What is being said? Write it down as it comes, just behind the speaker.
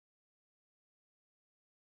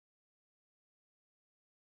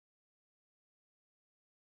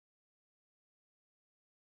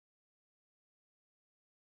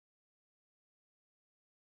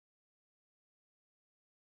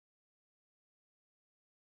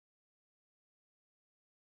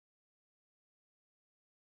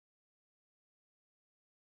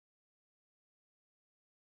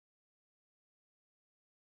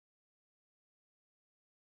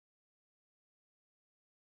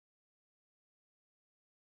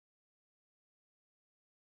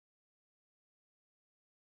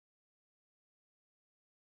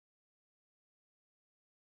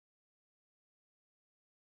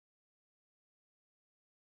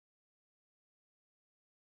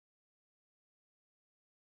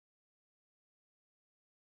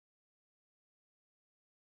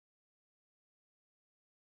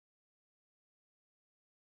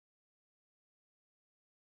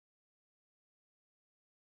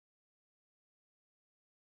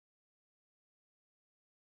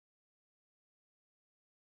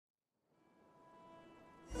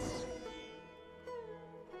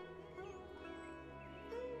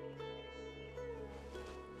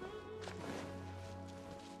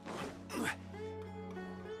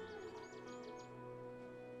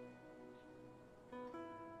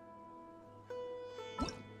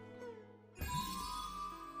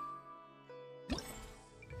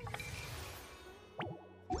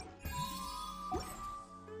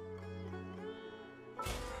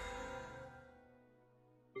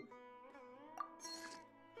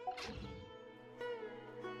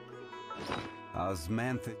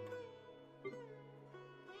Osmanthic.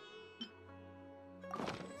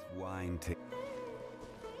 Wine to.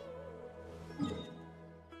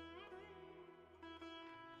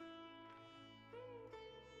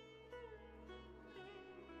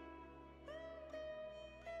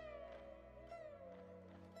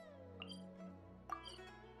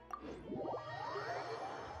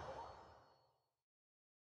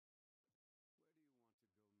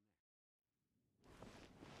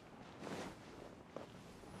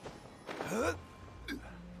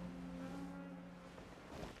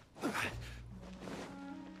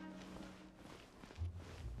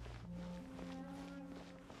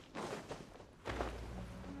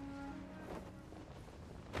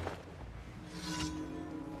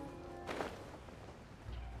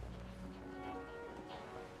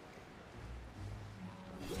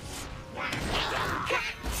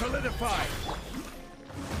 Solidify!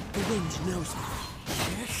 The wind knows me.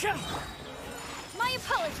 My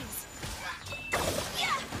apologies.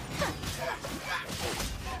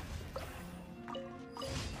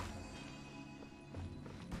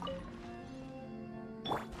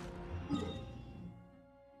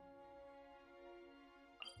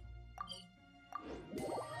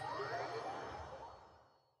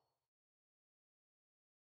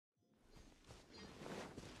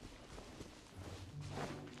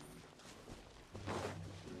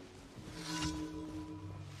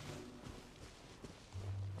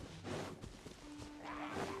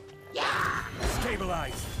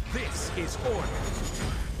 Stabilize! This is order!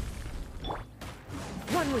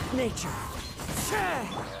 One with nature.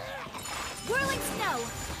 Whirling snow.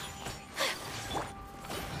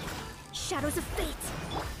 Shadows of fate.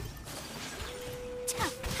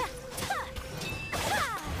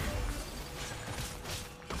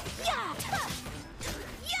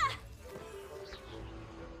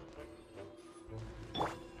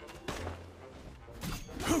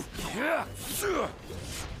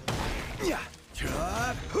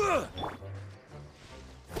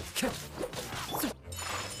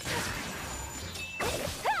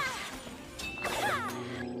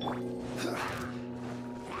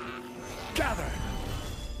 Gather!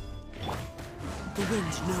 The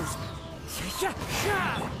wind knows me.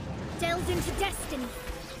 Delved into destiny.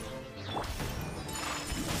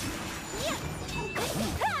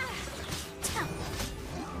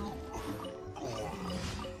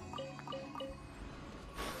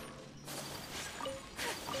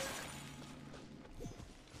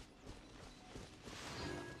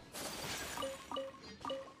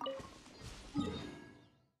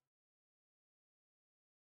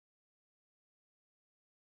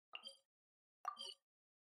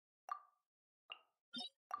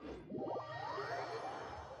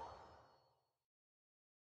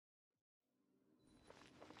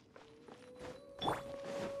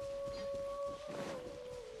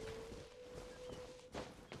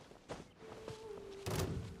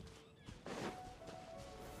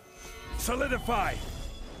 Solidify!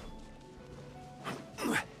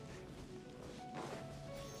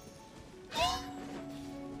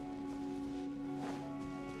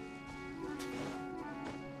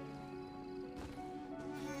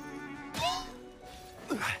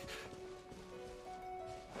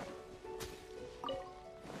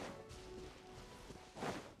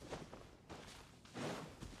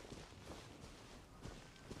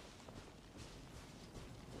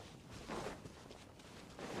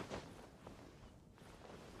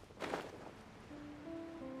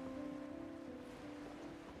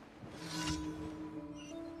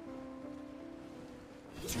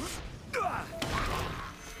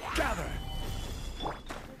 Gather!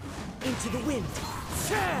 Into the wind.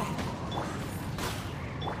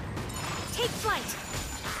 Take flight.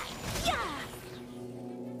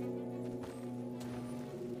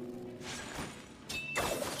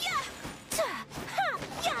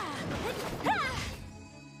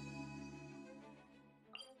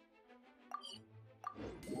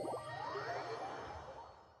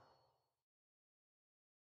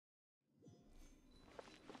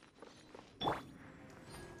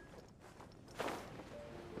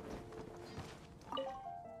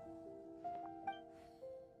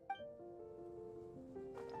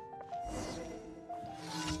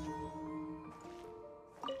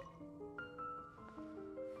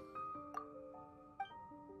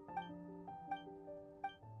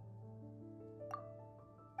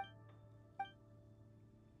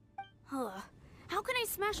 How can I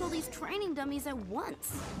smash all these training dummies at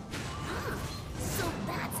once? So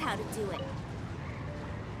that's how to do it.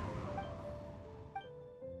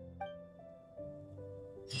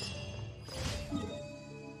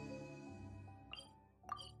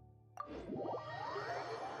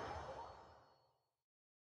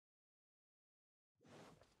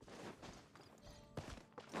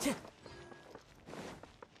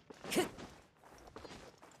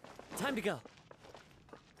 Time to go.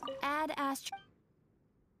 Add Astra.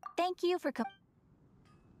 Thank you for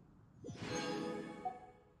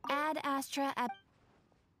Add Astra at.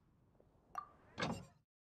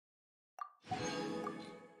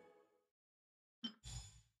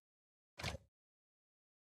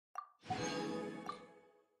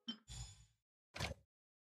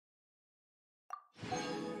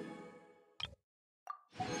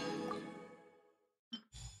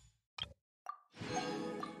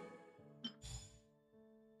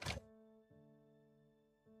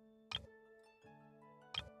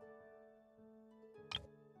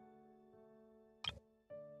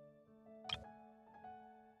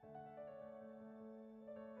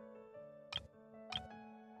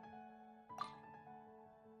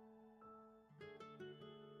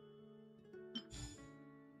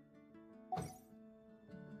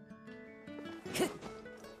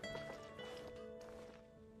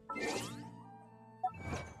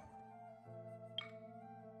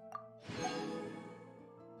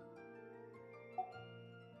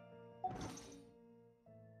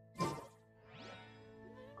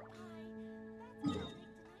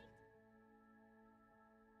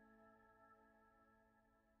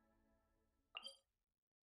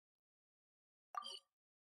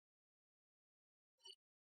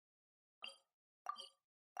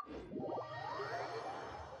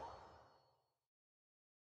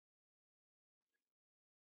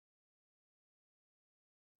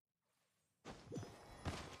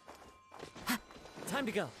 Time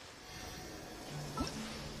to go.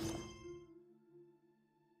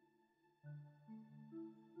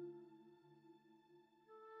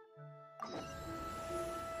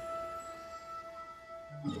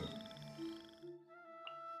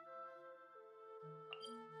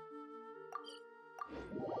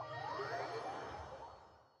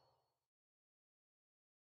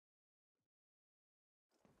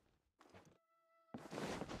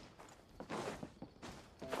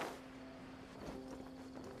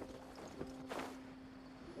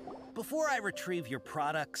 Before I retrieve your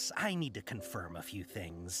products, I need to confirm a few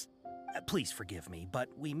things. Please forgive me, but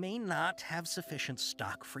we may not have sufficient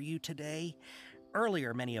stock for you today.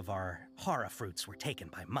 Earlier, many of our hara fruits were taken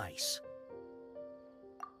by mice.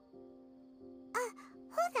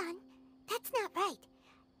 Hold on. That's not right.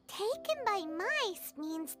 Taken by mice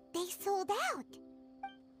means they sold out.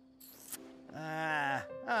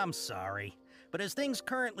 I'm sorry. But as things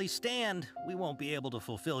currently stand, we won't be able to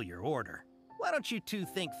fulfill your order. Why don't you two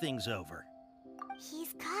think things over?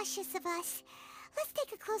 He's cautious of us. Let's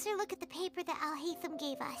take a closer look at the paper that Al-Haytham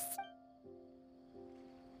gave us.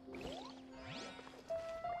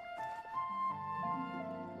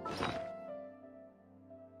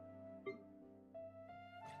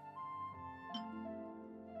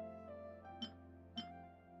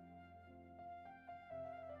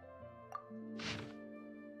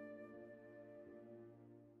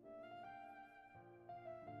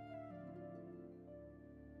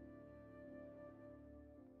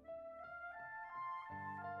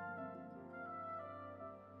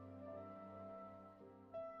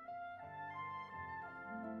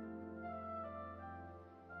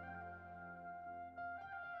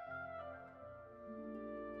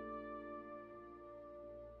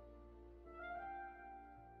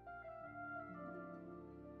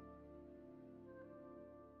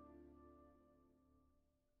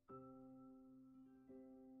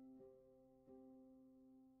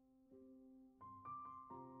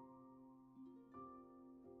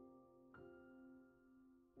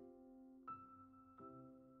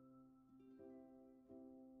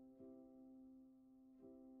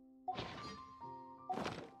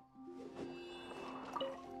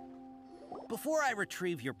 Before I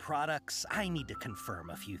retrieve your products, I need to confirm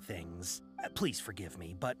a few things. Please forgive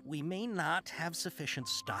me, but we may not have sufficient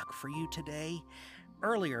stock for you today.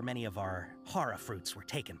 Earlier, many of our hara fruits were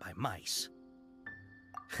taken by mice.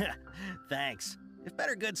 Thanks. If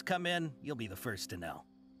better goods come in, you'll be the first to know.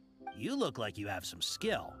 You look like you have some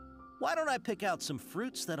skill. Why don't I pick out some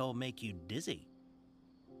fruits that'll make you dizzy?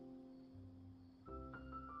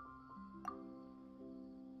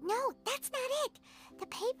 No, that's not it. The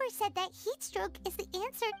paper said that heat stroke is the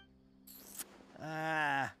answer.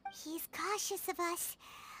 He's cautious of us.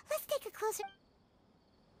 Let's take a closer...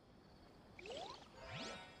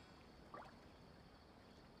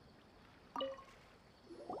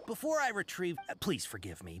 Before I retrieve... Please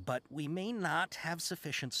forgive me, but we may not have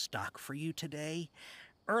sufficient stock for you today.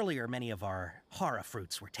 Earlier, many of our hara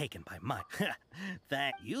fruits were taken by mice.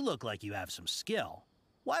 You look like you have some skill.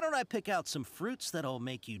 Why don't I pick out some fruits that'll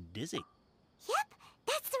make you dizzy? Yep,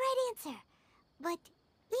 that's the right answer. But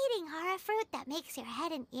eating horror fruit that makes your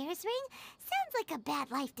head and ears ring sounds like a bad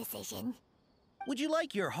life decision. Would you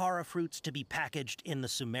like your horror fruits to be packaged in the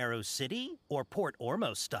Sumeru City or Port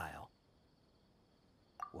Ormos style?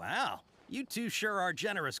 Wow, you two sure are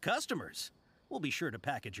generous customers. We'll be sure to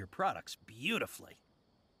package your products beautifully.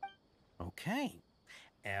 Okay,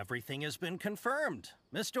 everything has been confirmed.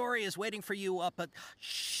 Miss Dory is waiting for you up at...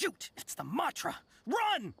 Shoot! It's the Matra!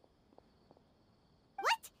 Run!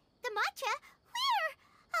 What? The matcha? Where?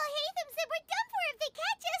 I'll hate them said we're done for if they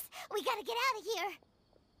catch us. We gotta get out of here.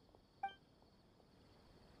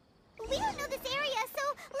 We don't know this area, so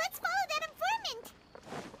let's follow that informant.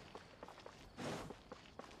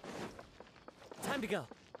 Time to go.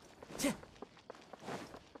 He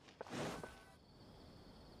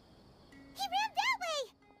ran that way.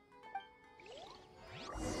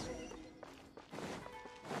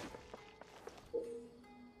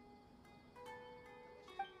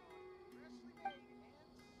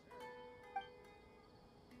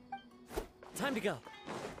 Time to go.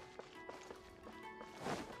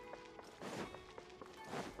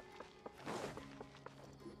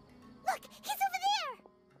 Look, he's over there.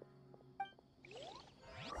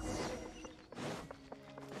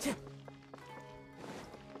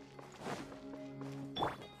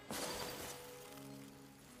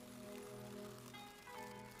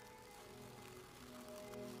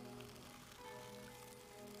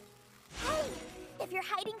 Hey, if you're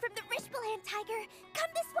hiding from the Rishbaland tiger, come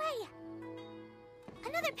this way.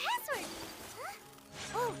 Another password. Huh?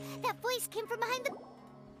 Oh, that voice came from behind the...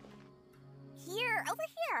 Here, over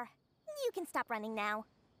here. You can stop running now.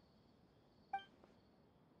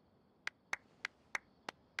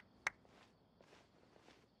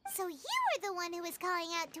 So you were the one who was calling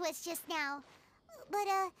out to us just now. But,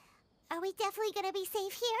 are we definitely gonna be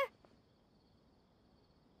safe here?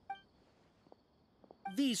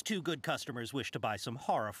 These two good customers wish to buy some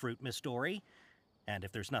horror fruit, Miss Dory. And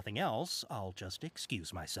if there's nothing else, I'll just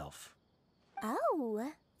excuse myself.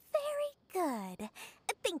 Oh, very good.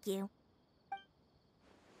 Thank you.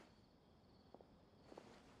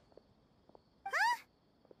 Huh?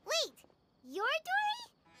 Wait, you're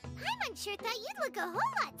Dory? I'm unsure thought you'd look a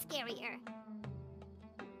whole lot scarier.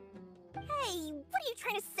 Hey, what are you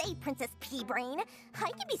trying to say, Princess Pea-Brain?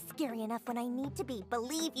 I can be scary enough when I need to be,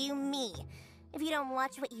 believe you me. If you don't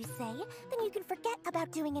watch what you say, then you can forget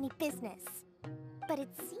about doing any business. But it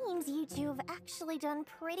seems you two have actually done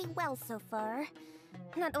pretty well so far.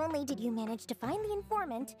 Not only did you manage to find the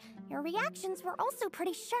informant, your reactions were also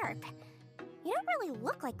pretty sharp. You don't really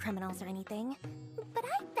look like criminals or anything, but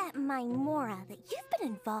I bet my Mora that you've been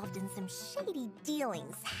involved in some shady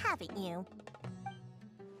dealings, haven't you?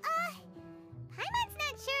 Paimon's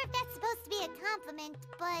not sure if that's supposed to be a compliment,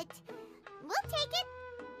 but we'll take it.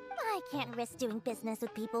 I can't risk doing business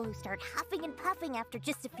with people who start huffing and puffing after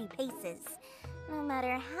just a few paces. No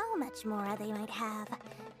matter how much Mora they might have.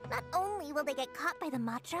 Not only will they get caught by the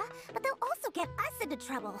Matra, but they'll also get us into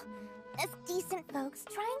trouble. As decent folks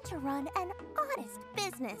trying to run an honest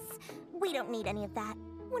business. We don't need any of that.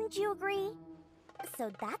 Wouldn't you agree?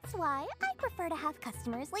 So that's why I prefer to have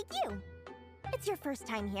customers like you. It's your first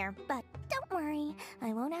time here, but don't worry,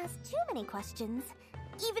 I won't ask too many questions.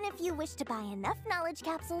 Even if you wish to buy enough knowledge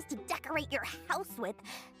capsules to decorate your house with,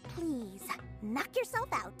 please, knock yourself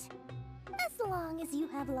out. As long as you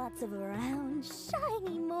have lots of round,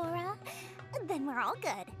 shiny Mora, then we're all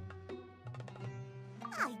good.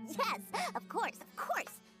 Ah, yes, of course, of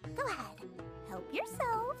course. Go ahead, help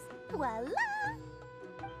yourselves. Voila!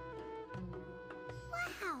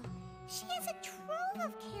 Wow, she has a trove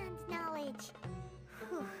of canned knowledge.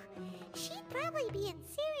 Whew. She'd probably be in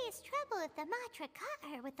serious trouble if the Matra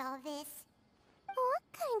caught her with all this. What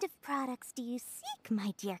kind of products do you seek,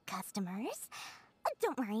 my dear customers?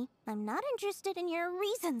 Don't worry, I'm not interested in your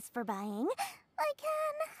reasons for buying. I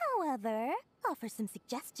can, however, offer some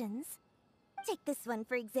suggestions. Take this one,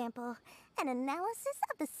 for example. An analysis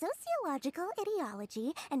of the sociological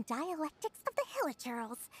ideology and dialectics of the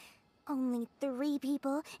Hilichurls. Only 3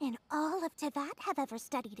 people in all of Teyvat have ever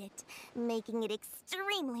studied it, making it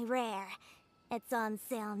extremely rare. It's on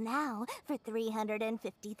sale now for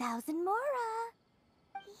 350,000 Mora.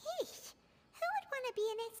 Yeesh, who would want to be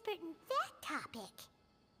an expert in that topic?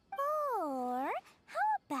 Or how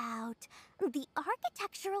about the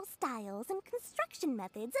architectural styles and construction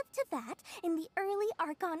methods of Teyvat in the early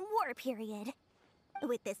Archon War period?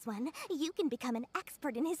 With this one, you can become an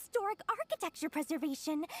expert in historic architecture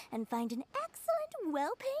preservation and find an excellent,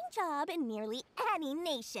 well-paying job in nearly any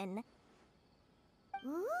nation.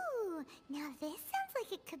 Ooh, now this sounds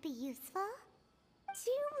like it could be useful.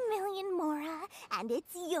 2 million Mora, and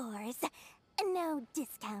it's yours. No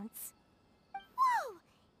discounts. Whoa,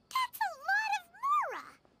 that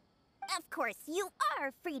course, you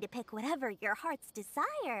are free to pick whatever your heart's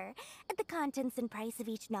desire. The contents and price of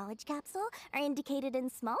each knowledge capsule are indicated in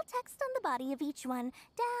small text on the body of each one,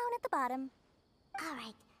 down at the bottom.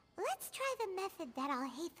 Alright, let's try the method that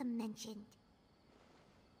Alhaitham mentioned.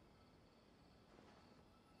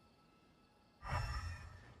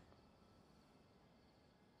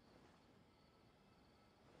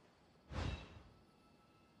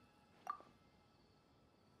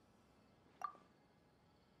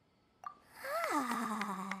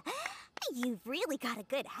 You've really got a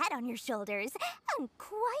good head on your shoulders, and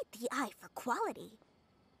quite the eye for quality.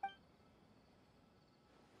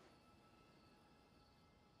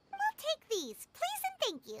 We'll take these, please and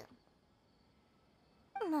thank you.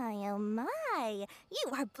 My oh my,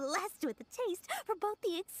 you are blessed with a taste for both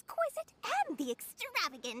the exquisite and the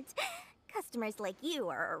extravagant. Customers like you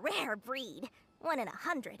are a rare breed. 1 in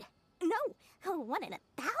 100. No, 1 in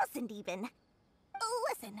 1,000 even.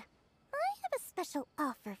 Listen, I have a special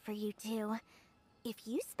offer for you two. If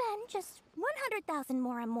you spend just 100,000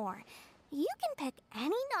 more, you can pick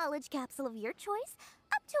any knowledge capsule of your choice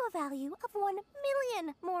up to a value of 1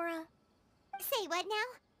 million mora. Say what now?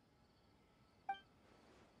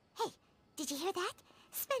 Hey, did you hear that?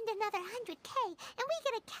 Spend another 100K and we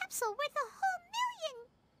get a capsule worth a whole million!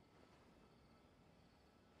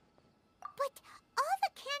 But all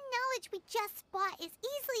the canned knowledge we just bought is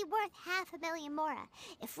easily worth 500,000 mora.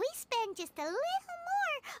 If we spend just a little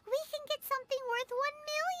more, we can get something worth 1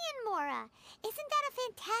 million mora. Isn't that a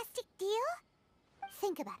fantastic deal?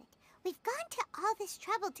 Think about it. We've gone to all this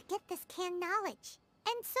trouble to get this canned knowledge.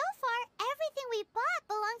 And so far, everything we bought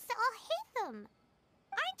belongs to Alhaitham.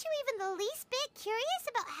 Aren't you even the least bit curious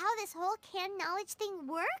about how this whole canned knowledge thing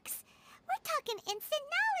works? We're talking instant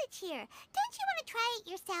knowledge here. Don't you want to try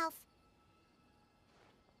it yourself?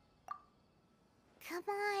 Come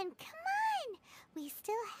on, come on! We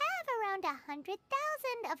still have around 100,000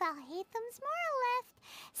 of Alhaitham's mora left.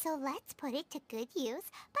 So let's put it to good use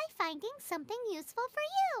by finding something useful for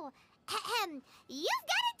you. Ahem. You've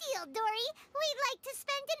got a deal, Dory. We'd like to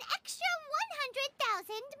spend an extra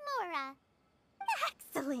 100,000 mora.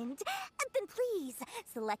 Excellent! Then please,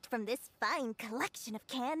 select from this fine collection of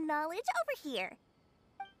canned knowledge over here.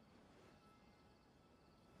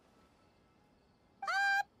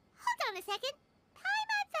 Hold on a second.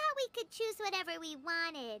 Paimon thought we could choose whatever we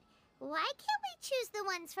wanted. Why can't we choose the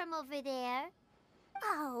ones from over there?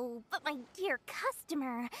 Oh, but my dear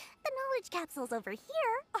customer, the knowledge capsules over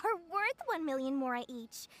here are worth 1 million mora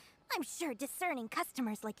each. I'm sure discerning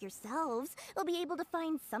customers like yourselves will be able to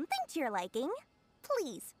find something to your liking.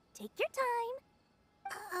 Please, take your time.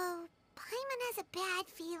 Uh-oh, Paimon has a bad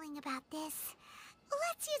feeling about this.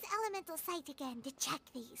 Let's use Elemental Sight again to check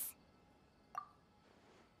these.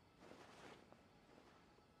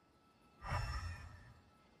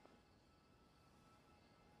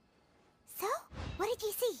 So, what did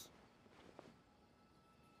you see?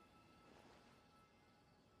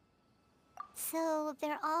 So,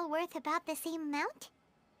 they're all worth about the same amount?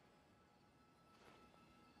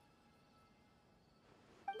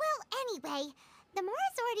 Well, anyway, the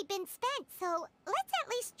mora's already been spent, so let's at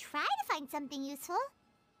least try to find something useful.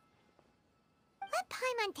 Let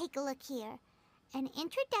Paimon take a look here. An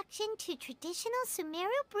introduction to traditional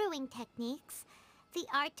Sumeru brewing techniques, the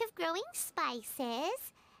art of growing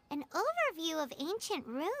spices, an overview of ancient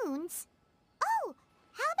runes. Oh,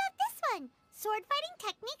 how about this one? Sword Fighting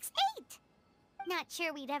Techniques 8. Not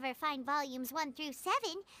sure we'd ever find volumes 1 through 7,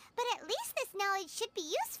 but at least this knowledge should be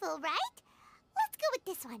useful, right? Let's go with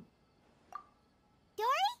this one.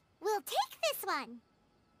 Dory, we'll take this one.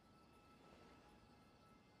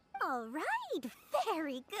 All right,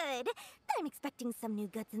 very good. I'm expecting some new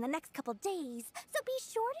goods in the next couple days, so be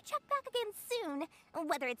sure to check back again soon.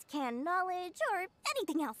 Whether it's canned knowledge or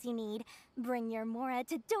anything else you need, bring your mora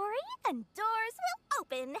to Dory and doors will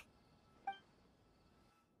open.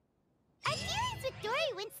 Our dealings with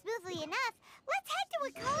Dory went smoothly enough. Let's head to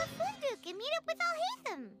Wakala Funduk and meet up with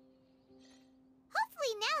Alhaitham.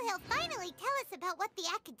 Hopefully now he'll finally tell us about what the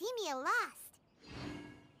Academia lost.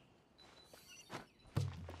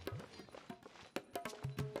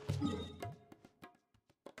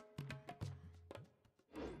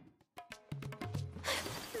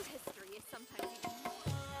 History is sometimes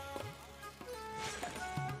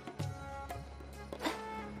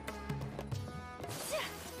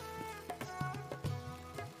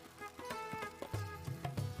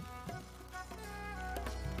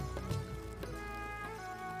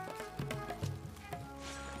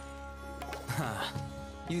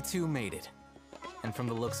You two made it. And from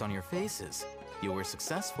the looks on your faces, you were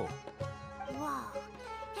successful. Whoa,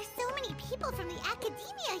 there's so many people from the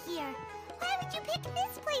Academia here. Why would you pick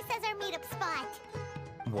this place as our meetup spot?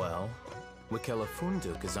 Well, Wikela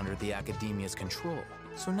Funduk is under the Academia's control,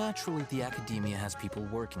 so naturally the Academia has people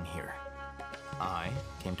working here. I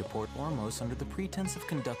came to Port Ormos under the pretense of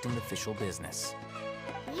conducting official business.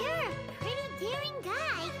 You're a pretty daring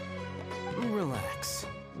guy. Relax.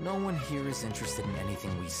 No one here is interested in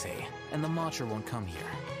anything we say, and the Matra won't come here.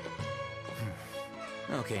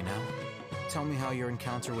 Okay, now, tell me how your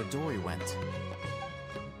encounter with Dory went.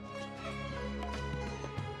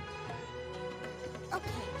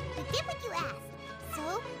 Okay, we did what you asked.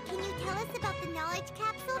 So, can you tell us about the knowledge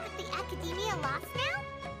capsule that the Academia lost now?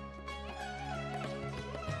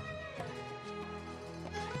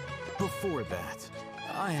 Before that,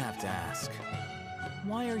 I have to ask,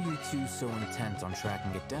 why are you two so intent on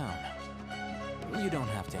tracking it down? You don't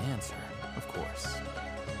have to answer, of course.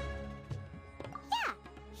 Yeah,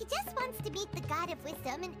 he just wants to meet the God of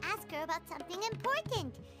Wisdom and ask her about something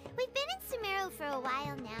important. We've been in Sumeru for a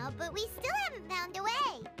while now, but we still haven't found a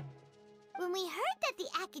way. When we heard that the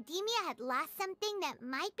Academia had lost something that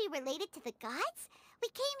might be related to the gods, we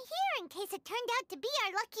came here in case it turned out to be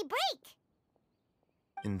our lucky break.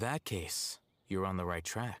 In that case, you're on the right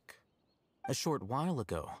track. A short while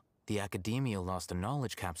ago, the Academia lost a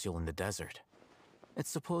knowledge capsule in the desert. It's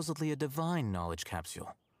supposedly a divine knowledge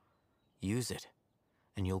capsule. Use it,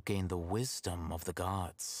 and you'll gain the wisdom of the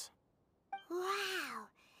gods. Wow,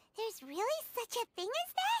 there's really such a thing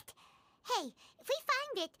as that? Hey, if we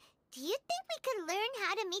find it, do you think we could learn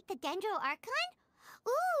how to meet the Dendro Archon?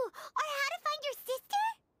 Ooh, or how to find your sister?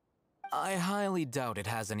 I highly doubt it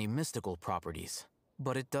has any mystical properties,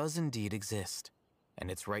 but it does indeed exist. And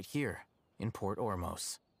it's right here, in Port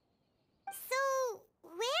Ormos. So,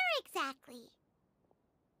 where exactly?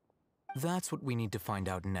 That's what we need to find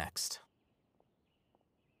out next.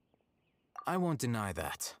 I won't deny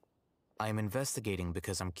that. I am investigating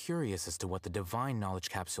because I'm curious as to what the divine knowledge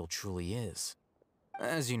capsule truly is.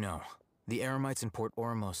 As you know, the Eremites in Port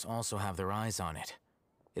Ormos also have their eyes on it.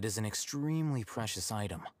 It is an extremely precious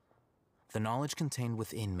item. The knowledge contained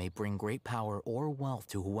within may bring great power or wealth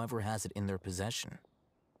to whoever has it in their possession.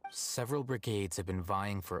 Several brigades have been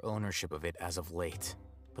vying for ownership of it as of late,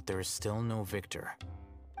 but there is still no victor.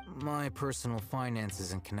 My personal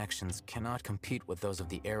finances and connections cannot compete with those of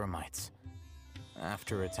the Eremites.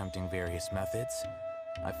 After attempting various methods,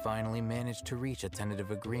 I finally managed to reach a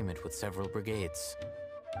tentative agreement with several brigades.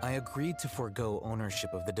 I agreed to forego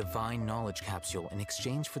ownership of the divine knowledge capsule in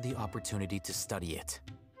exchange for the opportunity to study it.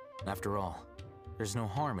 After all, there's no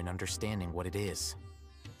harm in understanding what it is.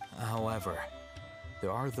 However,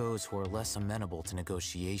 there are those who are less amenable to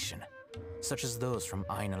negotiation, such as those from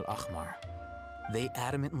Ain al-Ahmar. They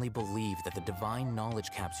adamantly believe that the divine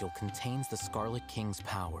knowledge capsule contains the Scarlet King's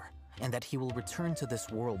power, and that he will return to this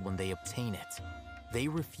world when they obtain it. They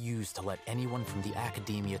refuse to let anyone from the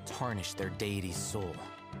Academia tarnish their deity's soul.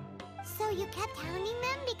 So you kept hounding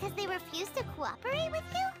them because they refused to cooperate with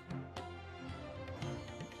you?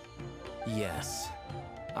 Yes.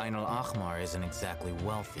 Ain al-Ahmar isn't exactly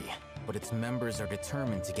wealthy, but its members are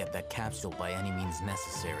determined to get that capsule by any means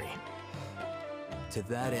necessary. To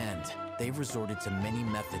that end, they've resorted to many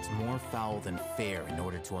methods more foul than fair in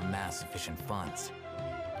order to amass sufficient funds.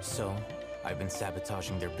 So, I've been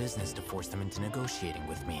sabotaging their business to force them into negotiating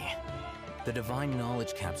with me. The divine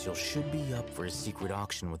knowledge capsule should be up for a secret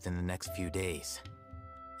auction within the next few days.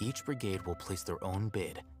 Each brigade will place their own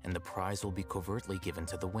bid, and the prize will be covertly given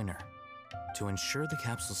to the winner. To ensure the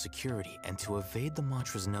capsule's security and to evade the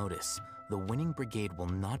Matra's notice, the winning brigade will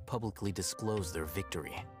not publicly disclose their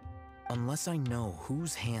victory. Unless I know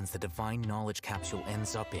whose hands the divine knowledge capsule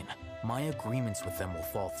ends up in, my agreements with them will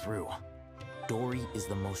fall through. Dory is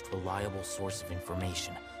the most reliable source of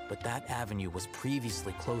information, but that avenue was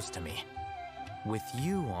previously closed to me. With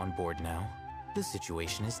you on board now, the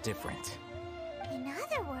situation is different. In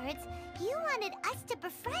other words, you wanted us to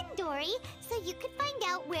befriend Dory so you could find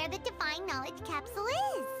out where the divine knowledge capsule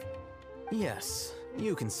is. Yes,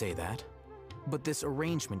 you can say that. But this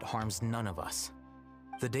arrangement harms none of us.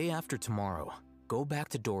 The day after tomorrow, go back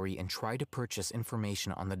to Dory and try to purchase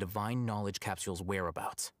information on the divine knowledge capsule's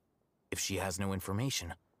whereabouts. If she has no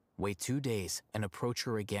information, wait 2 days and approach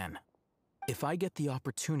her again. If I get the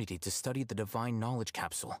opportunity to study the divine knowledge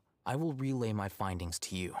capsule, I will relay my findings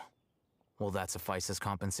to you. Will that suffice as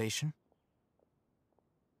compensation?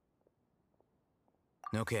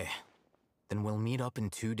 Okay, then we'll meet up in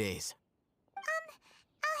 2 days.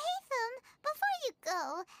 Alhaitham, before you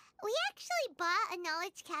go, we actually bought a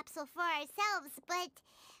knowledge capsule for ourselves, but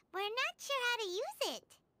we're not sure how to use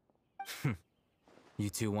it. You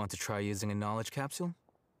two want to try using a knowledge capsule?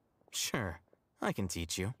 Sure, I can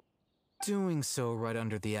teach you. Doing so right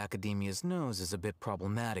under the Academia's nose is a bit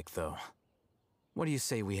problematic, though. What do you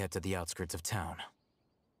say we head to the outskirts of town?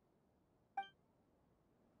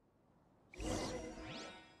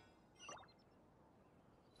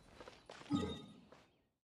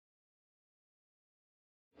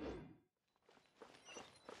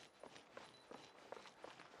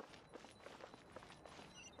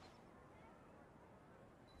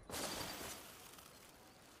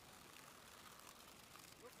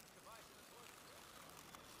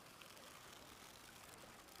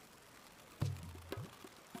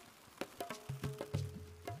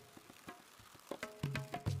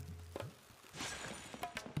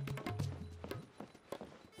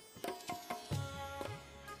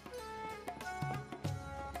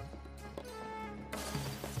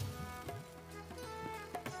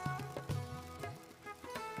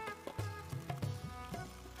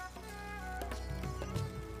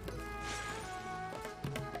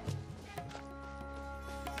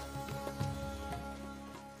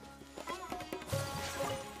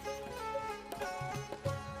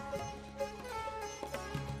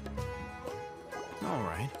 All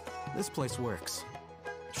right, this place works.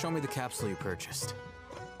 Show me the capsule you purchased.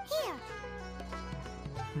 Here.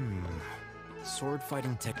 Sword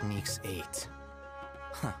Fighting Techniques 8.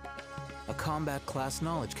 Huh. A combat class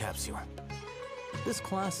knowledge capsule. This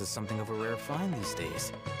class is something of a rare find these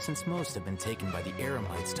days, since most have been taken by the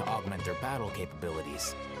Eremites to augment their battle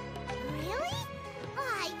capabilities. Really?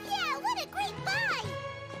 Aw, yeah, what a great buy!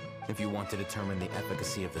 If you want to determine the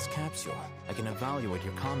efficacy of this capsule, I can evaluate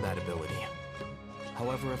your combat ability.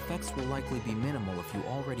 However, effects will likely be minimal if you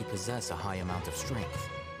already possess a high amount of strength.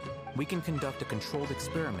 We can conduct a controlled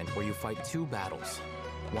experiment where you fight 2 battles,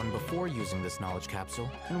 one before using this knowledge capsule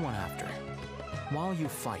and one after. While you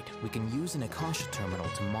fight, we can use an Akasha terminal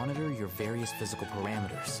to monitor your various physical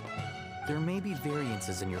parameters. There may be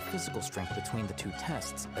variances in your physical strength between the 2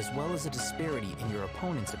 tests, as well as a disparity in your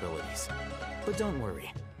opponent's abilities. But don't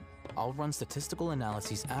worry, I'll run statistical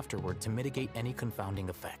analyses afterward to mitigate any confounding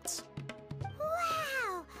effects.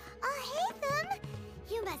 Wow! Hey them!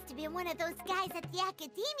 You must have been one of those guys at the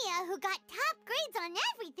Academia who got top grades on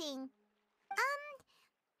everything.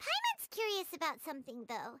 Paimon's curious about something,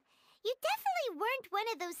 though. You definitely weren't one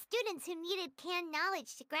of those students who needed canned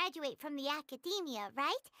knowledge to graduate from the Academia,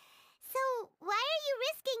 right? So why are you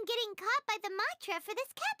risking getting caught by the Matra for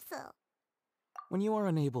this capsule? When you are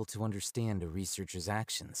unable to understand a researcher's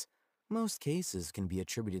actions, most cases can be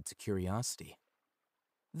attributed to curiosity.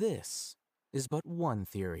 This is but one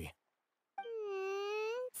theory.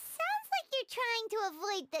 Sounds like you're trying to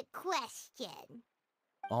avoid the question.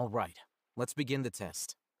 All right, let's begin the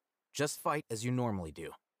test. Just fight as you normally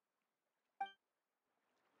do.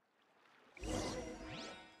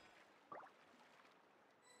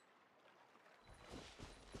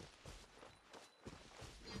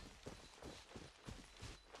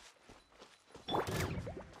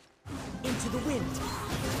 Into the wind!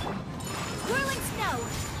 Whirling snow!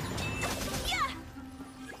 Yeah!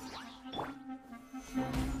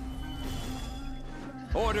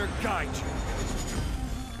 Order guide you.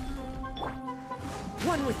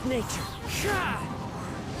 One with nature!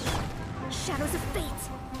 Shadows of fate!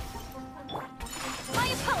 My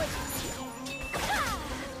apologies! Ah!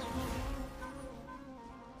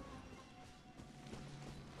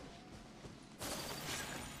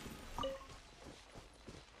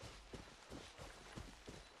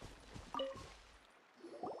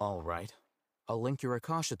 All right. I'll link your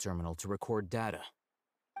Akasha terminal to record data.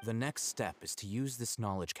 The next step is to use this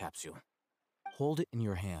knowledge capsule. Hold it in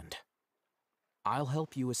your hand. I'll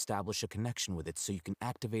help you establish a connection with it so you can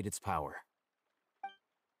activate its power.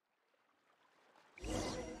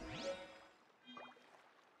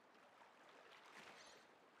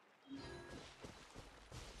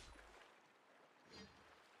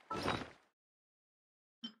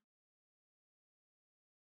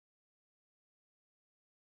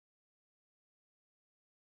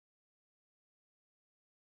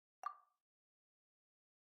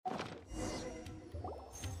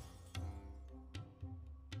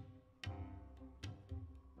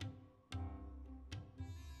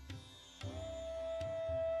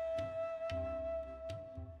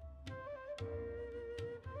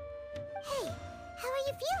 Hey, how are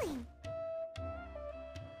you feeling?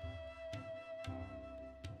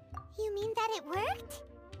 You mean that it worked?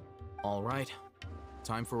 All right.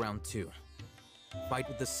 Time for round 2. Fight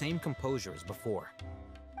with the same composure as before.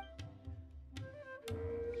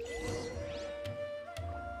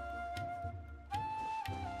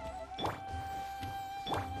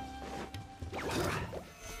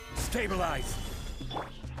 Stabilize.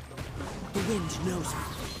 The wind knows me.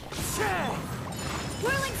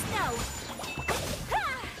 Whirling snow! Ha!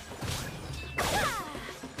 Ha!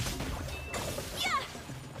 Yeah!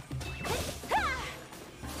 Ha!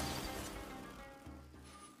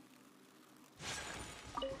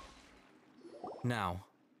 Now,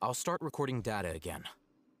 I'll start recording data again.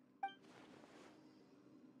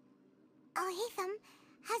 Oh, hey, Thumb.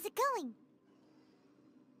 How's it going?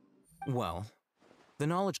 Well, the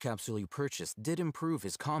knowledge capsule you purchased did improve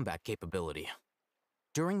his combat capability.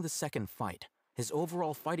 During the second fight, his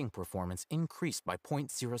overall fighting performance increased by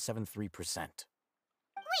 0.073%.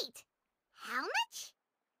 Wait, how much?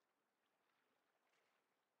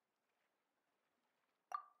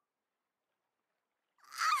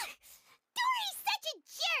 Ah! Dory's such a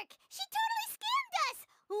jerk! She totally scammed us!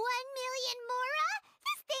 1 million mora?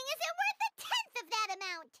 This thing isn't worth a tenth of that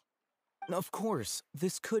amount! Of course,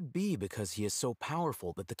 this could be because he is so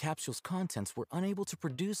powerful that the capsule's contents were unable to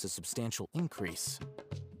produce a substantial increase.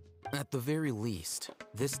 At the very least,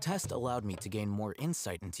 this test allowed me to gain more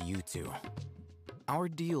insight into you two. Our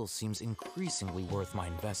deal seems increasingly worth my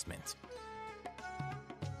investment.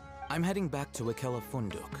 I'm heading back to Ikela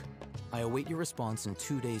Funduk. I await your response in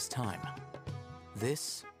 2 days' time.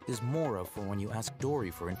 This is Mora for when you ask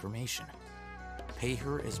Dory for information. Pay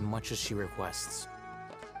her as much as she requests.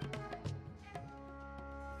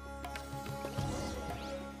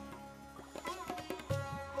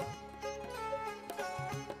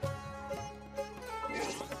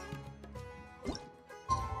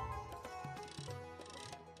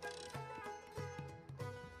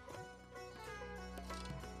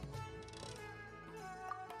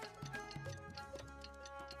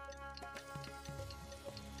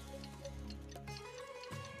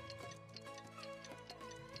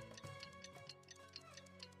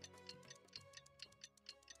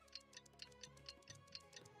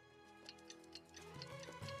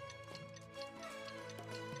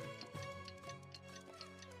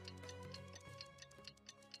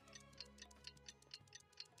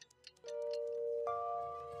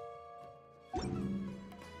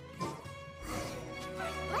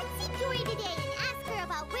 Let's see Dory today and ask her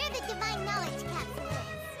about where the divine knowledge capsule is.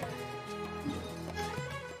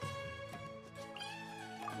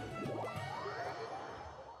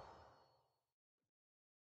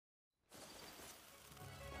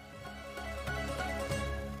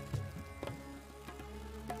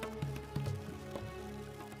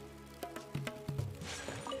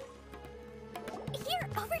 Here,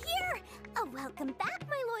 over here! Oh, welcome back,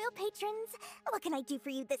 my loyal patrons. What can I do for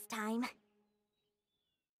you this time?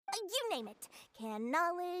 You name it. Canned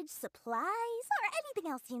knowledge, supplies, or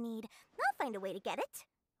anything else you need. I'll find a way to get it.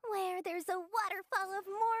 Where there's a waterfall of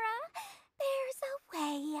Mora, there's a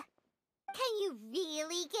way. Can you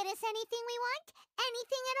really get us anything we want?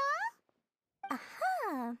 Anything at all?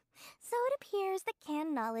 Aha! So it appears that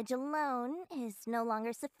canned knowledge alone is no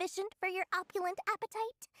longer sufficient for your opulent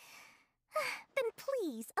appetite. Then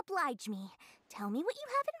please oblige me. Tell me what you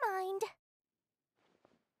have in mind.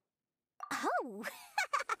 Oh!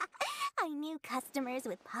 I knew customers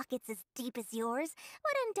with pockets as deep as yours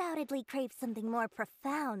would undoubtedly crave something more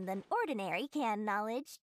profound than ordinary canned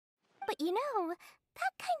knowledge. But you know,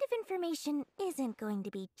 that kind of information isn't going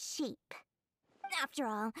to be cheap. After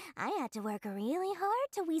all, I had to work really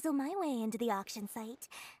hard to weasel my way into the auction site.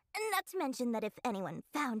 Not to mention that if anyone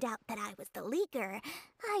found out that I was the leaker,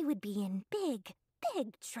 I would be in big,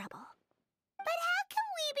 big trouble. But how can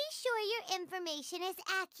we be sure your information is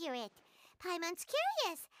accurate? Paimon's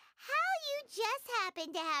curious how you just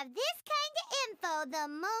happen to have this kind of info the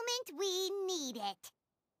moment we need it.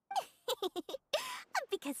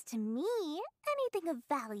 Because to me, anything of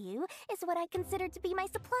value is what I consider to be my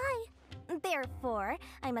supply. Therefore,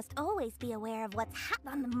 I must always be aware of what's hot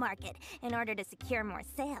on the market in order to secure more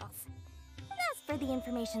sales. As for the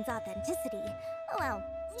information's authenticity, well,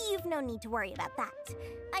 you've no need to worry about that.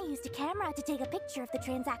 I used a camera to take a picture of the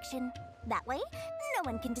transaction. That way,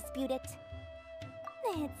 no one can dispute it.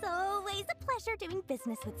 It's always a pleasure doing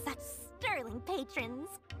business with such sterling patrons.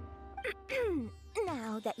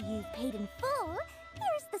 Now that you've paid in full,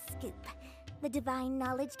 here's the scoop. The divine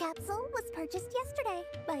knowledge capsule was purchased yesterday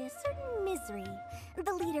by a certain Misery,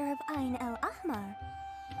 the leader of Ain El Ahmar.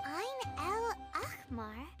 Ain El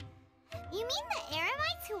Ahmar? You mean the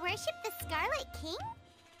Eremites who worship the Scarlet King?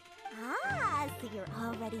 Ah, so you're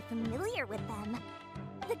already familiar with them.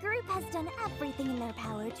 The group has done everything in their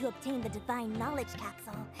power to obtain the divine knowledge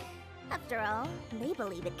capsule. After all, they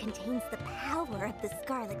believe it contains the power of the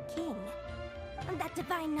Scarlet King. That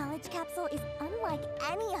divine knowledge capsule is unlike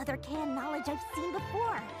any other canned knowledge I've seen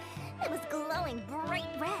before. It was glowing bright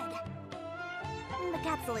red. The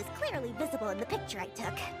capsule is clearly visible in the picture I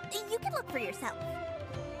took. You can look for yourself.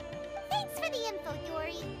 Thanks for the info, Dory.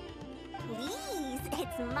 Dory. Please,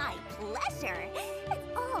 it's my pleasure.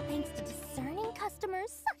 It's all thanks to discerning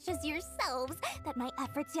customers such as yourselves that my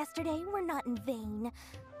efforts yesterday were not in vain.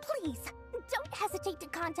 Please, don't hesitate to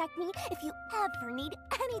contact me if you ever need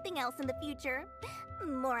anything else in the future.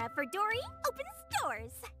 Mora for Dory opens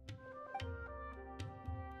doors.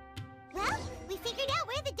 Well, we figured out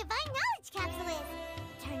where the Divine Knowledge Capsule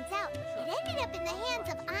is. Turns out, it ended up in the hands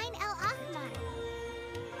of Ain el-Ahmar.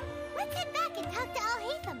 Let's head back and talk to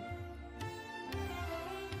Al-Haytham.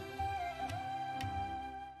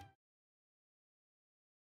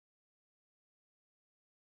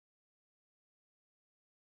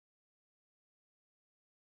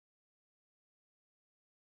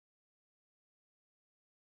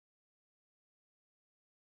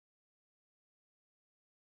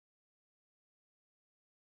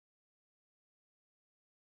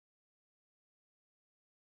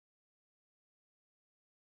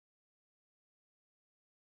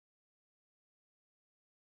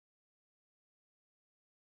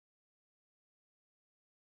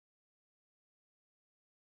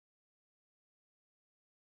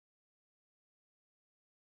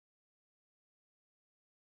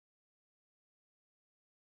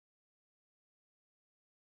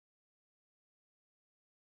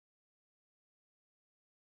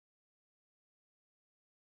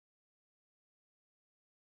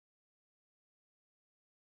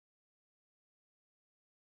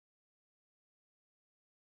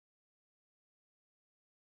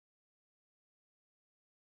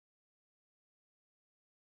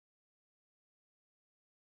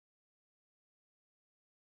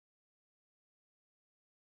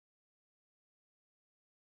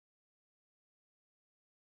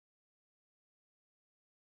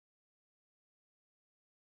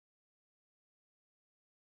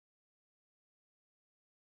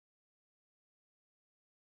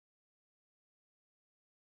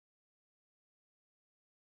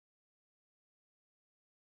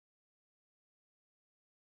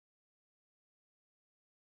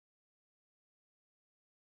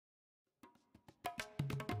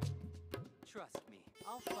 Trust me,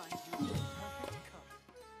 I'll find you the perfect color.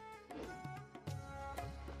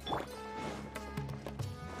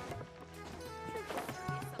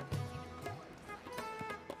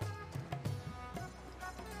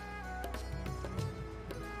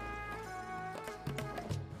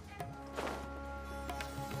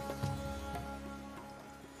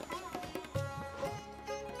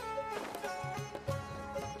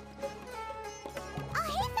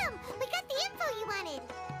 Al-Haytham, we got the info you wanted.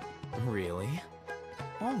 Really?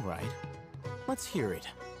 All right. Let's hear it.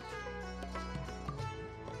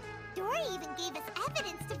 Dory even gave us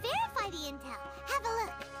evidence to verify the intel. Have a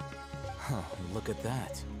look. Huh, look at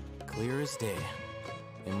that. Clear as day.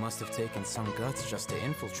 It must have taken some guts just to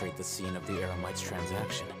infiltrate the scene of the Eremites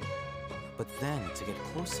transaction. But then to get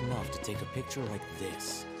close enough to take a picture like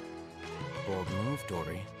this. Bold move,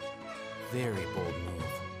 Dory. Very bold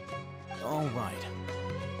move. All right.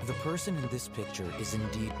 The person in this picture is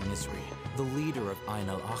indeed Misri, the leader of Ain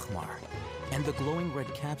el-Ahmar. And the glowing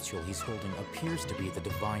red capsule he's holding appears to be the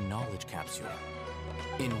Divine Knowledge Capsule.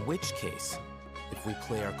 In which case, if we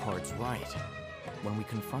play our cards right, when we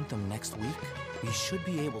confront them next week, we should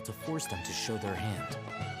be able to force them to show their hand.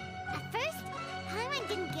 At first, Paimon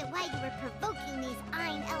didn't get why you were provoking these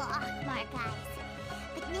Ain el-Ahmar guys.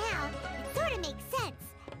 But now, it sort of makes sense.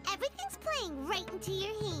 Everything's playing right into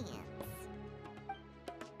your hands.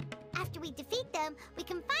 After we defeat them, we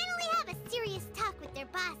can finally have a serious talk with their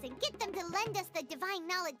boss and get them to lend us the Divine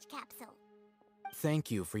Knowledge Capsule. Thank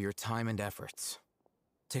you for your time and efforts.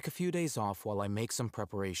 Take a few days off while I make some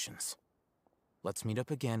preparations. Let's meet up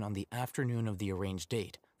again on the afternoon of the arranged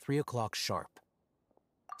date, 3 o'clock sharp.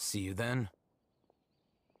 See you then.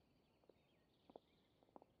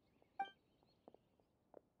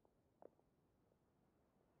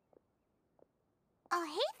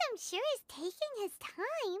 Al-Haytham sure is taking his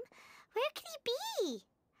time. Where could he be?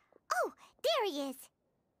 Oh, there he is.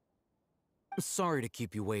 Sorry to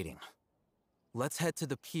keep you waiting. Let's head to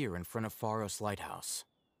the pier in front of Pharos Lighthouse.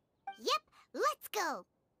 Yep, let's go.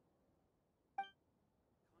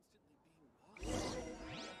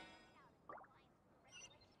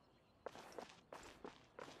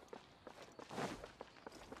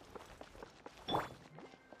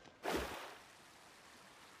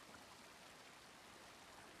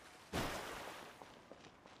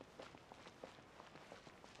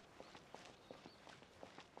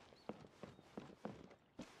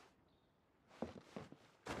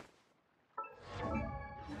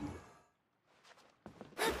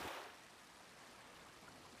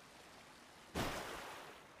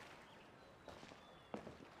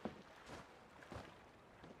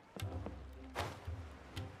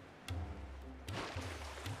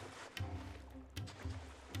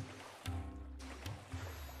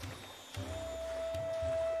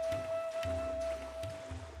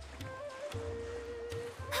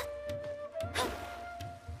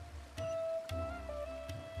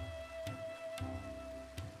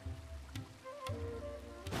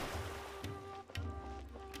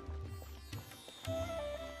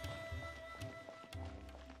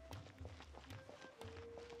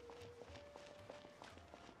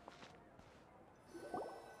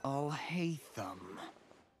 Alhaitham.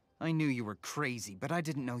 I knew you were crazy, but I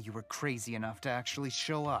didn't know you were crazy enough to actually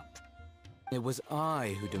show up. It was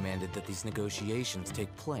I who demanded that these negotiations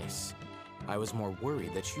take place. I was more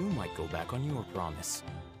worried that you might go back on your promise.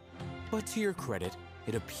 But to your credit,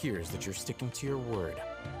 it appears that you're sticking to your word.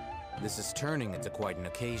 This is turning into quite an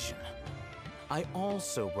occasion. I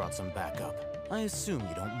also brought some backup. I assume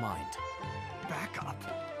you don't mind. Backup?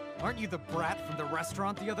 Aren't you the brat from the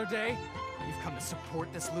restaurant the other day? You've come to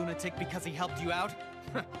support this lunatic because he helped you out?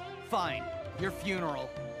 Fine, your funeral.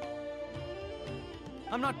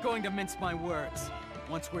 I'm not going to mince my words.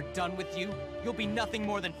 Once we're done with you, you'll be nothing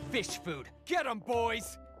more than fish food. Get 'em,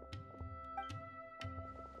 boys!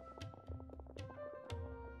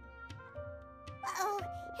 Uh-oh,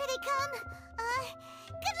 here they come.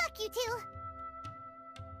 Good luck, you two.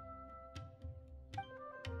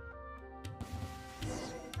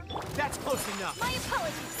 That's close enough. My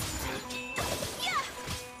apologies. Yeah.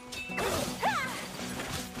 Ha!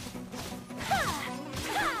 Ha!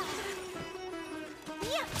 Ha!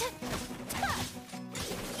 Yeah. Ha!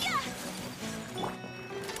 Yeah.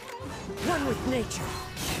 One with nature.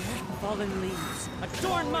 Fallen leaves,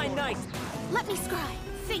 adorn my night! Let me scry.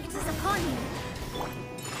 Fate is upon you.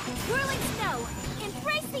 Whirling snow,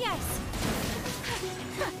 embrace the ice. Ha!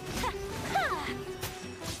 Ha! Ha!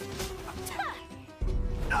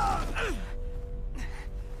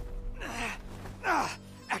 Ha!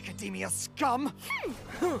 Academia scum!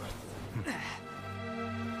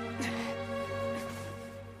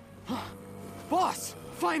 Boss!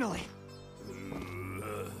 Finally!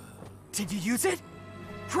 Did you use it?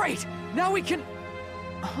 Great! Now we can...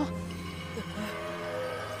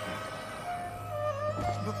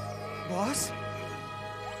 Boss? Boss!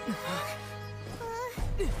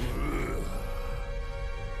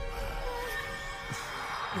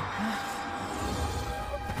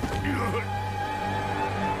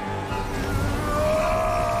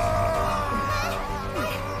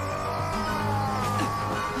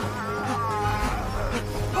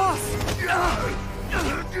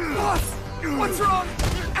 What's wrong?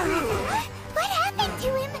 What happened to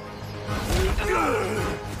him?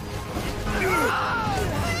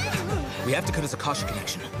 We have to cut his Akasha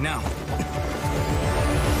connection, now.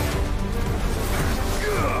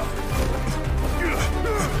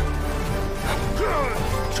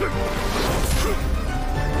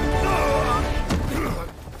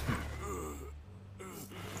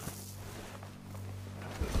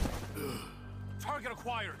 Target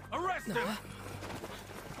acquired. Arrest him.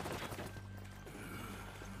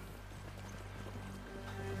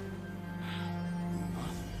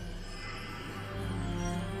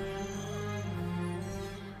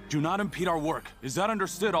 Do not impede our work. Is that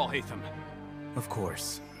understood, Alhaitham? Of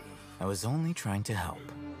course. I was only trying to help.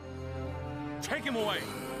 Take him away!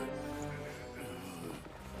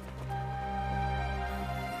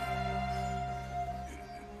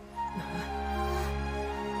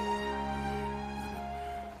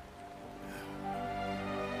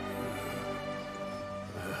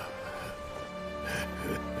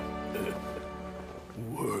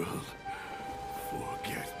 World,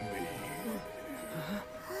 forget me.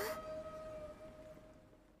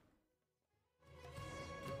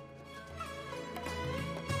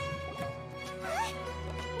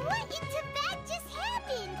 What in Tibet just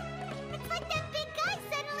happened? It's like that big guy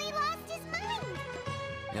suddenly lost his mind.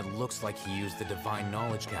 It looks like he used the Divine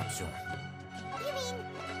Knowledge Capsule. You mean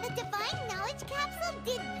the Divine Knowledge Capsule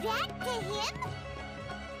did that to him?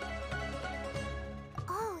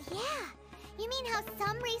 Oh, yeah. You mean how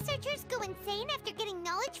some researchers go insane after getting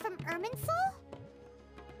knowledge from Irminsul?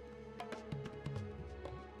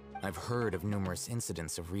 I've heard of numerous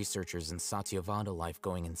incidents of researchers in Satyavada life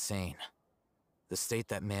going insane. The state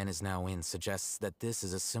that man is now in suggests that this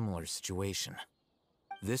is a similar situation.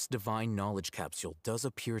 This Divine Knowledge Capsule does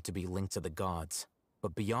appear to be linked to the gods,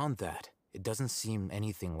 but beyond that, it doesn't seem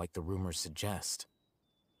anything like the rumors suggest.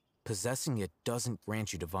 Possessing it doesn't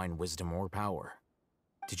grant you divine wisdom or power.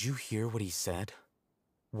 Did you hear what he said?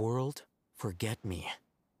 World, forget me.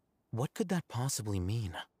 What could that possibly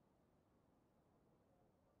mean?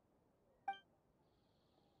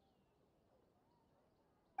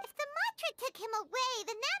 If the mantra took him away,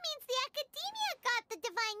 then that means the Academia got the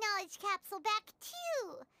Divine Knowledge Capsule back,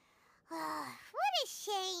 too. What a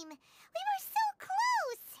shame. We were so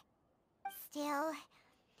close. Still,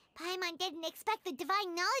 Paimon didn't expect the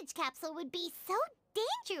Divine Knowledge Capsule would be so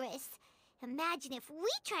dangerous. Imagine if we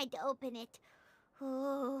tried to open it.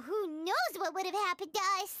 Oh, who knows what would have happened to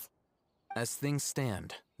us? As things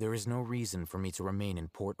stand, there is no reason for me to remain in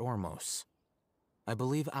Port Ormos. I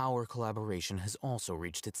believe our collaboration has also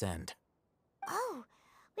reached its end. Oh,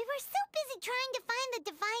 We were so busy trying to find the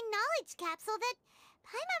Divine Knowledge Capsule that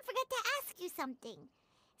Paimon forgot to ask you something.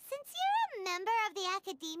 Since you're a member of the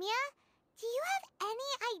Academia, do you have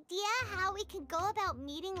any idea how we can go about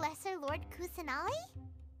meeting Lesser Lord Kusanali?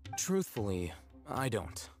 Truthfully, I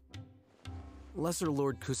don't. Lesser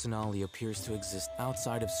Lord Kusanali appears to exist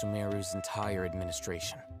outside of Sumeru's entire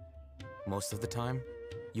administration. Most of the time,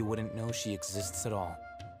 you wouldn't know she exists at all.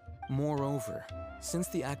 Moreover, since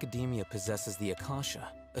the Academia possesses the Akasha,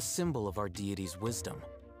 a symbol of our deity's wisdom,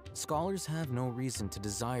 scholars have no reason to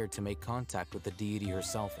desire to make contact with the deity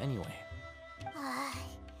herself anyway.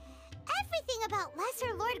 Everything about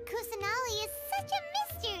Lesser Lord Kusanali is such a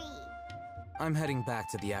mystery! I'm heading back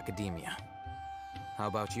to the Academia. How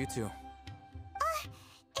about you two?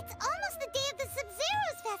 It's almost the day of the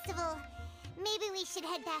Sub-Zero's festival. Maybe we should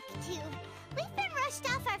head back too. We've been rushed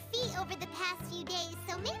off our feet over the past few days,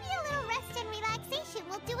 so maybe a little rest and relaxation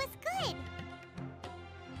will do us good.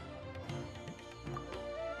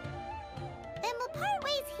 Then we'll part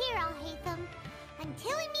ways here, Al-Haytham,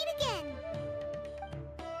 until we meet again.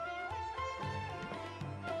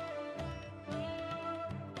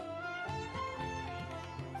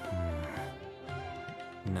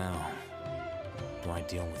 Now, do I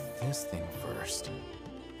deal with this thing first?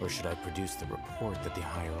 Or should I produce the report that the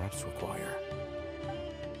higher-ups require?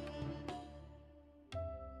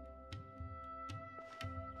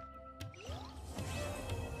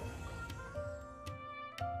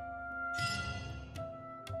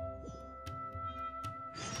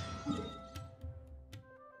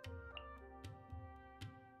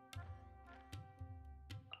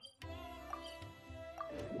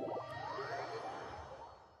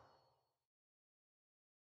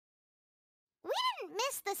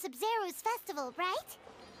 Miss the Sub-Zero's festival, right?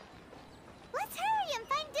 Let's hurry and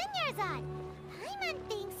find Dunyarzad. Paimon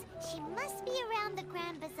thinks she must be around the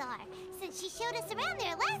Grand Bazaar, since she showed us around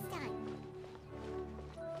there last time.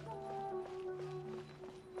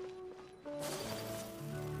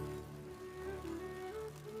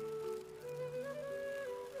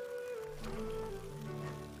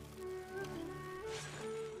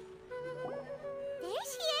 There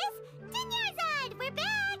she is! Dunyarzad, we're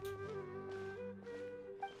back!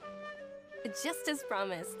 Just as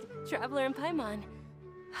promised, Traveler and Paimon.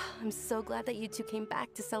 I'm so glad that you two came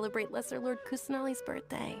back to celebrate Lesser Lord Kusanali's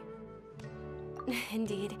birthday.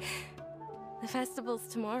 Indeed. The festival's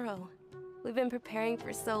tomorrow. We've been preparing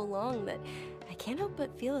for so long that I can't help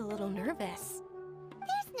but feel a little nervous.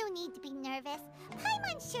 There's no need to be nervous.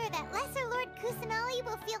 Paimon's sure that Lesser Lord Kusanali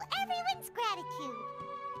will feel everyone's gratitude.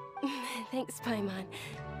 Thanks, Paimon.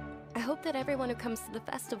 I hope that everyone who comes to the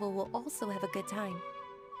festival will also have a good time.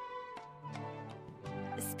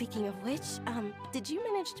 Speaking of which, did you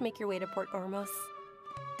manage to make your way to Port Ormos?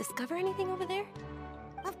 Discover anything over there?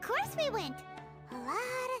 Of course we went. A lot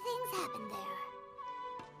of things happened there.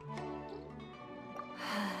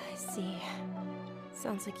 I see.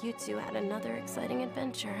 Sounds like you two had another exciting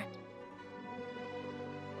adventure.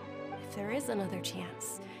 If there is another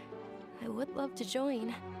chance, I would love to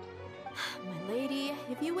join. My lady,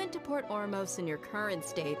 if you went to Port Ormos in your current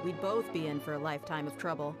state, we'd both be in for a lifetime of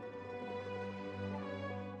trouble.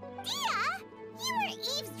 Dia! You were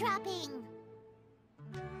eavesdropping!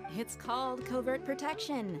 It's called covert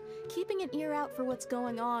protection. Keeping an ear out for what's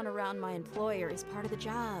going on around my employer is part of the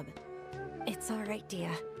job. It's all right,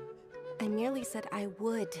 Dia. I merely said I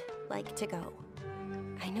would like to go.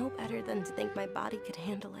 I know better than to think my body could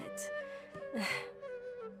handle it.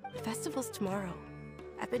 The festival's tomorrow.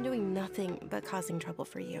 I've been doing nothing but causing trouble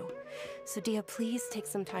for you. So Dia, please take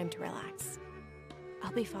some time to relax.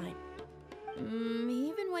 I'll be fine.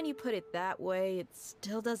 Even when you put it that way, it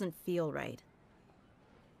still doesn't feel right.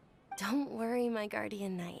 Don't worry, my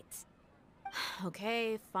guardian knight.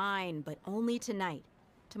 Okay, fine, but only tonight.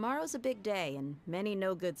 Tomorrow's a big day, and many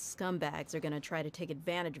no-good scumbags are gonna try to take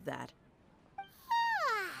advantage of that.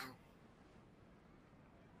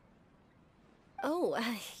 Oh,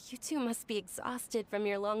 you two must be exhausted from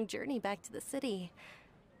your long journey back to the city.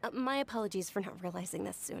 My apologies for not realizing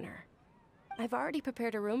this sooner. I've already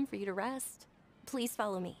prepared a room for you to rest. Please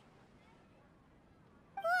follow me.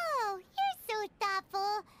 Whoa, you're so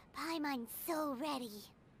thoughtful. Paimon's so ready.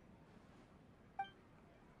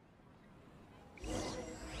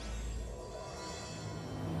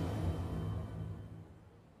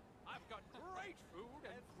 I've got great food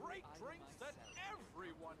and great drinks that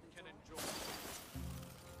everyone can enjoy.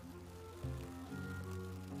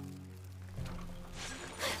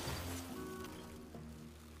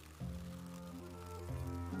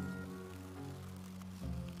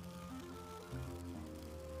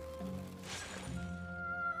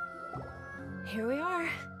 Here we are.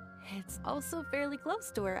 It's also fairly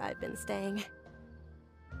close to where I've been staying. It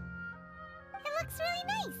looks really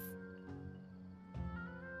nice.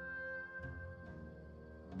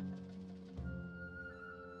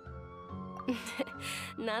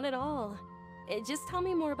 Not at all. Just tell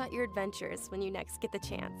me more about your adventures when you next get the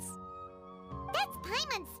chance. That's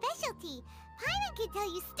Paimon's specialty. Paimon can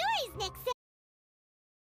tell you stories next time.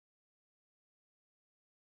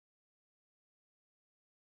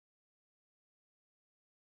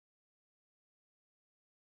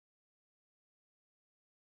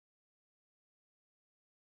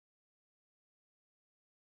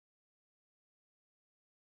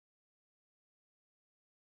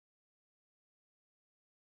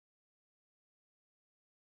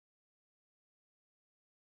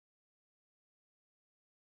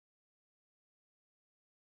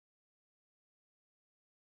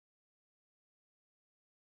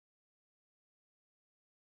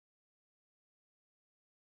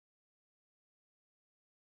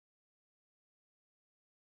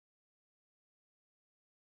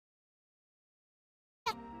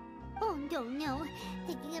 Oh no.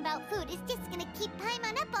 Thinking about food is just gonna keep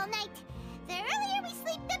Paimon up all night. The earlier we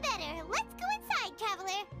sleep, the better. Let's go inside,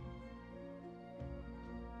 Traveler.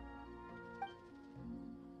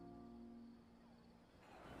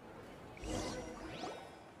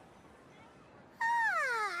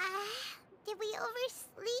 Did we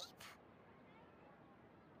oversleep?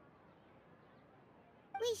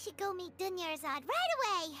 We should go meet Dunyarzad right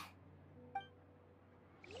away.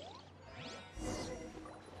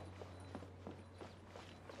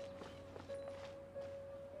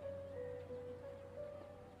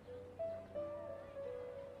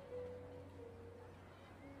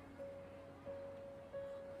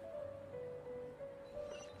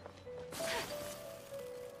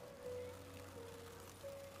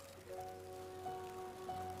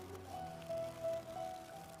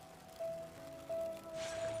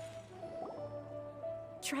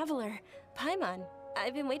 Traveler, Paimon,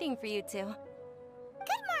 I've been waiting for you two.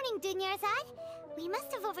 Good morning, Dunyarzad. We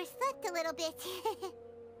must have overslept a little bit.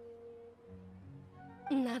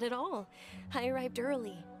 Not at all. I arrived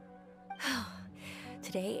early.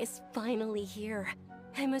 Today is finally here.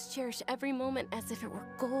 I must cherish every moment as if it were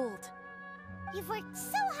gold. You've worked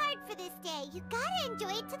so hard for this day. You gotta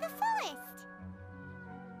enjoy it to the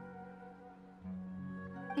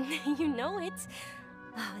fullest. You know it.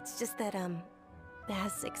 Oh, it's just that,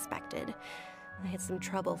 as expected, I had some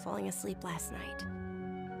trouble falling asleep last night.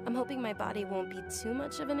 I'm hoping my body won't be too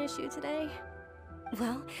much of an issue today.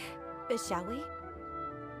 Well, shall we?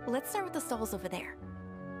 Let's start with the stalls over there.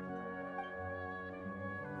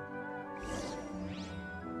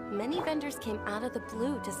 Many vendors came out of the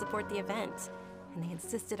blue to support the event, and they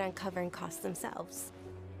insisted on covering costs themselves.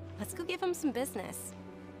 Let's go give them some business.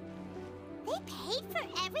 They paid for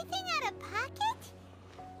everything out of pocket?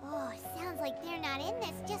 Oh, sounds like they're not in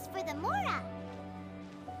this just for the Mora.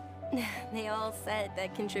 They all said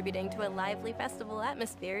that contributing to a lively festival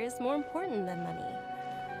atmosphere is more important than money.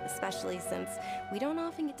 Especially since we don't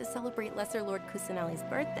often get to celebrate Lesser Lord Kusanali's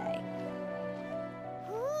birthday.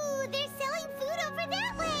 Ooh, they're selling food over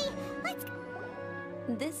that way! Let's go.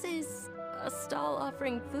 This is a stall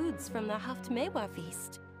offering foods from the Haftmewa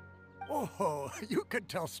feast. Oh, you could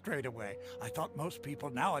tell straight away. I thought most people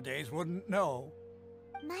nowadays wouldn't know.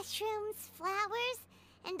 Mushrooms, flowers,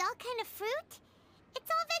 and all kind of fruit? It's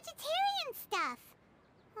all vegetarian stuff.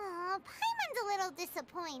 Oh, Paimon's a little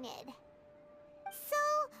disappointed. So,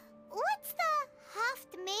 what's the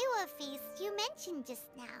Haftmewa feast you mentioned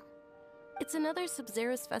just now? It's another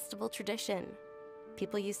Sub-Zero's festival tradition.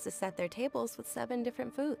 People used to set their tables with 7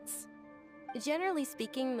 different foods. Generally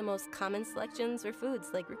speaking, the most common selections were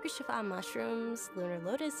foods like Rikushifa mushrooms, lunar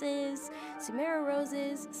lotuses, Sumeru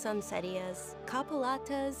roses, sunsetias,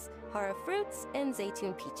 kapulatas, hara fruits, and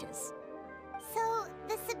zaytun peaches. So,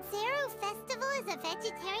 the Sub-Zero festival is a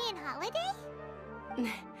vegetarian holiday?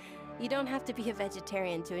 You don't have to be a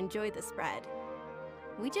vegetarian to enjoy the spread.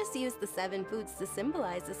 We just use the 7 foods to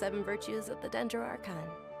symbolize the 7 virtues of the Dendro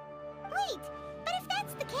Archon. Wait, but if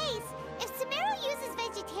that's the case, if Sumeru uses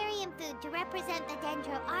vegetarian food to represent the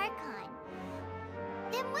Dendro Archon,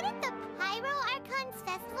 then wouldn't the Pyro Archon's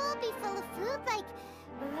festival be full of food like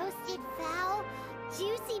roasted fowl,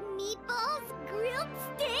 juicy meatballs, grilled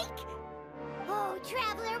steak? Oh,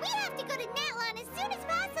 Traveler, we have to go to Natlan as soon as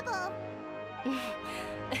possible!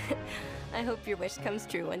 I hope your wish comes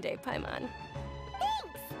true one day, Paimon.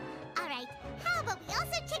 Thanks! Alright, how about we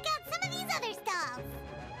also check out some of these other stalls?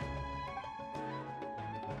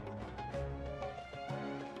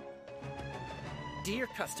 Dear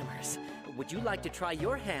customers, would you like to try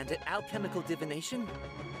your hand at alchemical divination?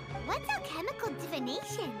 What's alchemical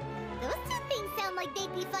divination? Those two things sound like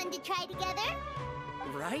they'd be fun to try together.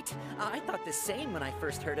 Right? I thought the same when I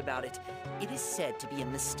first heard about it. It is said to be a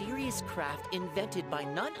mysterious craft invented by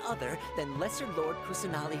none other than Lesser Lord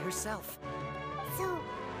Kusanali herself. So,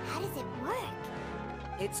 how does it work?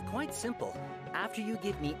 It's quite simple. After you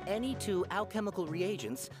give me any two alchemical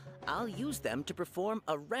reagents, I'll use them to perform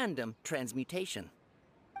a random transmutation.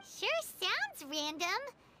 Sure sounds random.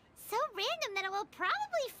 So random that it will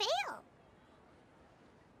probably fail.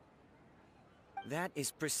 That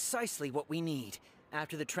is precisely what we need.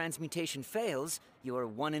 After the transmutation fails, your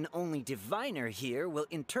one and only diviner here will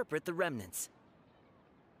interpret the remnants.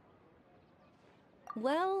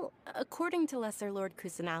 Well, according to Lesser Lord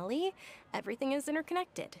Kusanali, everything is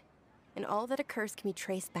interconnected, and all that occurs can be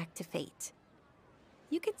traced back to fate.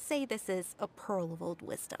 You could say this is a pearl of old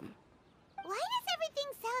wisdom. Why does everything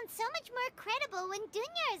sound so much more credible when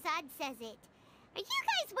Dunyarzad says it? Are you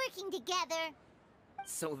guys working together?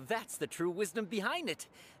 So that's the true wisdom behind it.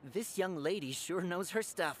 This young lady sure knows her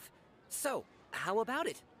stuff. So, how about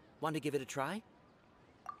it? Want to give it a try?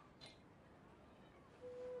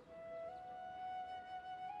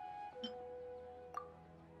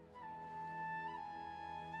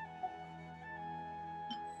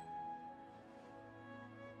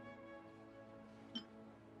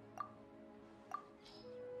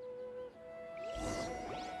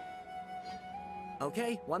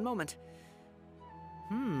 Okay, one moment.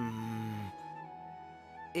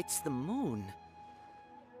 It's the moon.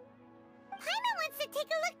 Paimon wants to take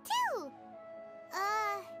a look too.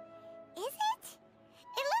 Is it?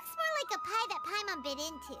 It looks more like a pie that Paimon bit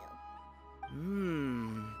into.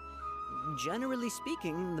 Generally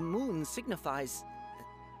speaking, the moon signifies...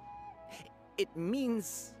 It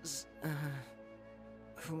means...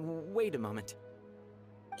 Wait a moment.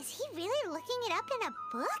 Is he really looking it up in a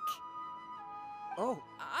book? Oh,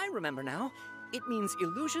 I remember now. It means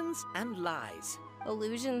illusions and lies.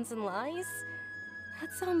 Illusions and lies?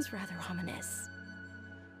 That sounds rather ominous.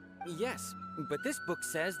 Yes, but this book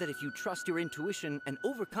says that if you trust your intuition and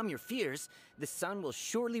overcome your fears, the sun will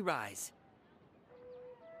surely rise.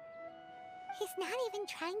 He's not even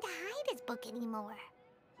trying to hide his book anymore.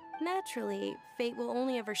 Naturally, fate will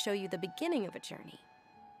only ever show you the beginning of a journey.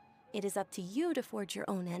 It is up to you to forge your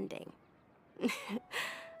own ending.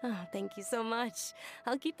 Oh, thank you so much.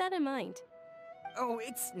 I'll keep that in mind. Oh,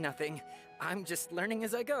 it's nothing. I'm just learning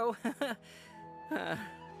as I go. Guess that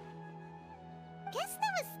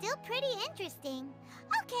was still pretty interesting.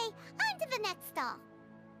 Okay, on to the next stall.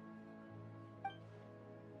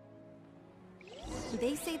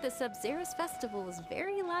 They say the Sub-Zerus festival was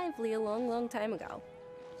very lively a long time ago.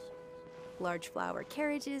 Large flower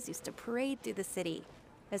carriages used to parade through the city.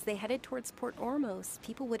 As they headed towards Port Ormos,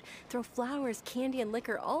 people would throw flowers, candy, and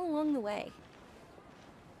liquor all along the way.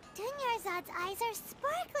 Dunyarzad's eyes are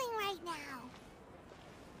sparkling right now.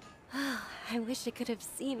 I wish I could have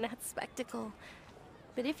seen that spectacle.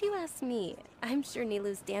 But if you ask me, I'm sure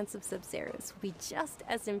Nilou's dance of Sub-Zerus will be just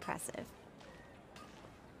as impressive.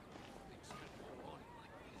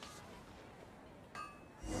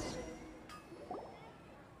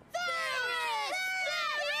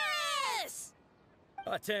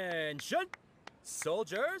 Attention!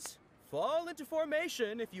 Soldiers, fall into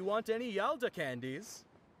formation if you want any Yalda candies.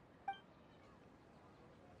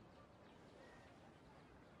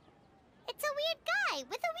 It's a weird guy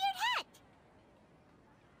with a weird hat.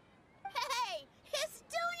 Hey, it's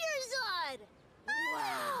Dunyarzad!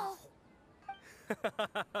 Wow!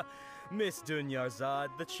 Miss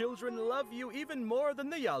Dunyarzad, the children love you even more than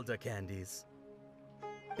the Yalda candies.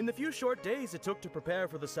 In the few short days it took to prepare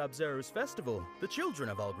for the Sub-Zerus festival, the children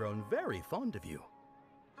have all grown very fond of you.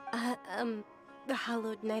 The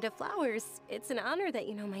Hallowed Knight of Flowers. It's an honor that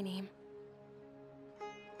you know my name.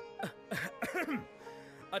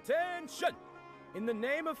 Attention! In the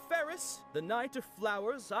name of Ferris, the Knight of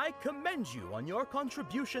Flowers, I commend you on your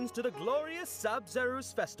contributions to the glorious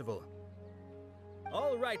Sub-Zerus festival.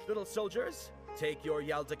 All right, little soldiers, take your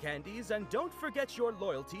Yalda candies and don't forget your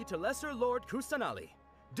loyalty to Lesser Lord Kusanali.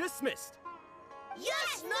 Dismissed!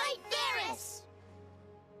 Yes, Knight Ferris!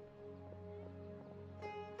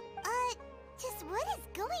 Just what is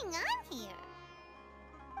going on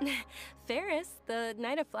here? Ferris, the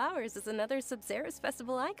Knight of Flowers, is another Sub-Zerus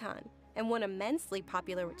festival icon, and one immensely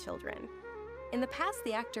popular with children. In the past,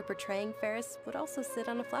 the actor portraying Ferris would also sit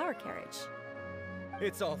on a flower carriage.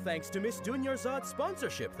 It's all thanks to Miss Dunyarzad's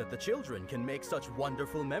sponsorship that the children can make such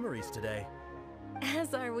wonderful memories today.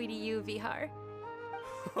 As are we to you, Vihar.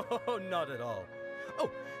 Oh, not at all. Oh,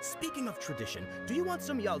 speaking of tradition, do you want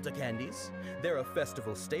some Yalda candies? They're a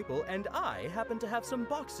festival staple, and I happen to have some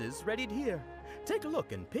boxes readied here. Take a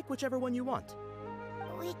look and pick whichever one you want.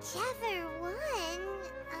 Whichever one.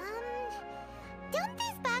 Don't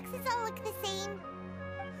these boxes all look the same?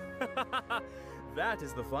 That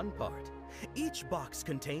is the fun part. Each box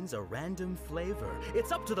contains a random flavor.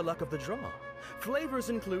 It's up to the luck of the draw. Flavors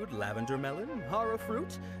include lavender melon, hara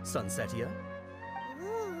fruit, sunsetia.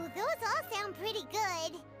 Ooh, those all sound pretty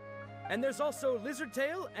good. And there's also lizard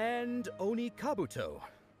tail and oni kabuto.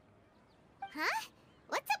 Huh?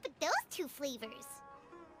 What's up with those two flavors?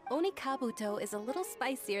 Oni kabuto is a little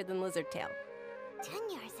spicier than lizard tail.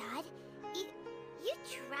 Dunyarzad, you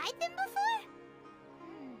tried them before?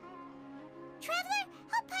 Traveler,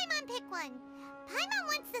 help Paimon pick one. Paimon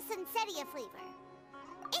wants the Sunsetia flavor.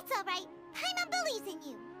 It's all right. Paimon believes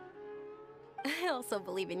in you. I also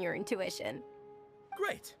believe in your intuition.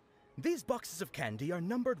 Great. These boxes of candy are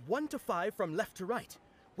numbered 1 to 5 from left to right.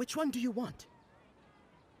 Which one do you want?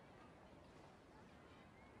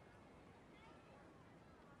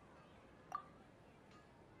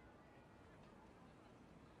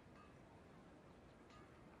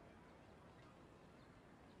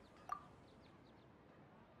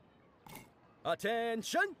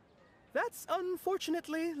 Attention! That's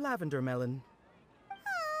unfortunately lavender melon.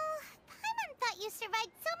 Oh, Paimon thought you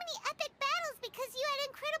survived so many epic battles because you had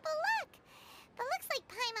incredible luck. But looks like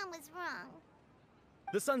Paimon was wrong.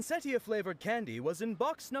 The Sunsetia flavored candy was in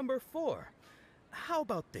box number 4. How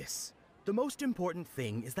about this? The most important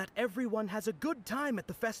thing is that everyone has a good time at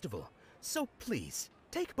the festival. So please,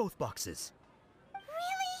 take both boxes.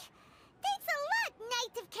 Really? Thanks a lot,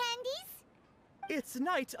 Knight of Candies! It's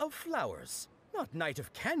Night of Flowers, not Night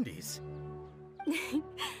of Candies.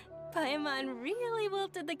 Paimon really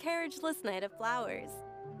wilted the carriageless Night of Flowers.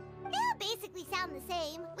 They all basically sound the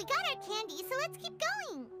same. We got our candy, so let's keep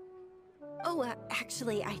going. Oh,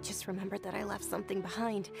 actually, I just remembered that I left something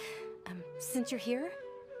behind. Since you're here,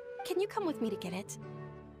 can you come with me to get it?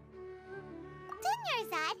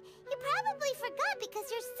 Dunyarzad, you probably forgot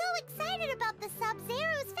because you're so excited about the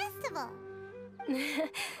Sub-Zero's festival.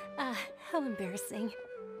 How embarrassing.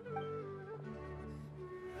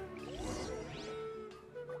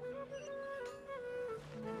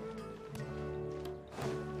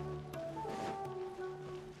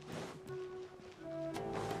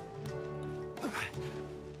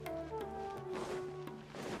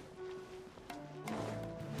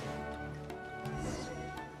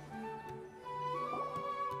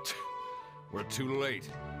 We're too late.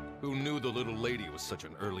 Who knew the little lady was such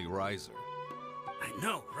an early riser? I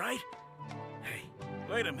know, right? Hey,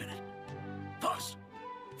 wait a minute. Boss,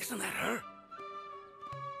 isn't that her?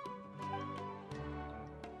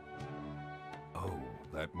 Oh,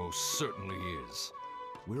 that most certainly is.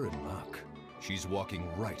 We're in luck. She's walking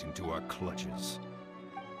right into our clutches.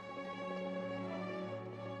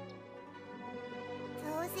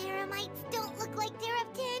 Those Eremites don't look like they're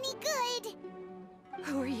up to any good.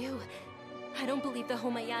 Who are you? I don't believe the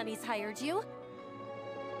Homayanis hired you.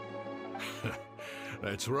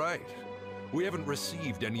 That's right. We haven't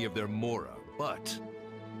received any of their mora, but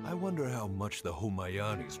I wonder how much the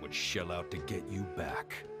Homayanis would shell out to get you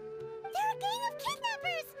back. They're a gang of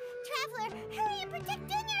kidnappers! Traveler, hurry and protect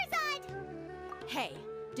Dunyarzad! Hey,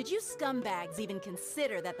 did you scumbags even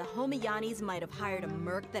consider that the Homayanis might have hired a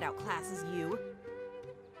merc that outclasses you?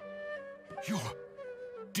 You're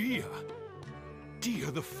Dia!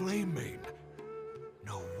 Dia the Flame Main!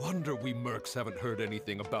 No wonder we mercs haven't heard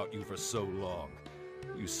anything about you for so long.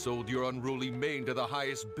 You sold your unruly mane to the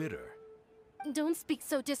highest bidder. Don't speak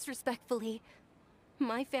so disrespectfully.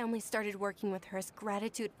 My family started working with her as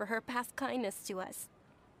gratitude for her past kindness to us.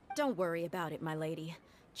 Don't worry about it, my lady.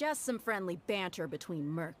 Just some friendly banter between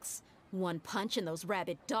mercs. One punch and those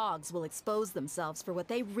rabid dogs will expose themselves for what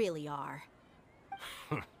they really are.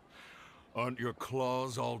 Aren't your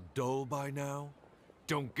claws all dull by now?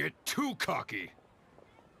 Don't get too cocky!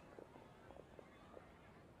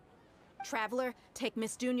 Traveler, take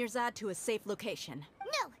Miss Dunyarzad to a safe location.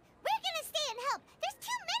 No, we're gonna stay and help. There's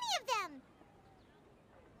too many of them.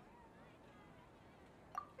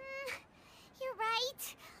 You're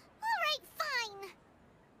right. All right, fine.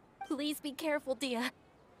 Please be careful, Dia.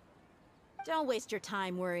 Don't waste your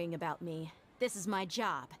time worrying about me. This is my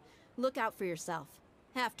job. Look out for yourself.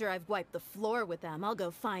 After I've wiped the floor with them, I'll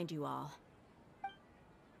go find you all.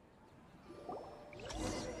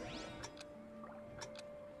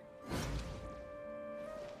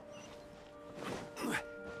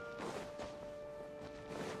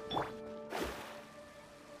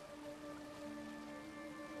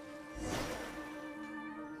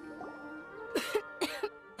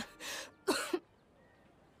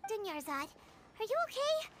 Dunyarzad, are you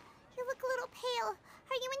okay? You look a little pale.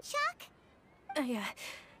 Are you in shock?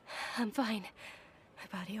 I'm fine. My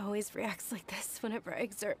body always reacts like this whenever I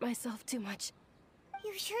exert myself too much.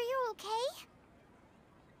 You sure you're okay?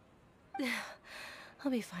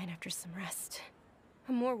 I'll be fine after some rest.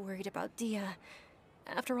 I'm more worried about Dia.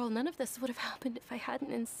 After all, none of this would have happened if I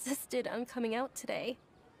hadn't insisted on coming out today.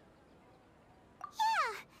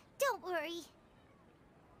 Yeah, don't worry.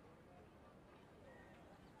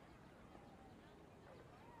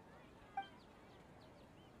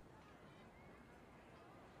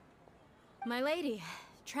 My lady,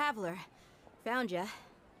 traveler, found ya.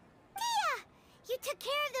 Dia! You took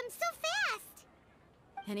care of them so fast!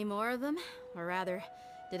 Any more of them? Or rather,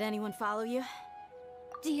 did anyone follow you?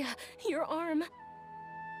 Dia, your arm!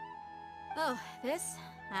 Oh, this?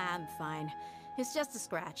 I'm fine. It's just a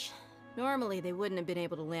scratch. Normally, they wouldn't have been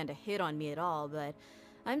able to land a hit on me at all, but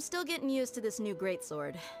I'm still getting used to this new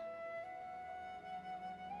greatsword.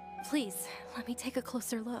 Please, let me take a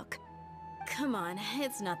closer look. Come on,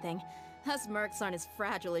 it's nothing. Us mercs aren't as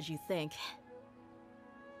fragile as you think.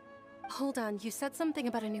 Hold on, you said something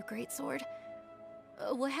about a new greatsword.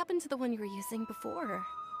 What happened to the one you were using before?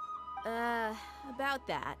 About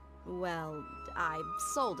that. Well, I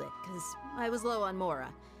sold it, because I was low on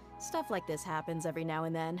Mora. Stuff like this happens every now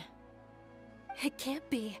and then. It can't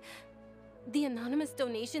be. The anonymous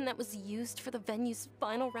donation that was used for the venue's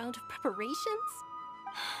final round of preparations?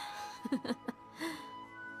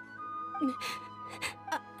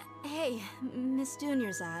 Hey, Miss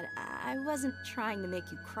Dunyarzad, I wasn't trying to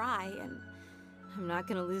make you cry, and I'm not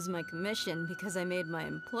gonna lose my commission because I made my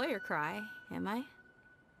employer cry, am I?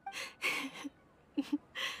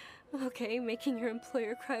 Okay, making your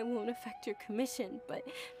employer cry won't affect your commission, but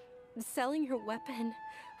selling your weapon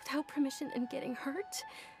without permission and getting hurt?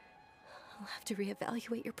 I'll have to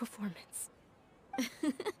reevaluate your performance.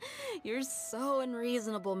 You're so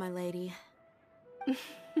unreasonable, my lady.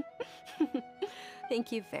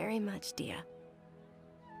 Thank you very much, Dia.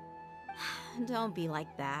 Don't be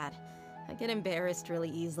like that. I get embarrassed really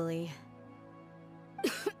easily. Are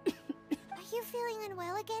you feeling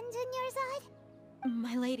unwell again, Dunyarzad?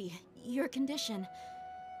 My lady, your condition.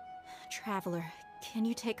 Traveler, can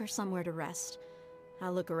you take her somewhere to rest?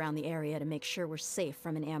 I'll look around the area to make sure we're safe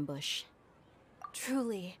from an ambush.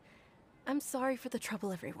 Truly. I'm sorry for the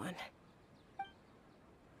trouble, everyone.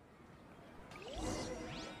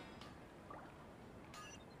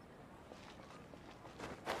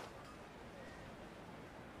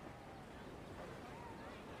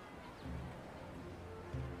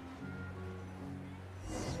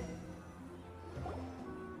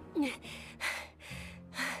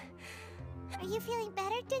 Are you feeling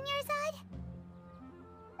better, Dunyarzad?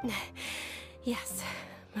 Yes,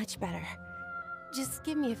 much better. Just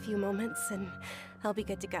give me a few moments and I'll be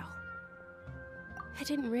good to go. I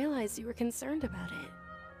didn't realize you were concerned about it.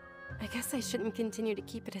 I guess I shouldn't continue to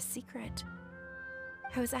keep it a secret.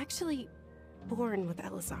 I was actually born with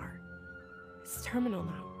Elazar. It's terminal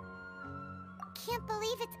now. Can't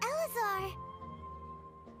believe it's Elazar!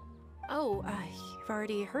 Oh, you've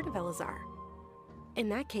already heard of Elazar. In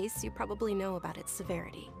that case, you probably know about its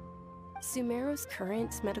severity. Sumeru's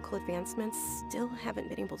current medical advancements still haven't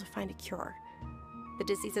been able to find a cure. The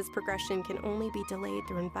disease's progression can only be delayed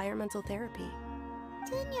through environmental therapy.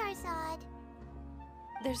 Dunyarzad.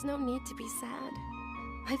 There's no need to be sad.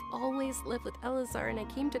 I've always lived with Elazar and I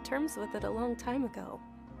came to terms with it a long time ago.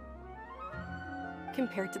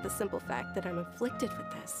 Compared to the simple fact that I'm afflicted with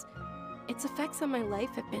this, its effects on my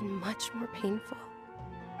life have been much more painful.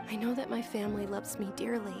 I know that my family loves me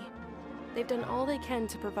dearly. They've done all they can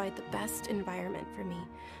to provide the best environment for me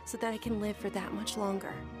so that I can live for that much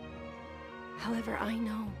longer. However, I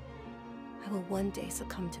know I will one day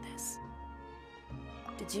succumb to this.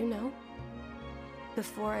 Did you know?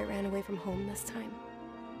 Before I ran away from home this time,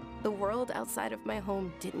 the world outside of my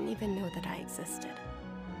home didn't even know that I existed.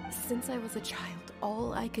 Since I was a child,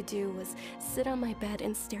 all I could do was sit on my bed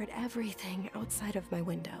and stare at everything outside of my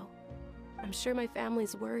window. I'm sure my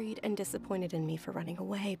family's worried and disappointed in me for running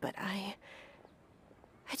away, but I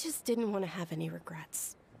just didn't want to have any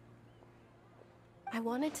regrets. I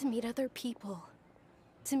wanted to meet other people.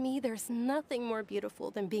 To me, there's nothing more beautiful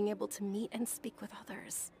than being able to meet and speak with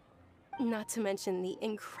others. Not to mention the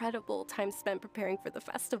incredible time spent preparing for the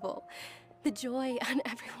festival. The joy on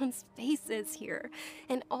everyone's faces here,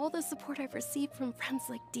 and all the support I've received from friends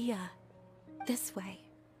like Dia. This way,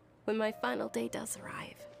 when my final day does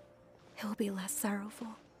arrive, it will be less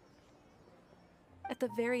sorrowful. At the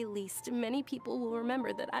very least, many people will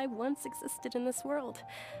remember that I once existed in this world,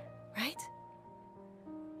 right?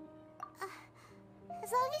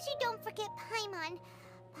 As long as you don't forget Paimon,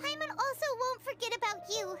 Paimon also won't forget about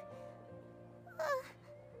you.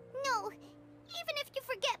 No, even if you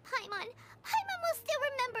forget Paimon, Paimon will still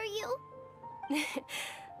remember you.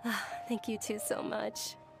 Thank you two so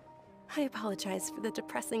much. I apologize for the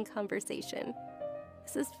depressing conversation.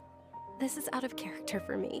 This is out of character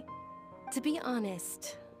for me. To be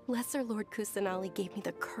honest, Lesser Lord Kusanali gave me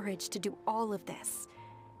the courage to do all of this.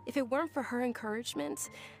 If it weren't for her encouragement,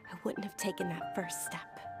 I wouldn't have taken that first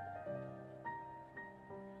step.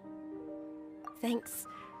 Thanks.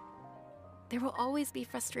 There will always be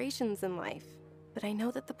frustrations in life, but I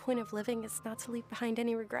know that the point of living is not to leave behind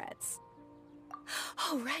any regrets.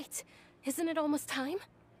 Oh, right. Isn't it almost time?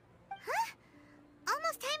 Huh?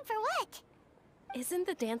 Almost time for what? Isn't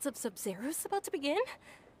the Dance of Sub-Zeros about to begin?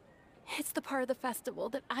 It's the part of the festival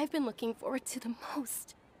that I've been looking forward to the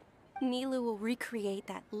most. Nilou will recreate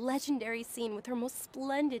that legendary scene with her most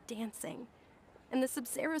splendid dancing. And the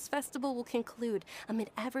Sub-Zeros festival will conclude amid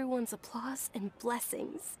everyone's applause and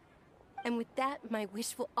blessings. And with that, my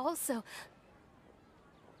wish will also...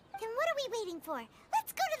 Then what are we waiting for?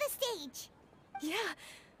 Let's go to the stage! Yeah,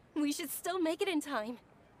 we should still make it in time.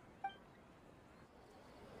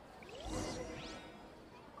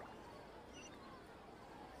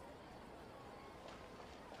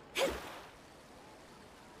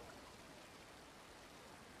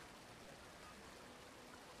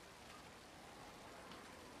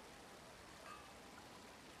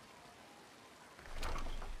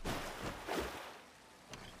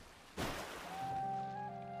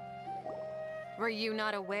 Were you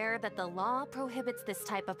not aware that the law prohibits this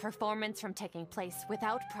type of performance from taking place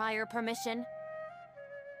without prior permission?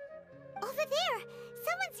 Over there!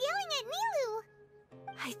 Someone's yelling at Nilou!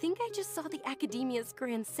 I think I just saw the Academia's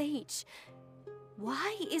Grand Sage.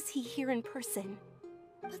 Why is he here in person?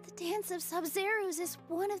 But the Dance of Sub-Zeros is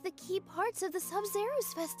one of the key parts of the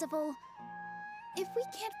Sub-Zeros Festival. If we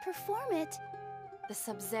can't perform it... The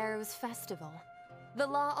Sub-Zeros Festival. The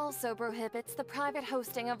law also prohibits the private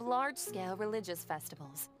hosting of large-scale religious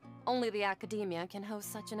festivals. Only the Academia can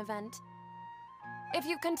host such an event. If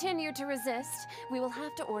you continue to resist, we will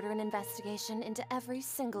have to order an investigation into every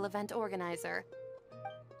single event organizer.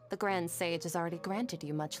 The Grand Sage has already granted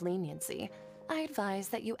you much leniency. I advise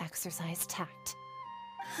that you exercise tact.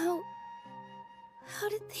 How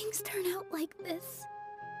did things turn out like this?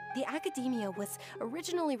 The Academia was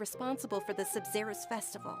originally responsible for the Sub-Zeros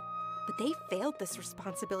Festival, but they failed this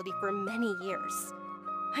responsibility for many years.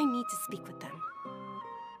 I need to speak with them.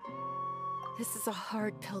 This is a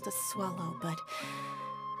hard pill to swallow, but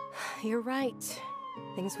you're right.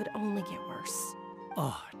 Things would only get worse.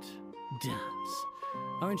 Art, dance.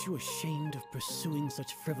 Aren't you ashamed of pursuing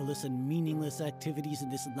such frivolous and meaningless activities in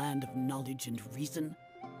this land of knowledge and reason?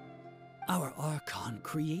 Our Archon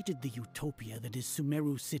created the utopia that is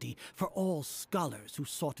Sumeru City for all scholars who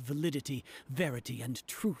sought validity, verity, and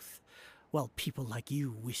truth, while people like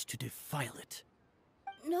you wish to defile it.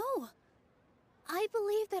 No. I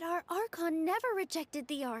believe that our Archon never rejected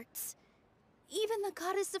the arts. Even the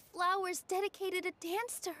Goddess of Flowers dedicated a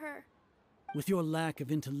dance to her. With your lack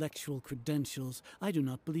of intellectual credentials, I do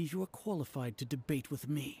not believe you are qualified to debate with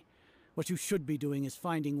me. What you should be doing is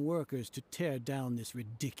finding workers to tear down this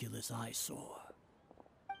ridiculous eyesore.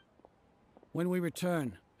 When we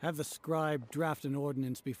return, have the scribe draft an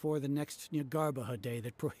ordinance before the next Nyargarbaha Day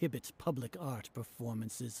that prohibits public art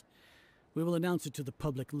performances. We will announce it to the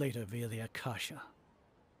public later via the Akasha.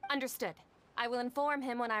 Understood. I will inform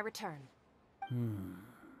him when I return.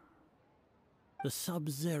 The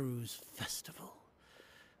Sub-Zeros Festival.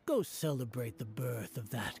 Go celebrate the birth of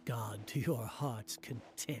that god to your heart's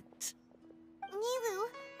content. Nilou,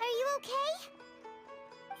 are you okay?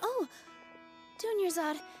 Oh,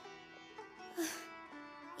 Dunyarzad.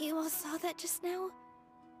 You all saw that just now?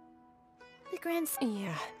 The Grand...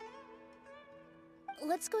 Yeah.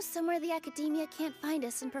 Let's go somewhere the Academia can't find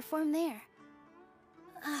us and perform there.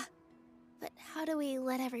 But how do we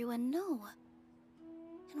let everyone know?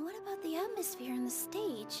 And what about the atmosphere and the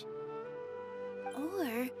stage?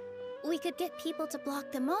 Or we could get people to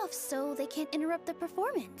block them off so they can't interrupt the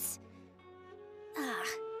performance.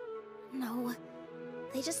 No.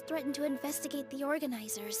 They just threatened to investigate the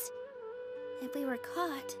organizers. If we were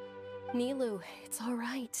caught... Nilou, it's all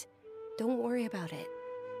right. Don't worry about it.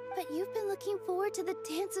 But you've been looking forward to the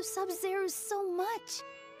Dance of Sub-Zeros so much.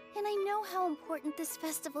 And I know how important this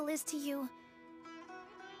festival is to you.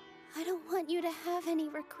 I don't want you to have any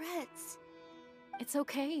regrets. It's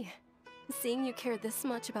okay. Seeing you care this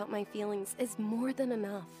much about my feelings is more than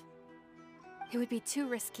enough. It would be too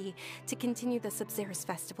risky to continue the Sub-Zeros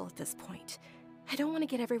festival at this point. I don't want to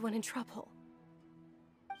get everyone in trouble.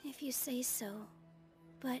 If you say so.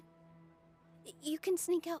 But you can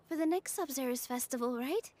sneak out for the next Sub-Zeros festival,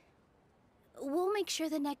 right? We'll make sure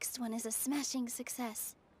the next one is a smashing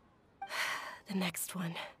success. the next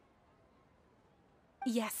one.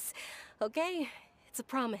 Yes, okay, it's a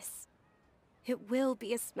promise. It will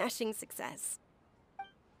be a smashing success.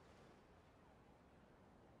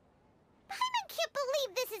 Paimon can't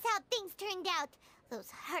believe this is how things turned out.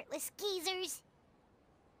 Those heartless geezers.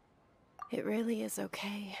 It really is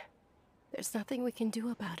okay. There's nothing we can do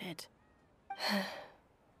about it.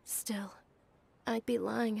 Still, I'd be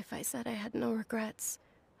lying if I said I had no regrets.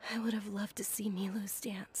 I would have loved to see Milu's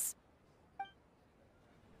dance.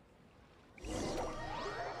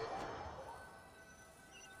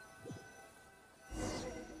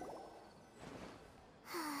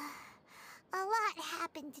 A lot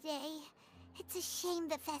happened today. It's a shame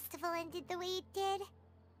the festival ended the way it did.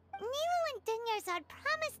 Nilo and Dunyarzad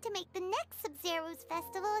promised to make the next Sub-Zero's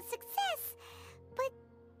festival a success, but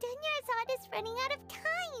Dunyarzad is running out of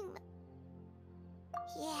time.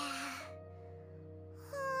 Yeah.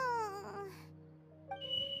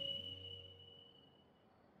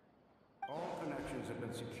 All connections have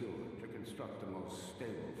been secured to construct the most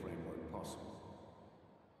stable framework possible.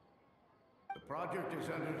 The project has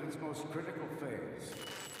entered its most critical phase.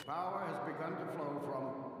 Power has begun to flow from...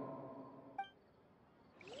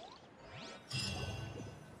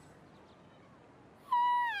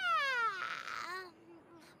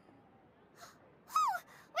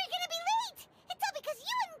 We're gonna be late! It's all because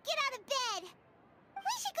you wouldn't get out of bed!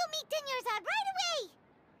 We should go meet Dunyarzad right away!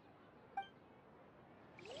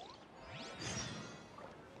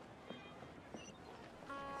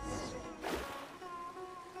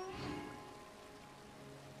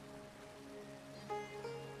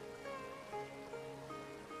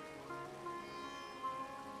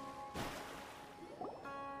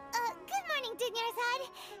 Good morning, Dunyarzad.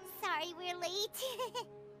 Sorry we're late.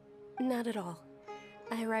 Not at all.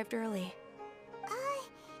 I arrived early.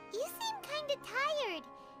 You seem kinda tired.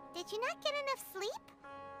 Did you not get enough sleep?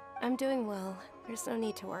 I'm doing well. There's no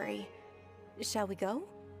need to worry. Shall we go?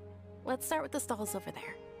 Let's start with the stalls over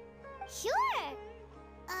there. Sure!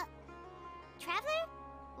 Traveler?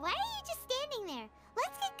 Why are you just standing there?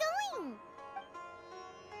 Let's get going!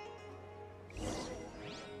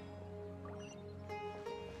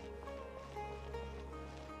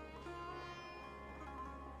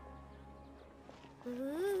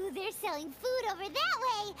 Ooh, they're selling food over that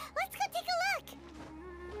way! Let's go take a look!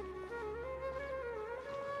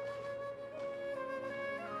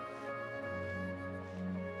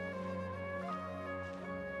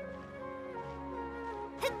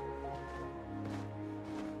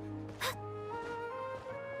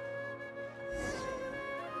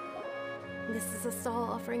 This is a stall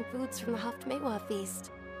offering foods from the Haftmewa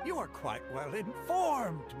feast. You are quite well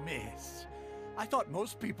informed, miss. I thought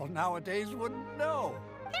most people nowadays wouldn't know.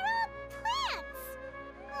 They're all plants!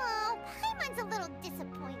 Oh, Paimon's a little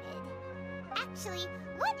disappointed. Actually,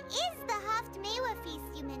 what is the Haftmewa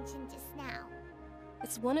feast you mentioned just now?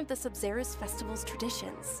 It's one of the Sub-Zero's festival's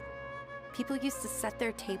traditions. People used to set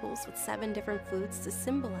their tables with 7 different foods to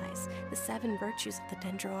symbolize the 7 virtues of the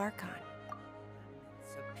Dendro Archon.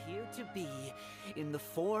 Appear to be in the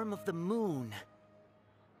form of the moon.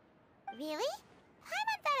 Really?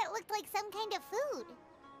 Paimon thought it looked like some kind of food.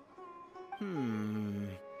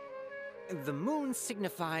 The moon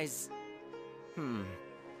signifies...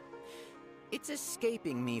 It's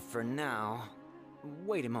escaping me for now.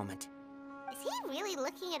 Wait a moment. Is he really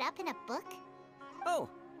looking it up in a book? Oh,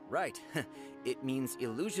 right. It means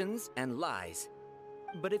illusions and lies.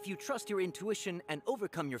 But if you trust your intuition and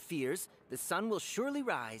overcome your fears, the sun will surely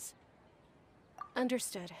rise.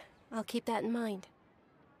 Understood. I'll keep that in mind.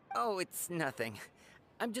 Oh, it's nothing.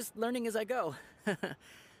 I'm just learning as I go. Guess that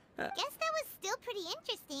was still pretty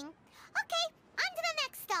interesting. Okay, on to the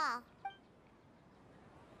next stall.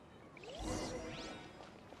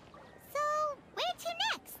 So, where to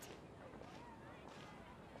next?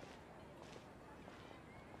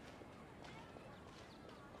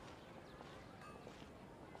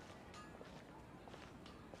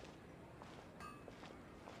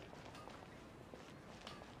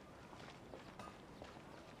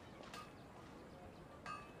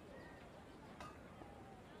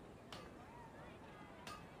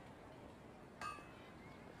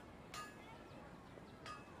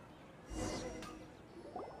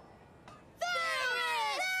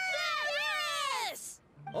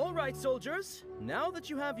 All right, soldiers. Now that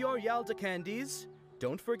you have your Yalda candies,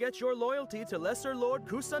 don't forget your loyalty to Lesser Lord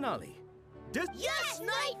Kusanali. Yes,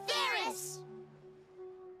 Knight Ferris!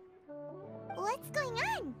 What's going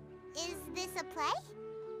on? Is this a play?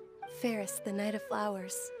 Ferris, the Knight of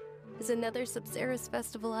Flowers, is another Sub-Zero's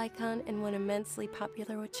festival icon and one immensely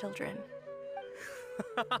popular with children.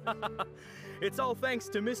 It's all thanks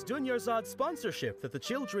to Miss Dunyarzad's sponsorship that the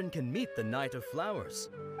children can meet the Knight of Flowers.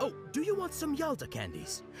 Oh, do you want some Yalda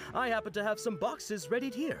candies? I happen to have some boxes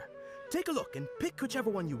ready here. Take a look and pick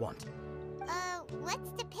whichever one you want.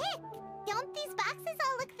 What's to pick? Don't these boxes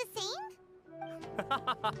all look the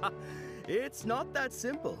same? It's not that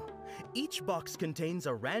simple. Each box contains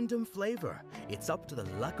a random flavor. It's up to the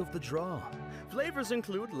luck of the draw. Flavors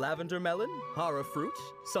include lavender melon, hara fruit,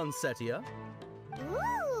 sunsetia.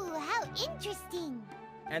 Ooh, how interesting.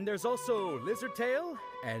 And there's also lizard tail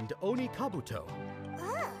and oni kabuto.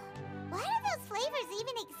 Ugh, why do those flavors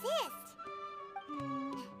even exist?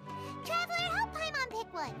 Traveler, help Paimon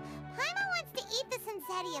pick one. Paimon wants to eat the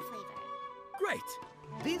sunsetia flavor. Great!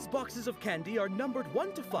 These boxes of candy are numbered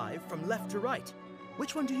 1 to 5 from left to right.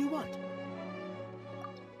 Which one do you want?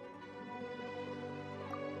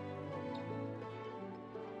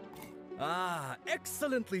 Ah,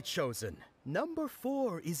 excellently chosen. Number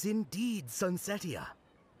 4 is indeed sunsetia.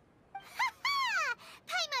 Ha-ha!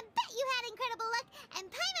 Paimon bet you had incredible luck, and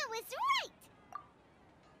Paimon was right!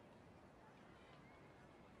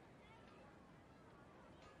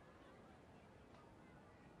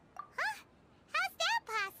 Huh? How's that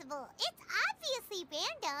possible? It's obviously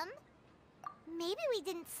random. Maybe we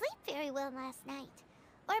didn't sleep very well last night.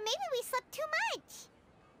 Or maybe we slept too much.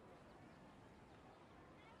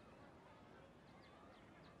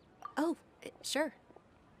 Oh, sure.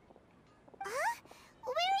 Huh?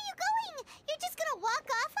 Where are you going? You're just gonna walk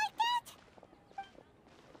off like that?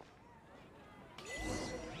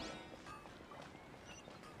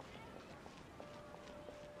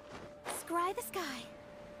 Scry the sky.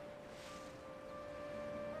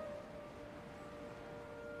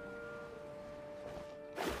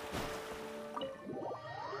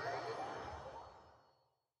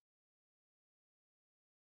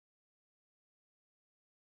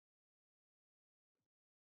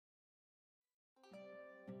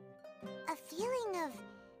 A feeling of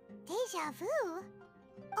deja vu?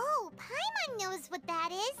 Oh, Paimon knows what that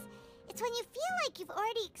is. It's when you feel like you've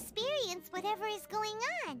already experienced whatever is going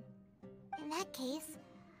on. In that case,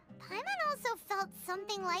 Paimon also felt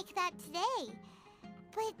something like that today.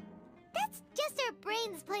 But that's just our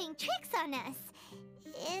brains playing tricks on us,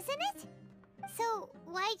 isn't it? So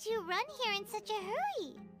why'd you run here in such a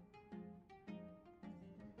hurry?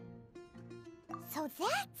 So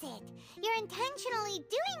that's it! You're intentionally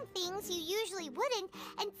doing things you usually wouldn't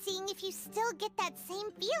and seeing if you still get that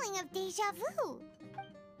same feeling of deja vu.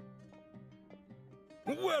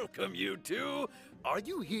 Welcome, you two! Are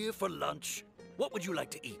you here for lunch? What would you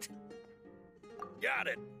like to eat? Got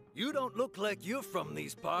it! You don't look like you're from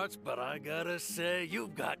these parts, but I gotta say,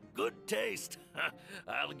 you've got good taste.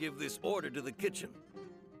 I'll give this order to the kitchen.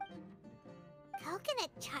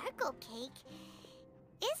 Coconut charcoal cake?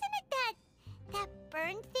 Isn't it that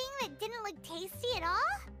burned thing that didn't look tasty at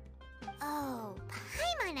all? Oh,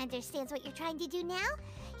 Paimon understands what you're trying to do now.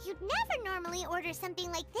 You'd never normally order something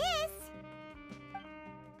like this.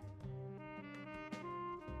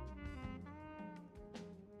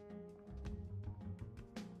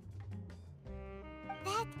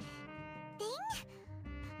 That thing?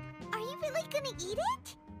 Are you really gonna eat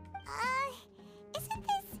it? Isn't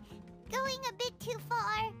this going a bit too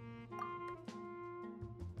far?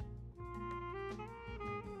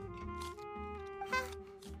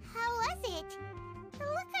 How was it? The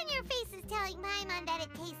look on your face is telling Paimon that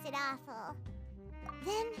it tasted awful.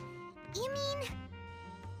 Then, you mean...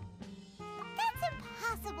 That's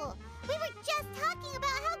impossible! We were just talking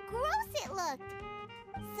about how gross it looked!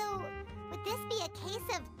 So, would this be a case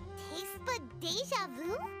of taste bud deja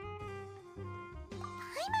vu?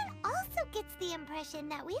 Paimon also gets the impression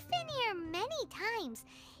that we've been here many times,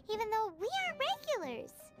 even though we aren't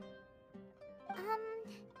regulars.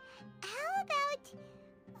 How about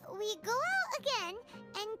we go out again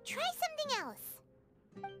and try something else?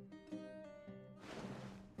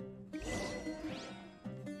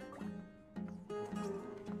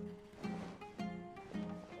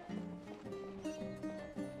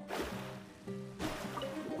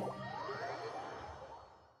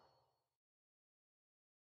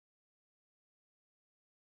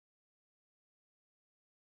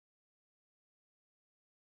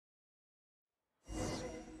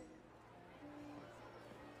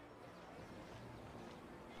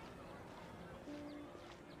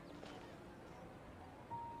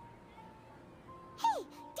 Hey,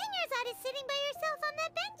 Dunyarzad is sitting by herself on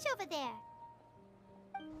that bench over there.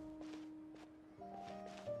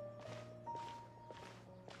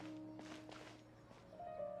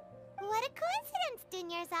 What a coincidence,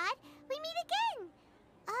 Dunyarzad. We meet again.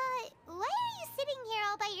 Why are you sitting here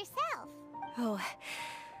all by yourself? Oh,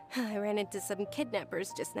 I ran into some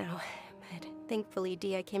kidnappers just now, but Thankfully,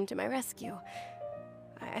 Dia came to my rescue.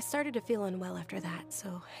 I started to feel unwell after that,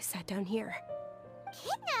 so I sat down here.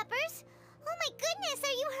 Kidnappers? Oh my goodness,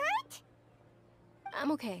 are you hurt? I'm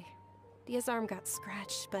okay. Dia's arm got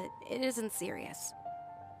scratched, but it isn't serious.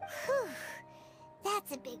 Whew.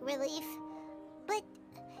 That's a big relief. But,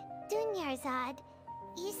 Dunyarzad,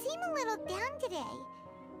 you seem a little down today.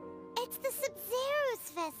 It's the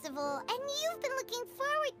Sub-Zero's festival, and you've been looking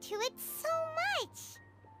forward to it so much!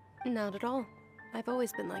 Not at all. I've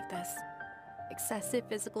always been like this. Excessive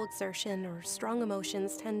physical exertion or strong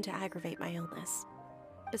emotions tend to aggravate my illness.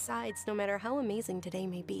 Besides, no matter how amazing today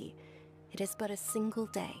may be, it is but a single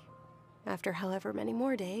day. After however many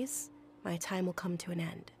more days, my time will come to an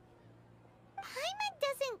end. Paimon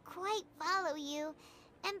doesn't quite follow you,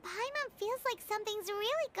 and Paimon feels like something's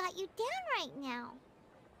really got you down right now.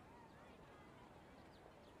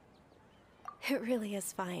 It really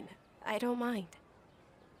is fine. I don't mind.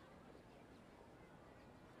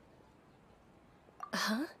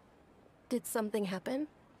 Huh? Did something happen?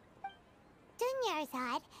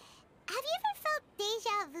 Dunyarzad, have you ever felt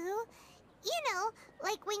deja vu? You know,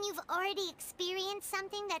 like when you've already experienced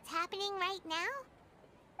something that's happening right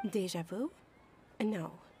now? Deja vu?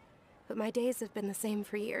 No. But my days have been the same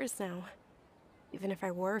for years now. Even if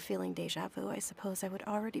I were feeling deja vu, I suppose I would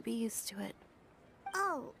already be used to it.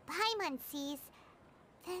 Oh, Paimon sees.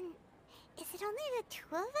 Then, is it only the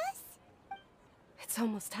two of us? It's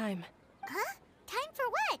almost time. Huh? Time for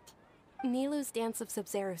what? Nilou's Dance of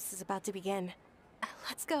Sub-Zeros is about to begin.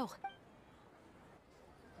 Let's go.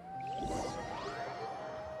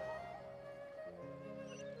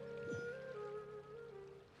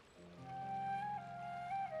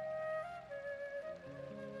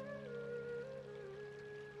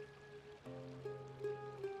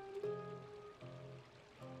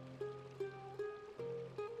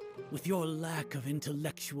 With your lack of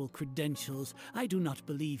intellectual credentials, I do not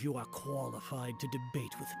believe you are qualified to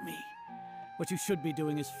debate with me. What you should be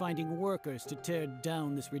doing is finding workers to tear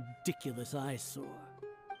down this ridiculous eyesore.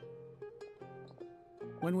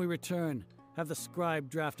 When we return, have the scribe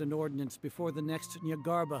draft an ordinance before the next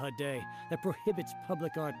Nyagarbaha Day that prohibits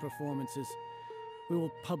public art performances. We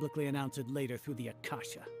will publicly announce it later through the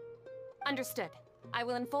Akasha. Understood. I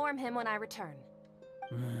will inform him when I return.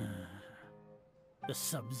 The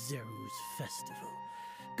Sub-Zero's festival.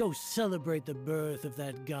 Go celebrate the birth of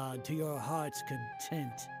that god to your heart's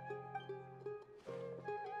content.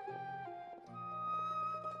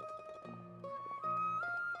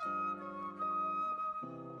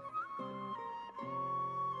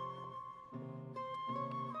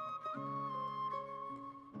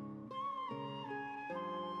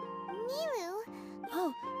 Nilou?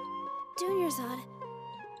 Oh, Dunyarzad.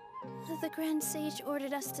 The Grand Sage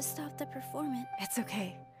ordered us to stop the performance. It's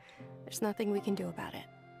okay. There's nothing we can do about it.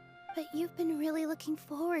 But you've been really looking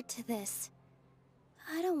forward to this.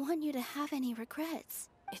 I don't want you to have any regrets.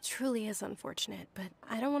 It truly is unfortunate, but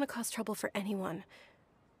I don't want to cause trouble for anyone.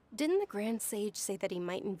 Didn't the Grand Sage say that he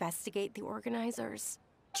might investigate the organizers?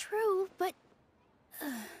 True, but...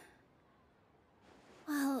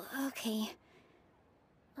 well, okay.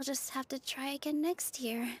 I'll just have to try again next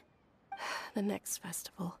year. The next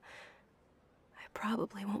festival. I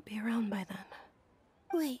probably won't be around by then.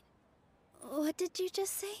 Wait, what did you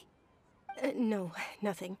just say? No,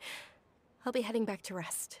 nothing. I'll be heading back to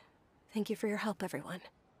rest. Thank you for your help, everyone.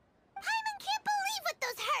 Paimon can't believe what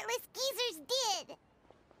those heartless geezers did!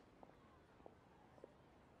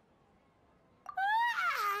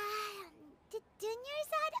 Did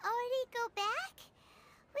Dunyarzad already go back?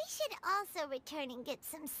 We should also return and get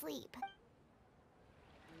some sleep.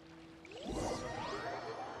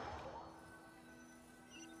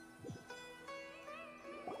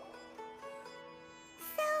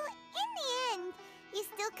 So, in the end, you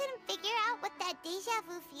still couldn't figure out what that deja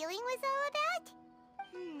vu feeling was all about?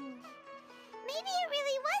 Maybe it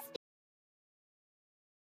really was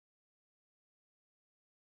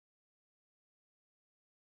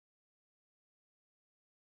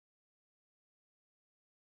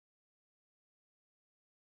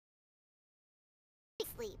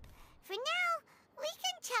sleep. For now, we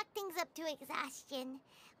can chalk things up to exhaustion.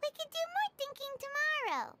 We can do more thinking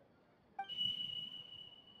tomorrow.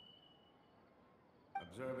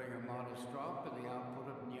 Observing a modest drop in the output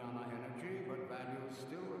of Jnana energy, but values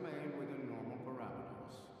still remain within normal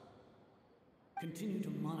parameters. Continue to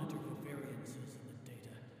monitor for variances in the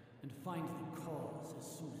data and find the cause as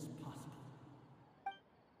soon as possible.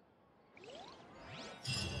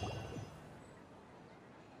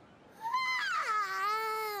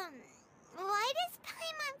 Why does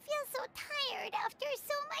Paimon feel so tired after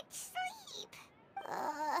so much sleep?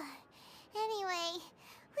 Anyway,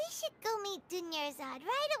 we should go meet Dunyarzad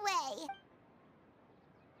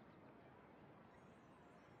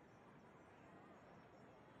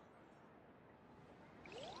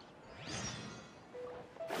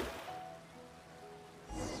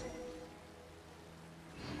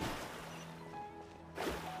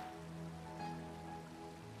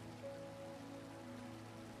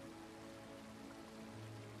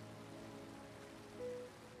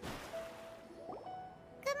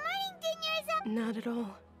Not at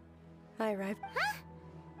all. I arrived. Huh?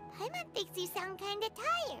 Paimon thinks you sound kinda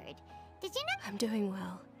tired. Did you know? I'm doing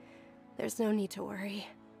well. There's no need to worry.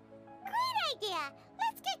 Great idea!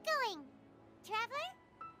 Let's get going! Traveler?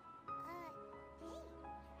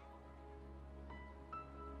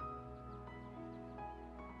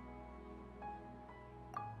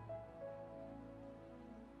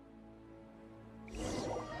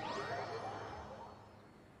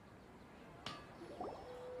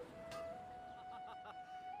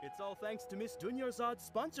 It's all thanks to Miss Dunyarzad's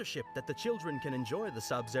sponsorship that the children can enjoy the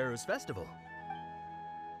Sub-Zero's festival.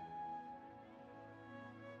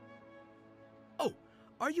 Oh,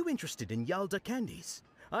 are you interested in Yalda candies?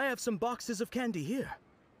 I have some boxes of candy here.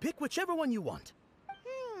 Pick whichever one you want.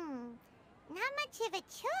 Not much of a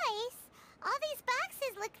choice. All these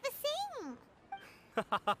boxes look the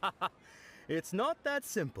same. It's not that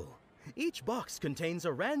simple. Each box contains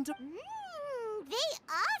a random... They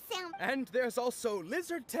all sound... And there's also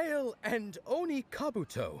Lizard Tail and Oni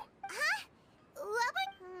Kabuto. Huh?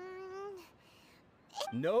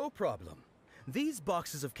 No problem. These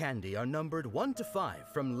boxes of candy are numbered 1 to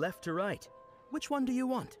 5 from left to right. Which one do you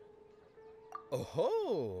want?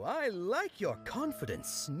 Oh, I like your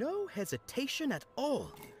confidence. No hesitation at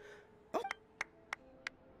all. Oh.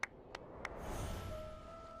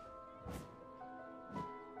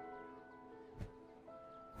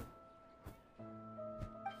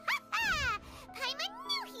 Paimon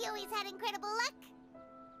knew he always had incredible luck.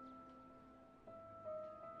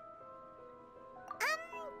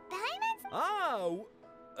 Paimon's...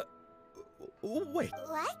 Wait.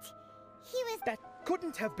 What? He was... That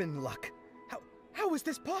couldn't have been luck. How is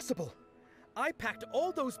this possible? I packed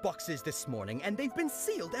all those boxes this morning, and they've been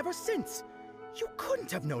sealed ever since. You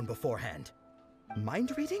couldn't have known beforehand.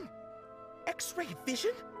 Mind reading? X-ray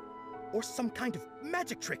vision? Or some kind of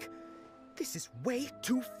magic trick? This is way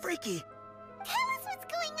too freaky. Tell us what's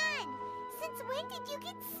going on! Since when did you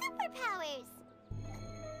get superpowers?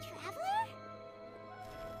 Traveler?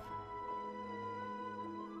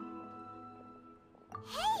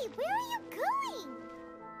 Hey, where are you going?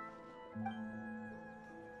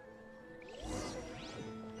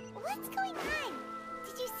 What's going on?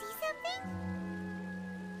 Did you see something?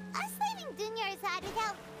 Us leaving Dunyarzad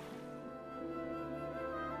without...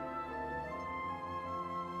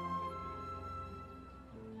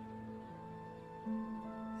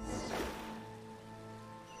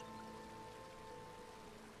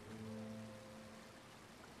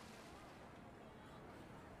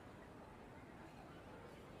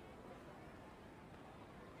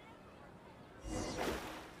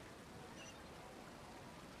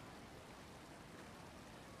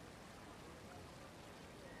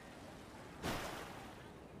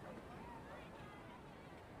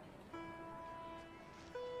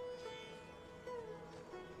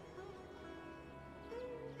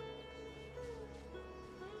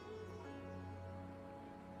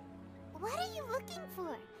 What are you looking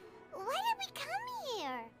for? Why did we come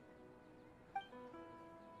here?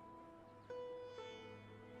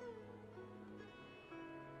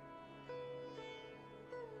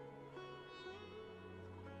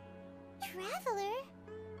 Traveler?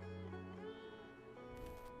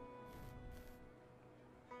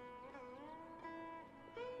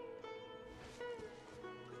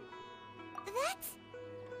 That's...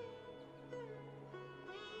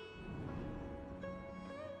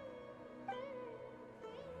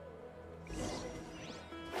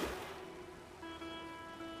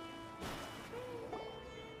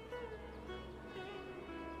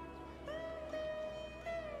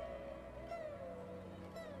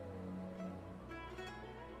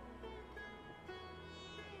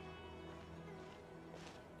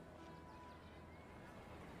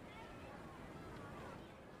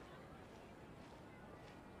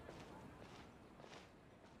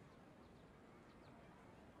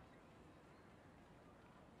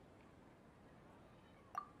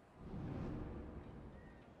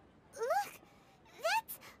 Look!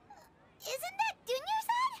 That's... Isn't that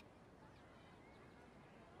Dunyarzad?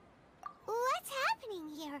 What's happening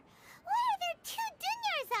here? Why are there 2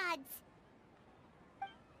 Dunyarzads?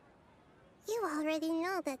 You already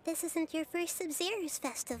know that this isn't your first Sub-Zero's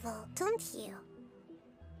festival, don't you?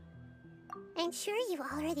 I'm sure you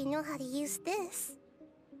already know how to use this.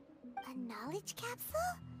 A knowledge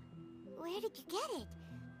capsule? Where did you get it?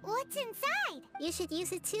 What's inside? You should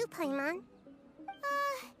use it too, Paimon.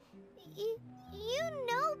 You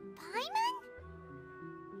know Paimon?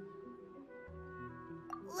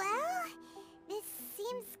 Well, this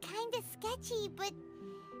seems kinda sketchy, but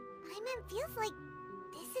Paimon feels like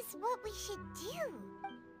this is what we should do.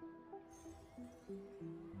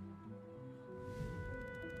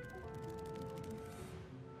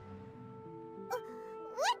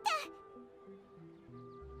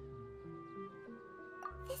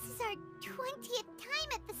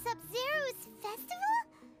 festival?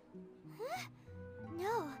 Huh?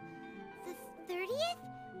 No. The 30th?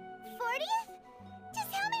 40th?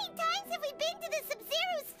 Just how many times have we been to the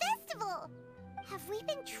Sub-Zero's festival? Have we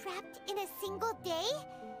been trapped in a single day?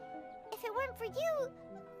 If it weren't for you,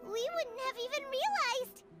 we wouldn't have even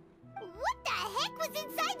realized. What the heck was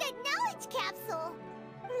inside that knowledge capsule?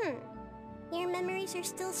 Your memories are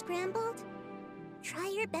still scrambled? Try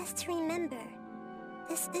your best to remember.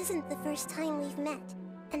 This isn't the first time we've met,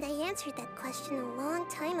 and I answered that question a long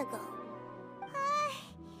time ago.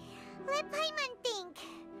 Let Paimon think.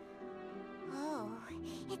 Oh,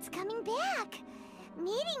 it's coming back.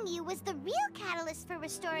 Meeting you was the real catalyst for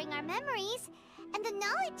restoring our memories, and the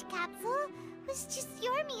knowledge capsule was just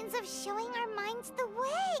your means of showing our minds the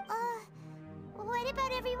way. What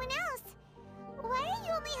about everyone else? Why are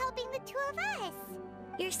you only helping the two of us?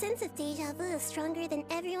 Your sense of deja vu is stronger than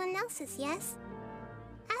everyone else's, yes?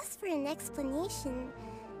 As for an explanation,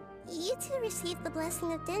 you two received the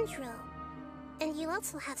blessing of Dendro, and you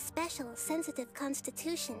also have special, sensitive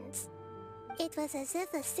constitutions. It was as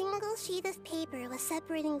if a single sheet of paper was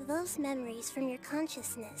separating those memories from your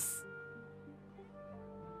consciousness.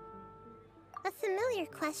 A familiar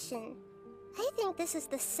question. I think this is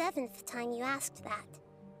the 7th time you asked that.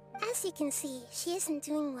 As you can see, she isn't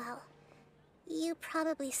doing well. You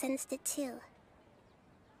probably sensed it too.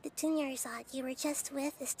 The Dunyarzad you were just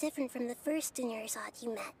with is different from the first Dunyarzad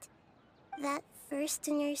you met. That first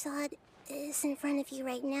Dunyarzad is in front of you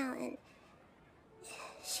right now, and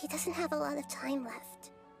she doesn't have a lot of time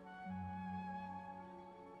left.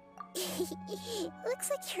 Looks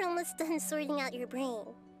like you're almost done sorting out your brain.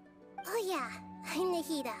 Oh yeah, I'm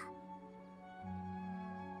Nahida.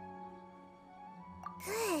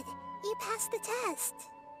 Good, you passed the test.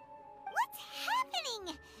 What's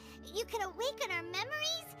happening? You can awaken our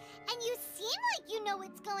memories, and you seem like you know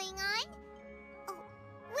what's going on. Oh,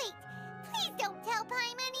 wait, please don't tell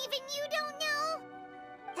Paimon even you don't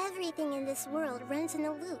know. Everything in this world runs in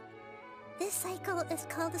a loop. This cycle is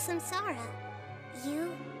called the samsara.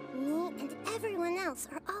 You, me, and everyone else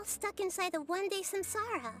are all stuck inside the one-day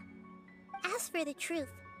samsara. As for the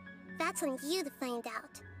truth, that's on you to find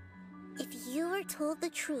out. If you were told the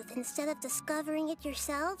truth instead of discovering it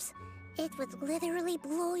yourselves, it would literally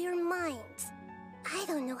blow your minds. I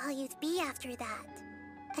don't know how you'd be after that.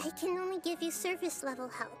 I can only give you surface-level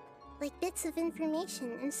help, like bits of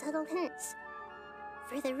information and subtle hints.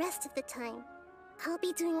 For the rest of the time, I'll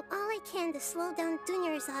be doing all I can to slow down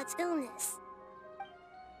Dunyarzad's illness.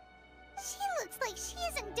 She looks like she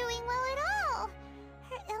isn't doing well at all.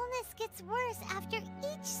 Her illness gets worse after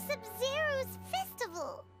each Sub-Zero's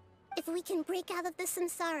festival. If we can break out of the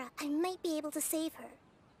samsara, I might be able to save her.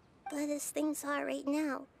 But as things are right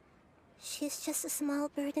now, she's just a small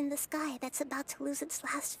bird in the sky that's about to lose its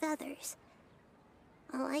last feathers.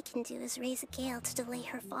 All I can do is raise a gale to delay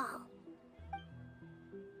her fall.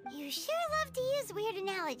 You sure love to use weird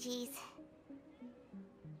analogies.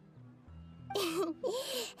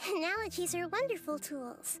 Analogies are wonderful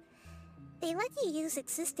tools. They let you use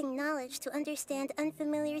existing knowledge to understand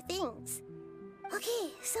unfamiliar things.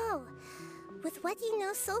 Okay, so, with what you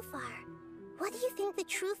know so far, what do you think the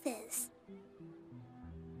truth is?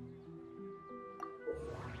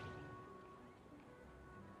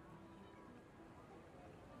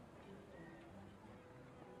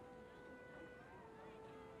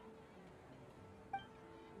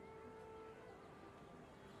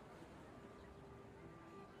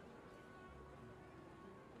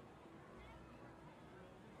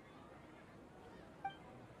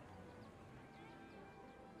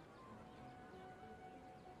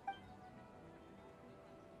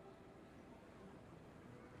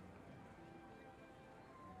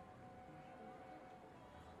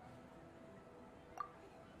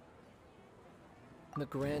 The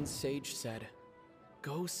Grand Sage said,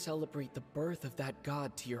 "Go celebrate the birth of that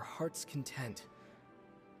god to your heart's content."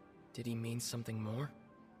 Did he mean something more?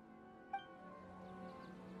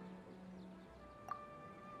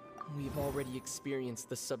 We've already experienced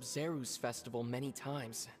the Sub-Zeru's festival many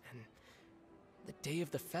times, and the day of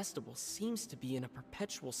the festival seems to be in a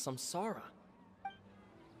perpetual samsara.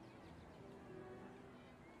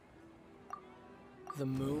 The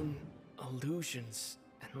moon, illusions,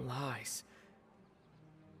 and lies.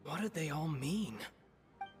 What do they all mean?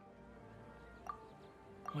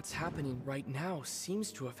 What's happening right now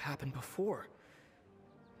seems to have happened before.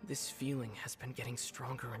 This feeling has been getting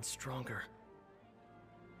stronger and stronger.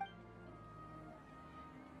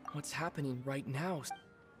 What's happening right now?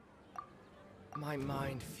 My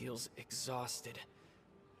mind feels exhausted,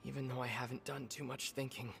 even though I haven't done too much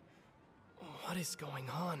thinking. What is going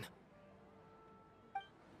on?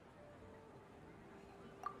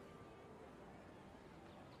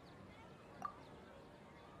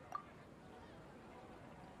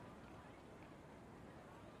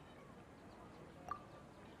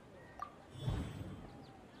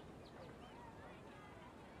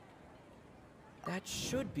 That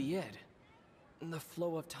should be it. The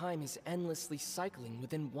flow of time is endlessly cycling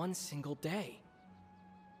within one single day.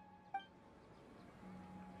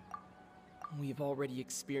 We've already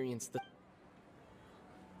experienced the...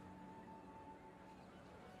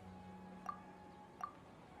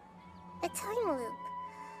 A time loop.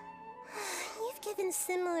 You've given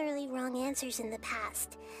similarly wrong answers in the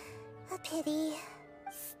past. A pity.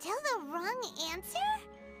 Still the wrong answer?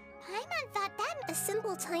 Paimon thought that a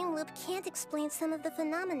simple time loop can't explain some of the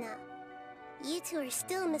phenomena. You two are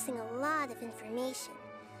still missing a lot of information.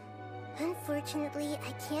 Unfortunately,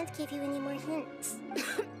 I can't give you any more hints.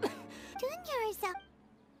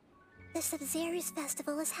 The Sabzeruz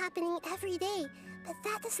festival is happening every day, but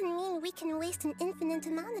that doesn't mean we can waste an infinite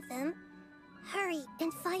amount of them. Hurry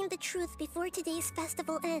and find the truth before today's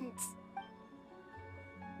festival ends.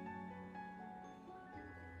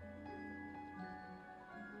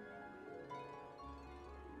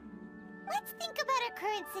 Let's think about our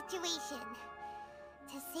current situation.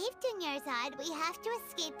 To save Dunyarzad, we have to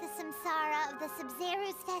escape the samsara of the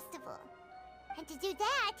Sabzeruz festival. And to do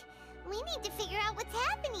that, we need to figure out what's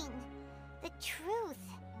happening. The truth.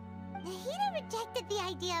 Nahida rejected the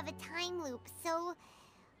idea of a time loop, so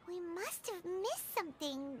we must have missed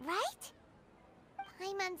something, right?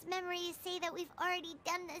 Paimon's memories say that we've already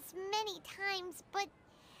done this many times, but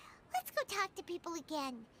let's go talk to people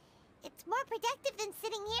again. It's more productive than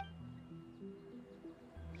sitting here.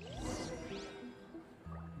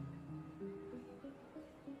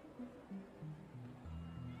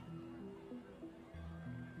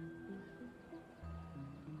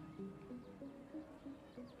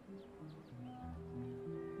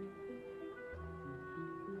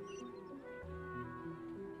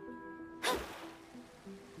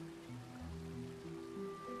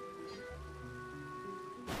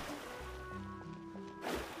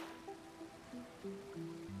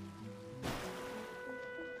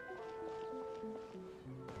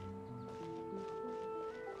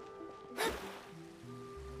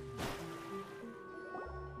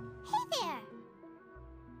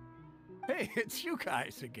 Hey, it's you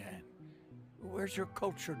guys again. Where's your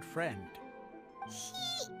cultured friend?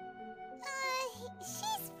 She's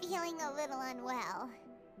feeling a little unwell.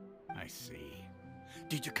 I see.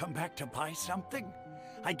 Did you come back to buy something?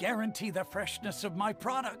 I guarantee the freshness of my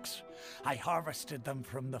products. I harvested them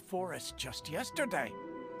from the forest just yesterday.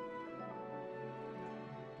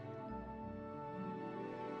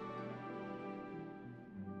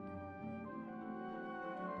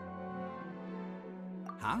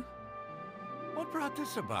 Huh? What brought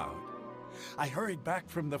this about? I hurried back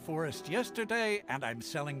from the forest yesterday, and I'm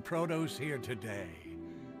selling produce here today.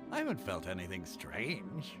 I haven't felt anything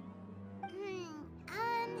strange.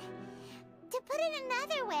 To put it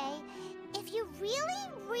another way, if you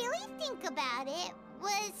really think about it,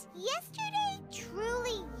 was yesterday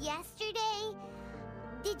truly yesterday?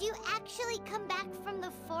 Did you actually come back from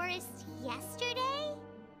the forest yesterday?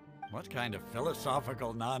 What kind of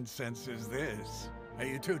philosophical nonsense is this? Are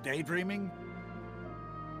you two daydreaming?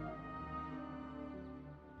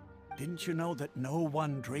 Didn't you know that no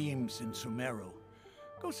one dreams in Sumeru?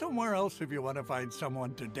 Go somewhere else if you want to find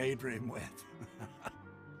someone to daydream with.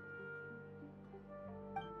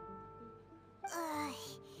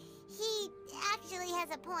 He actually has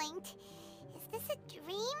a point. Is this a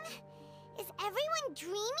dream? Is everyone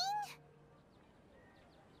dreaming?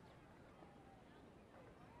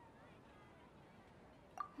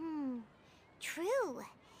 True.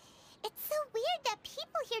 It's so weird that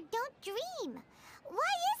people here don't dream.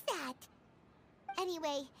 Why is that?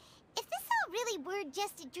 Anyway, if this all really were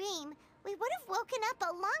just a dream, we would have woken up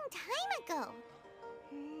a long time ago.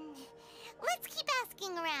 Let's keep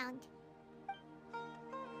asking around.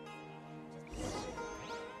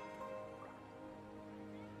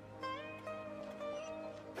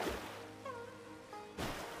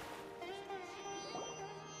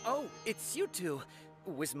 Oh, it's you two.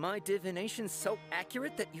 Was my divination so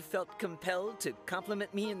accurate that you felt compelled to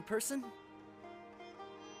compliment me in person?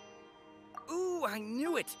 Ooh, I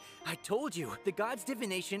knew it! I told you, the god's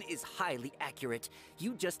divination is highly accurate.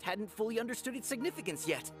 You just hadn't fully understood its significance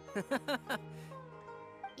yet. You're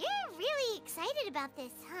really excited about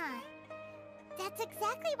this, huh? That's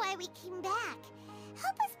exactly why we came back.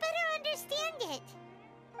 Help us better understand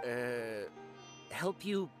it. Help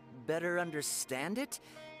you better understand it?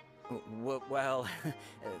 Well,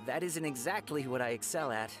 that isn't exactly what I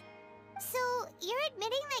excel at. So, you're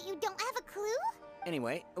admitting that you don't have a clue?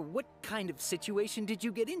 Anyway, what kind of situation did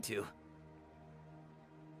you get into?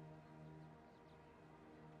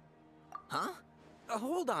 Huh?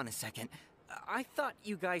 Hold on a second. I thought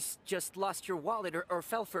you guys just lost your wallet or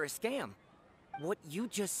fell for a scam. What you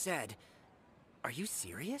just said... Are you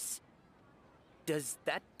serious? Does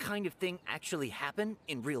that kind of thing actually happen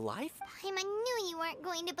in real life? Paimon knew you weren't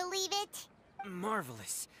going to believe it.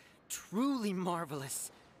 Marvelous. Truly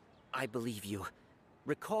marvelous. I believe you.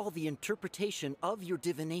 Recall the interpretation of your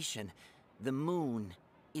divination. The moon,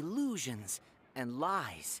 illusions, and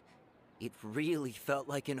lies. It really felt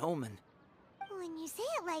like an omen. When you say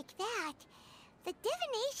it like that, the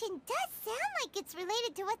divination does sound like it's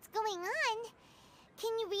related to what's going on.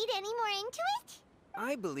 Can you read any more into it?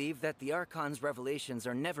 I believe that the Archon's revelations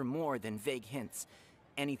are never more than vague hints.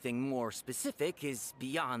 Anything more specific is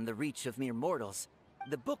beyond the reach of mere mortals.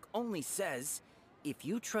 The book only says, if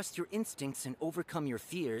you trust your instincts and overcome your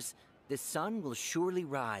fears, the sun will surely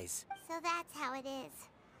rise. So that's how it is.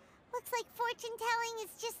 Looks like fortune-telling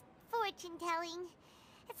is just fortune-telling.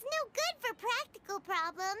 It's no good for practical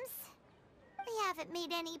problems. We haven't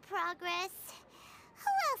made any progress.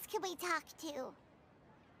 Who else can we talk to?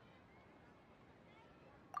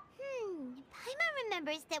 Paimon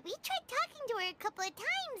remembers that we tried talking to her a couple of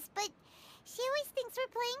times, but she always thinks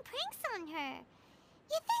we're playing pranks on her.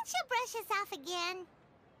 You think she'll brush us off again?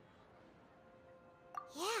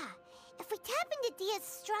 Yeah, if we tap into Dia's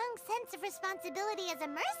strong sense of responsibility as a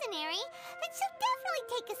mercenary, then she'll definitely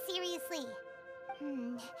take us seriously.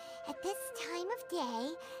 At this time of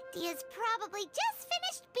day, Dia's probably just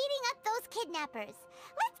finished beating up those kidnappers.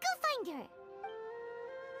 Let's go find her.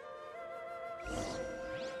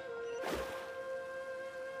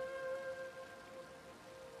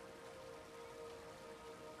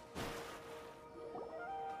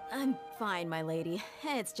 I'm fine, my lady.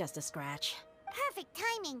 It's just a scratch. Perfect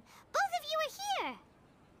timing. Both of you are here.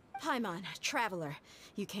 Paimon, Traveler,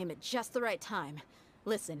 you came at just the right time.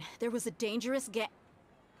 Listen, there was a dangerous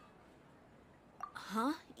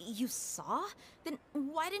Huh? You saw? Then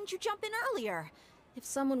why didn't you jump in earlier? If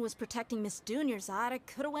someone was protecting Miss Dunyarzad, I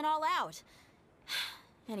could have went all out.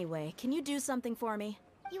 Anyway, can you do something for me?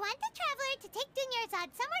 You want the Traveler to take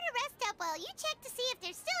Dunyarzad somewhere to rest up while you check to see if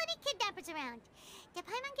there's still any kidnappers around. Did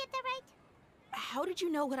Paimon get that right? How did you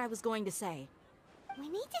know what I was going to say? We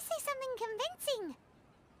need to say something convincing.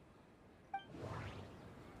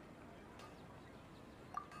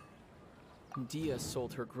 Dia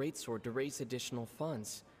sold her greatsword to raise additional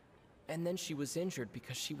funds. And then she was injured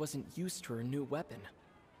because she wasn't used to her new weapon.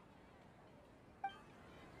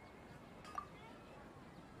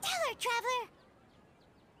 Tell her, Traveler!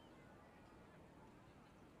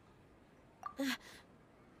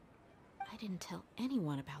 I didn't tell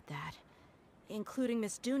anyone about that. Including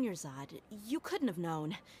Miss Dunyarzad. You couldn't have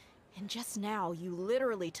known. And just now, you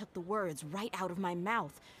literally took the words right out of my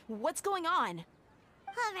mouth. What's going on?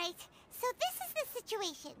 All right, so this is the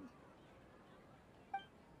situation.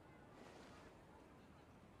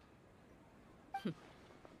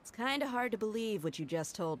 It's kinda hard to believe what you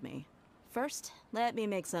just told me. First, let me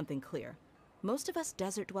make something clear. Most of us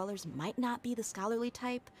desert dwellers might not be the scholarly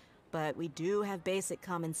type, but we do have basic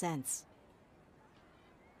common sense.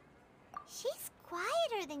 She's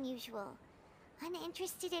quieter than usual.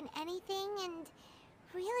 Uninterested in anything and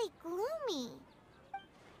really gloomy.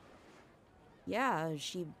 Yeah,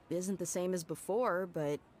 she isn't the same as before,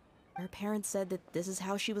 but her parents said that this is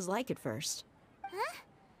how she was like at first. Huh?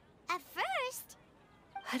 At first?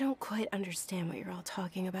 I don't quite understand what you're all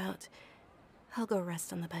talking about. I'll go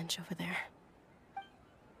rest on the bench over there.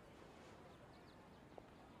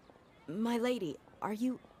 My lady, are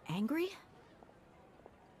you angry?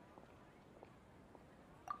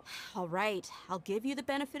 All right, I'll give you the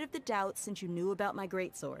benefit of the doubt since you knew about my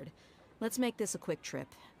greatsword. Let's make this a quick trip.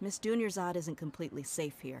 Miss Dunyarzad isn't completely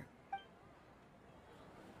safe here.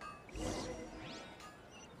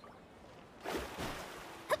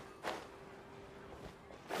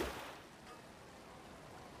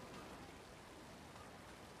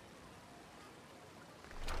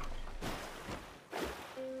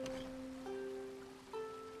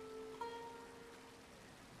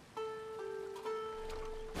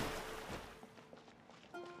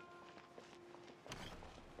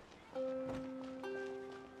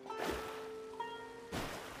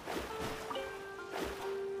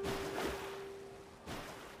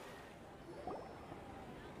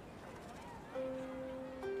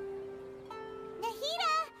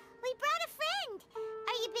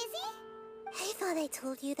 I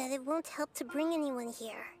told you that it won't help to bring anyone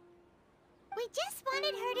here. We just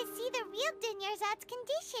wanted her to see the real Dunyarzad's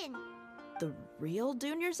condition. The real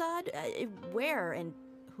Dunyarzad? Where and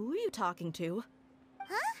who are you talking to?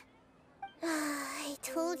 Huh? I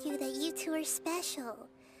told you that you two are special.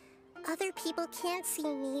 Other people can't see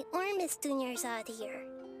me or Miss Dunyarzad here.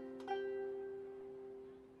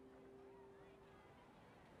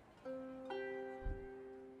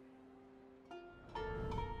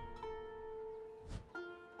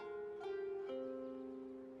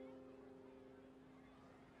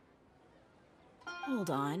 Hold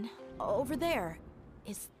on. Over there.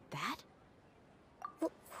 Is that?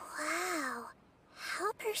 Wow.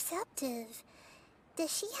 How perceptive.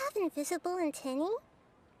 Does she have invisible antennae?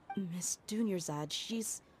 Miss Dunyarzad,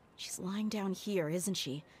 she's lying down here, isn't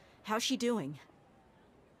she? How's she doing?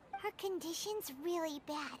 Her condition's really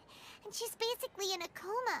bad, and she's basically in a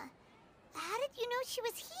coma. How did you know she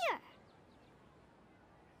was here?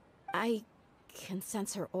 I can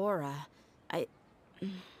sense her aura.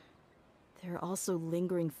 There are also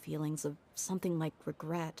lingering feelings of something like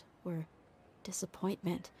regret or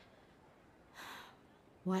disappointment.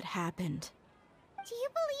 What happened? Do you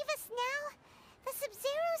believe us now? The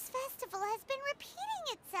Sumeru's festival has been repeating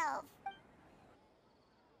itself.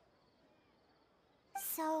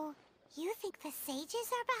 So, you think the sages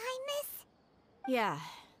are behind this? Yeah,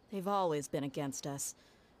 they've always been against us.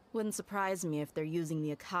 Wouldn't surprise me if they're using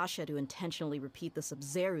the Akasha to intentionally repeat the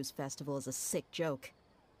Sumeru's festival as a sick joke.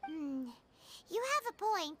 You have a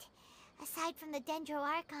point. Aside from the Dendro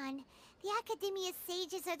Archon, the Academia's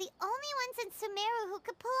sages are the only ones in Sumeru who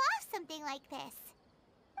could pull off something like this.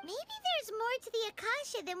 Maybe there's more to the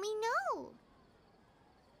Akasha than we know.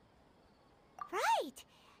 Right!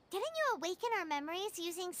 Didn't you awaken our memories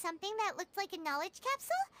using something that looked like a knowledge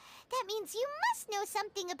capsule? That means you must know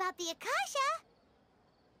something about the Akasha!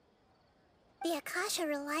 The Akasha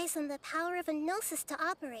relies on the power of a gnosis to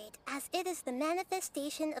operate, as it is the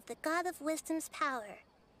manifestation of the God of Wisdom's power.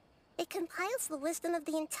 It compiles the wisdom of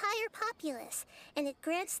the entire populace, and it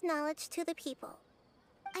grants knowledge to the people.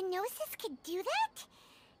 A gnosis could do that?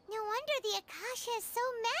 No wonder the Akasha is so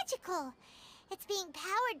magical. It's being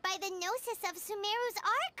powered by the gnosis of Sumeru's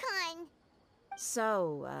Archon.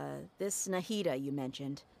 So, this Nahida you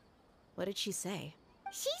mentioned, what did she say?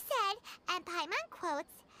 She said, and Paimon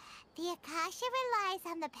quotes, "The Akasha relies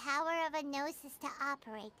on the power of a gnosis to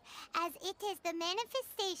operate, as it is the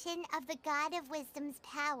manifestation of the God of Wisdom's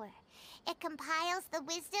power. It compiles the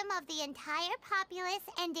wisdom of the entire populace,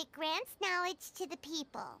 and it grants knowledge to the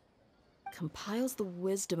people." Compiles the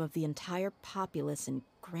wisdom of the entire populace and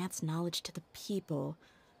grants knowledge to the people.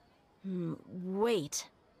 Wait.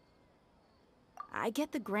 I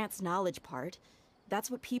get the grants knowledge part. That's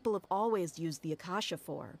what people have always used the Akasha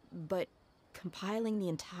for. But compiling the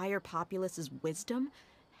entire populace's wisdom?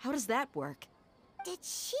 How does that work? Did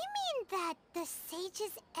she mean that the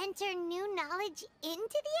sages enter new knowledge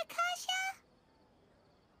into the Akasha?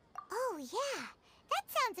 Oh yeah, that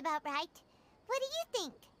sounds about right. What do you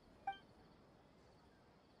think?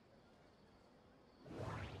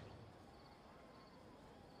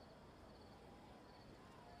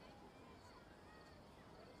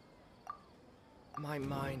 My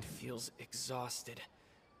mind feels exhausted,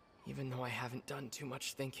 even though I haven't done too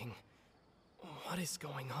much thinking. What is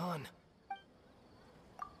going on?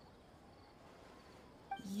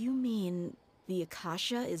 You mean the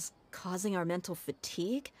Akasha is causing our mental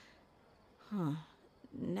fatigue? Huh.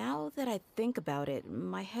 Now that I think about it,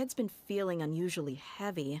 my head's been feeling unusually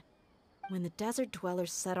heavy. When the desert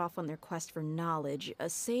dwellers set off on their quest for knowledge,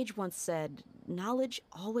 a sage once said, "Knowledge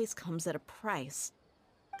always comes at a price."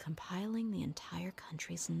 Compiling the entire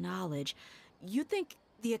country's knowledge. You think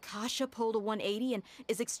the Akasha pulled a 180 and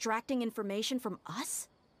is extracting information from us?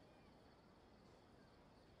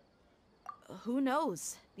 Who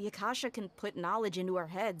knows? The Akasha can put knowledge into our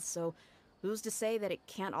heads, so who's to say that it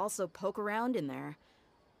can't also poke around in there?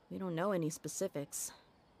 We don't know any specifics.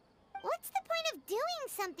 What's the point of doing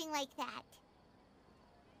something like that?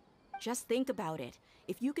 Just think about it.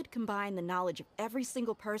 If you could combine the knowledge of every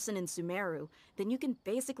single person in Sumeru, then you can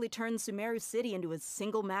basically turn Sumeru City into a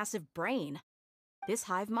single massive brain. This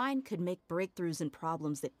hive mind could make breakthroughs in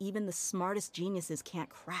problems that even the smartest geniuses can't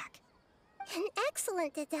crack. An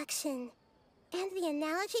excellent deduction. And the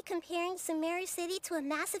analogy comparing Sumeru City to a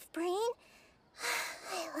massive brain?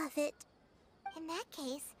 I love it. In that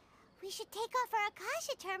case, we should take off our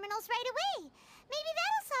Akasha terminals right away. Maybe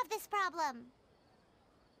that'll solve this problem.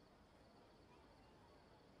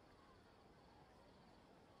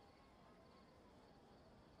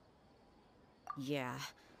 Yeah,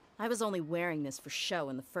 I was only wearing this for show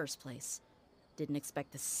in the first place. Didn't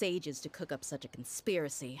expect the sages to cook up such a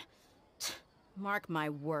conspiracy. Mark my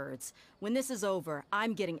words, when this is over,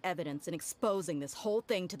 I'm getting evidence and exposing this whole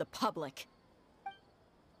thing to the public.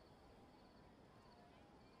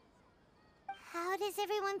 How does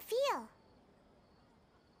everyone feel?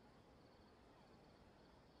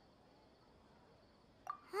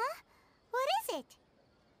 Huh? What is it?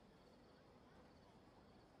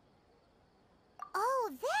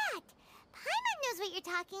 Oh, that! Paimon knows what you're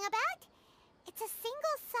talking about. It's a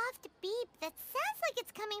single soft beep that sounds like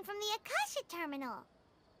it's coming from the Akasha terminal.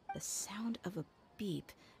 The sound of a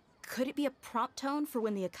beep. Could it be a prompt tone for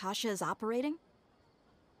when the Akasha is operating?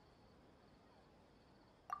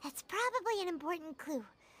 That's probably an important clue.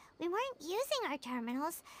 We weren't using our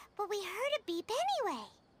terminals, but we heard a beep anyway.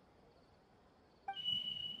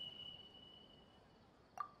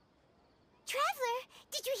 Traveler,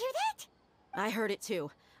 did you hear that? I heard it too.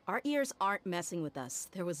 Our ears aren't messing with us.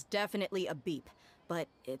 There was definitely a beep, but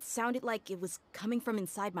it sounded like it was coming from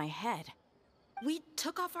inside my head. We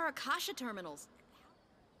took off our Akasha terminals.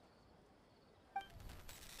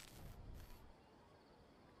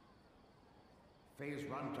 Phase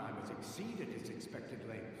runtime has exceeded its expected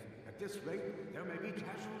length. At this rate, there may be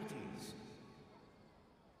casualties.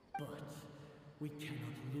 But we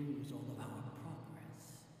cannot lose all of our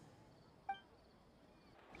progress.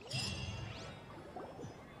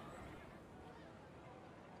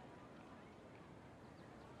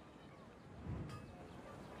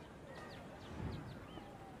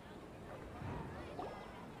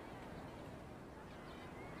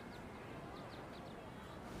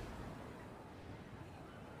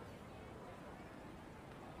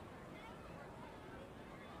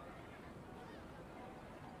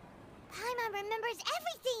 Paimon remembers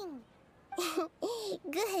everything!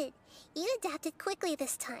 Good. You adapted quickly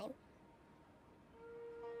this time.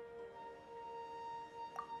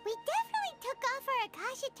 We definitely took off our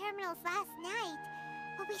Akasha terminals last night,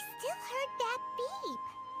 but we still heard that beep.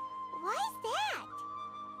 Why is that?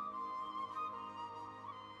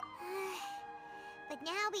 But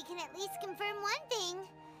now we can at least confirm one thing.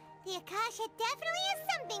 The Akasha definitely has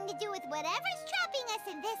something to do with whatever's trapping us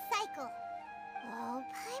in this cycle. Oh,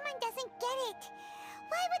 Paimon doesn't get it.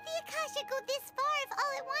 Why would the Akasha go this far if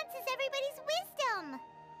all it wants is everybody's wisdom?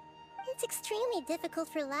 It's extremely difficult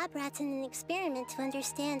for lab rats in an experiment to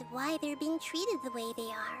understand why they're being treated the way they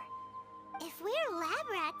are. If we're lab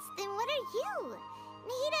rats, then what are you?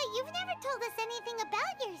 Nahida, you've never told us anything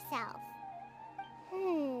about yourself.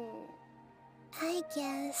 I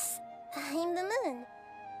guess I'm the moon.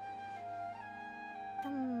 The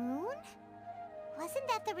moon? Wasn't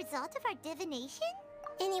that the result of our divination?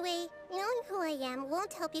 Anyway, knowing who I am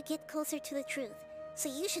won't help you get closer to the truth, so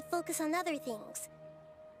you should focus on other things.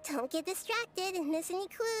 Don't get distracted and miss any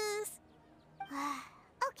clues.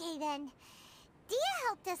 Okay then. Dia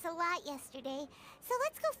helped us a lot yesterday, so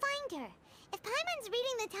let's go find her. If Paimon's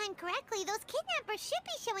reading the time correctly, those kidnappers should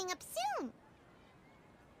be showing up soon.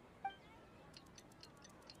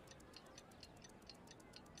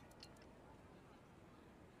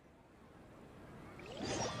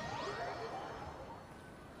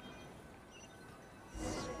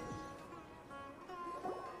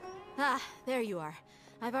 Ah, there you are.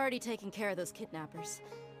 I've already taken care of those kidnappers.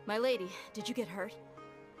 My lady, did you get hurt?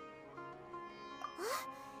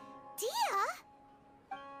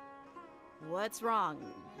 Dia? What's wrong?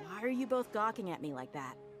 Why are you both gawking at me like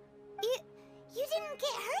that? You didn't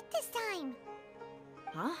get hurt this time.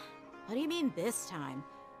 Huh? What do you mean this time?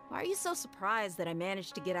 Why are you so surprised that I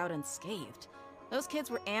managed to get out unscathed? Those kids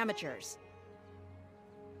were amateurs.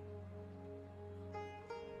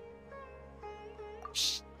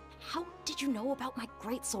 Shh! How did you know about my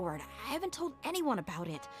greatsword? I haven't told anyone about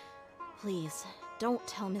it. Please, don't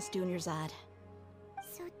tell Miss Dunyarzad.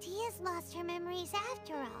 So Dia's lost her memories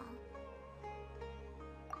after all.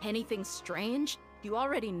 Anything strange? You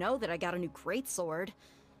already know that I got a new greatsword.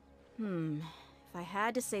 If I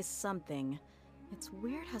had to say something, it's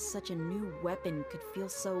weird how such a new weapon could feel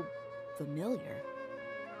so familiar.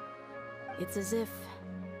 It's as if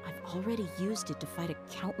I've already used it to fight a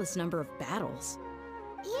countless number of battles.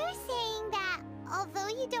 You're saying that, although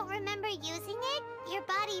you don't remember using it, your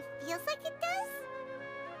body feels like it does?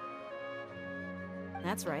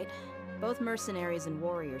 That's right. Both mercenaries and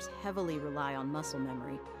warriors heavily rely on muscle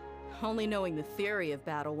memory. Only knowing the theory of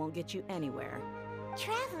battle won't get you anywhere.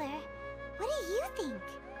 Traveler, what do you think?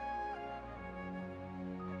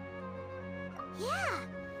 Yeah,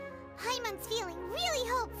 Paimon's feeling really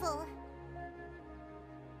hopeful.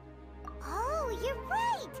 Oh, you're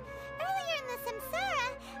right! Earlier in the Samsara,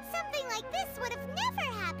 something like this would have never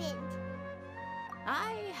happened.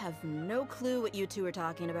 I have no clue what you two are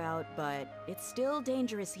talking about, but it's still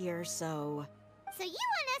dangerous here, so... So you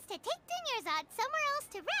want us to take Dunyarzad somewhere else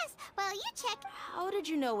to rest while you check... How did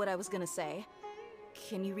you know what I was gonna say?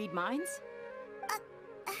 Can you read minds?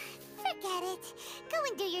 Forget it. Go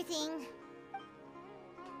and do your thing.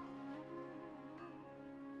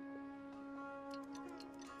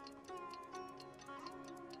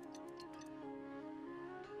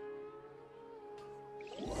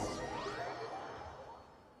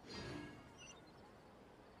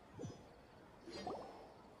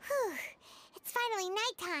 It's finally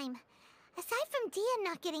nighttime. Aside from Dia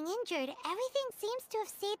not getting injured, everything seems to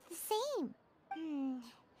have stayed the same.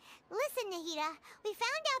 Listen, Nahida, we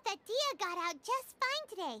found out that Dia got out just fine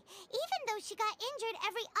today, even though she got injured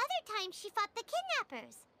every other time she fought the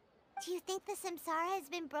kidnappers. Do you think the Samsara has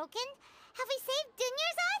been broken? Have we saved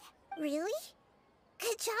Dunyarzad? Really?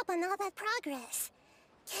 Good job on all that progress.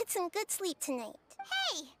 Get some good sleep tonight.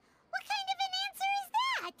 Hey, what kind of an answer is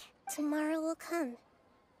that? Tomorrow will come.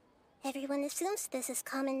 Everyone assumes this is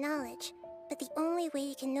common knowledge, but the only way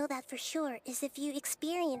you can know that for sure is if you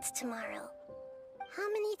experience tomorrow. How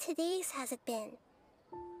many todays has it been?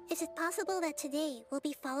 Is it possible that today will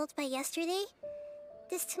be followed by yesterday?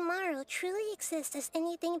 Does tomorrow truly exist as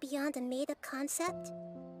anything beyond a made-up concept?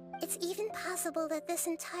 It's even possible that this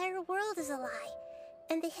entire world is a lie,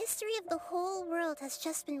 and the history of the whole world has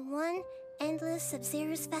just been one endless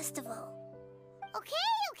Sub-Zero's festival. Okay,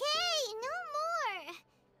 no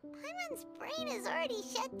more. Paimon's brain is already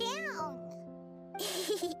shut down.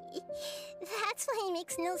 That's why it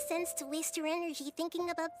makes no sense to waste your energy thinking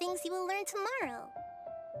about things you will learn tomorrow.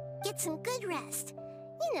 Get some good rest.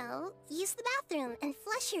 You know, use the bathroom and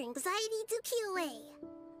flush your anxiety dookie away.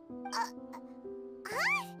 Huh?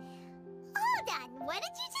 Hold on, what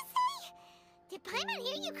did you just say? Did Paimon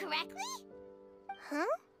hear you correctly?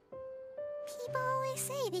 Huh? People always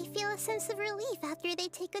say they feel a sense of relief after they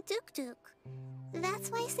take a duk-duk. That's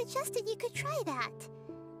why I suggested you could try that.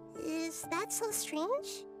 Is that so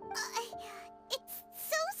strange? It's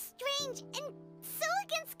so strange and so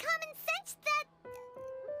against common sense that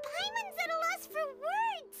Paimon's at a loss for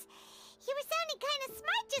words. You were sounding kind of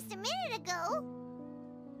smart just a minute ago.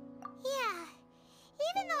 Yeah,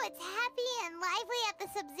 even though it's happy and lively at the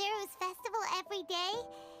Sub-Zero's festival every day,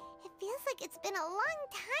 it feels like it's been a long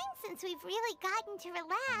time since we've really gotten to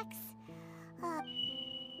relax.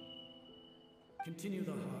 Continue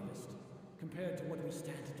the harvest. Compared to what we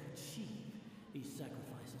stand to achieve, these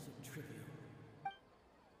sacrifices are trivial.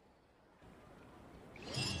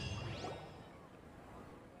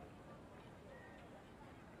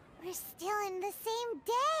 We're still in the same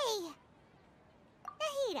day!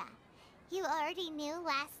 Nahida, you already knew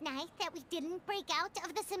last night that we didn't break out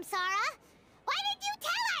of the Samsara? Why did you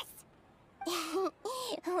tell us?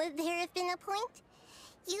 Would there have been a point?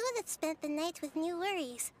 You would have spent the night with new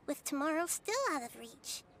worries, with tomorrow still out of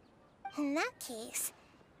reach. In that case,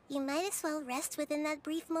 you might as well rest within that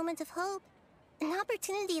brief moment of hope. An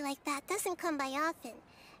opportunity like that doesn't come by often,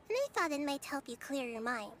 and I thought it might help you clear your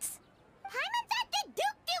minds. Paimon thought the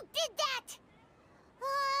Duke did that!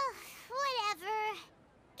 Whatever.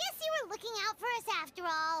 Guess you were looking out for us after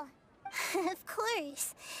all. Of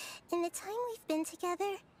course. In the time we've been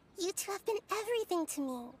together, you two have been everything to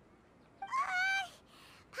me.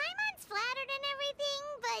 Paimon's flattered and everything,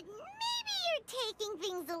 but maybe you're taking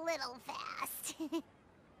things a little fast.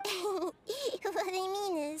 What I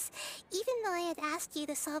mean is, even though I had asked you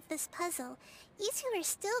to solve this puzzle, you two are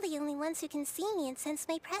still the only ones who can see me and sense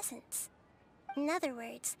my presence. In other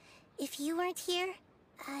words, if you weren't here,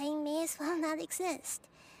 I may as well not exist.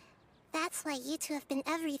 That's why you two have been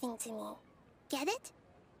everything to me. Get it?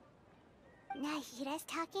 Nahida's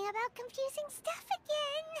talking about confusing stuff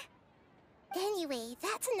again. Anyway,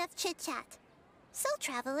 that's enough chit-chat. So,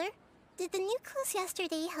 Traveler, did the new clues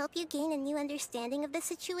yesterday help you gain a new understanding of the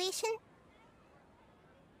situation?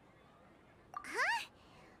 Huh?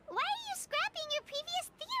 Why are you scrapping your previous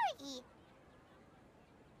theory?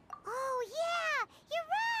 Oh yeah,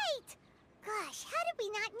 you're right! Gosh, how did we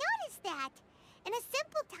not notice that? In a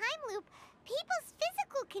simple time loop, people's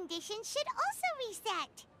physical conditions should also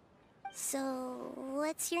reset. So,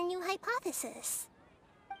 what's your new hypothesis?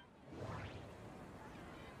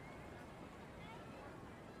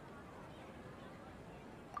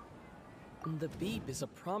 The beep is a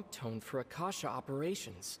prompt tone for Akasha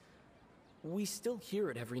operations. We still hear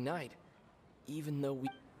it every night, even though we...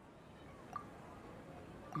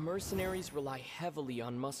 Mercenaries rely heavily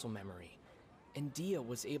on muscle memory, and Dia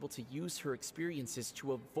was able to use her experiences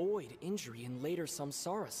to avoid injury in later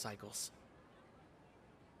samsara cycles.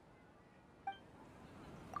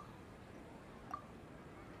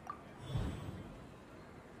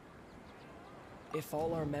 If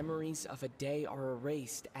all our memories of a day are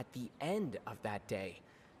erased at the end of that day,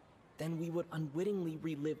 then we would unwittingly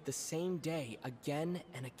relive the same day again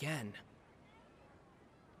and again.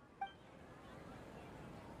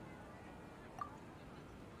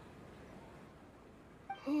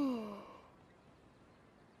 Oh!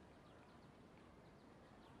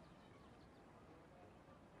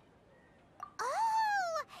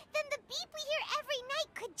 Then the beep we hear every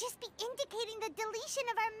night could just be indicating the deletion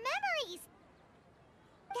of our memories!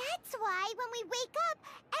 That's why when we wake up,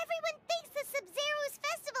 everyone thinks the Sub-Zero's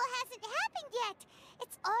festival hasn't happened yet,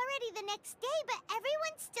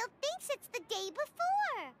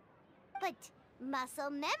 Muscle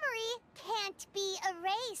memory can't be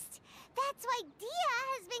erased. That's why Dia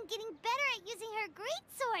has been getting better at using her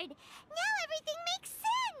greatsword. Now everything makes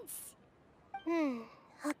sense!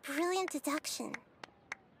 A brilliant deduction.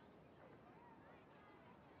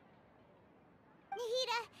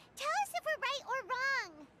 Nahida, tell us if we're right or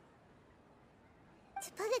wrong.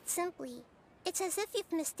 To put it simply, it's as if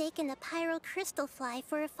you've mistaken a pyro crystal fly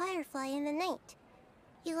for a firefly in the night.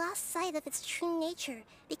 You lost sight of its true nature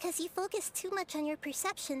because you focused too much on your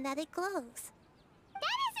perception that it glows.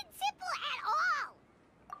 That isn't simple at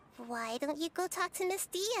all! Why don't you go talk to Miss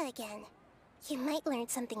Dia again? You might learn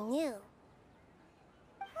something new.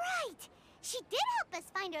 Right! She did help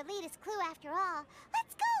us find our latest clue after all.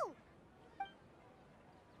 Let's go!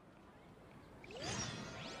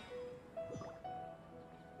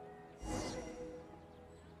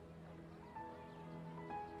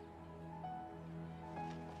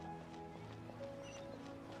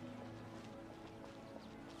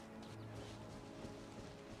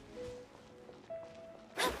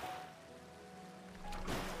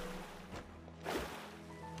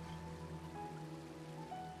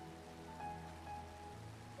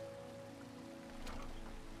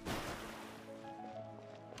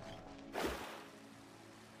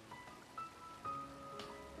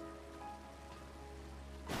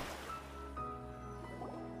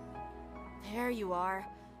 There you are.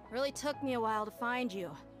 Really took me a while to find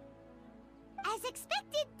you. As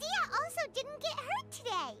expected, Dia also didn't get hurt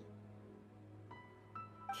today.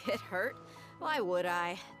 Get hurt? Why would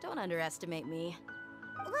I? Don't underestimate me.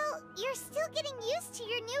 Well, you're still getting used to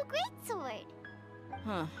your new greatsword.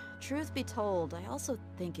 Huh. Truth be told, I also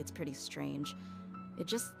think it's pretty strange. It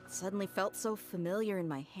just suddenly felt so familiar in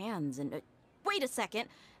my hands and... wait a second!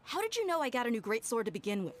 How did you know I got a new greatsword to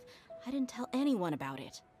begin with? I didn't tell anyone about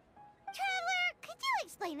it. Traveler, could you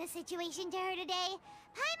explain the situation to her today?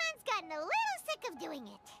 Paimon's gotten a little sick of doing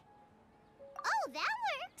it. Oh, that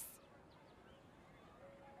works!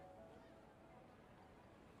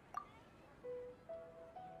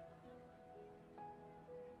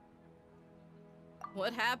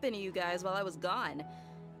 What happened to you guys while I was gone?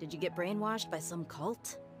 Did you get brainwashed by some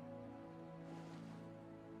cult?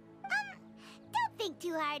 Don't think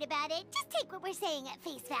too hard about it. Just take what we're saying at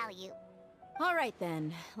face value. Alright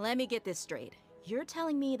then, let me get this straight. You're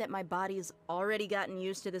telling me that my body's already gotten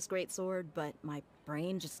used to this greatsword, but my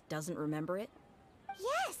brain just doesn't remember it?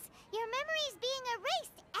 Yes, your memory's being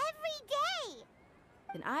erased every day!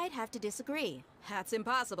 Then I'd have to disagree. That's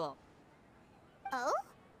impossible. Oh?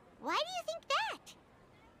 Why do you think that?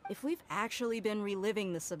 If we've actually been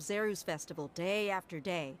reliving the Sumeru's festival day after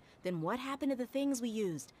day, then what happened to the things we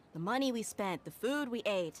used, the money we spent, the food we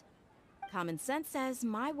ate? Common sense says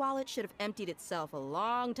my wallet should have emptied itself a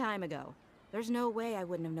long time ago. There's no way I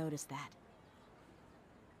wouldn't have noticed that.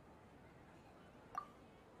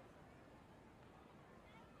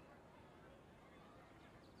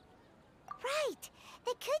 Right!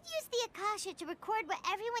 They could use the Akasha to record what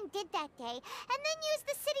everyone did that day, and then use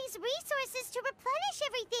the city's resources to replenish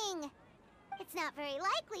everything! It's not very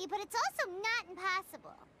likely, but it's also not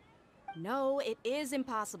impossible. No, it is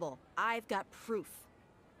impossible. I've got proof.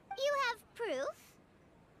 You have proof?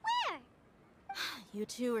 Where? You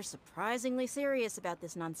two are surprisingly serious about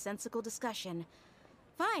this nonsensical discussion.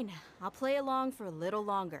 Fine, I'll play along for a little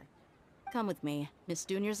longer. Come with me, Miss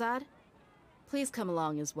Dunyarzad. Please come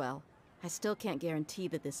along as well. I still can't guarantee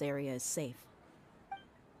that this area is safe.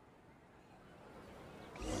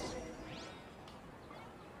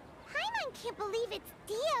 Paimon can't believe it's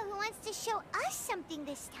Dia who wants to show us something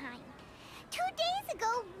this time. 2 days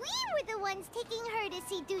ago, we were the ones taking her to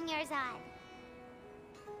see Dunyarzad.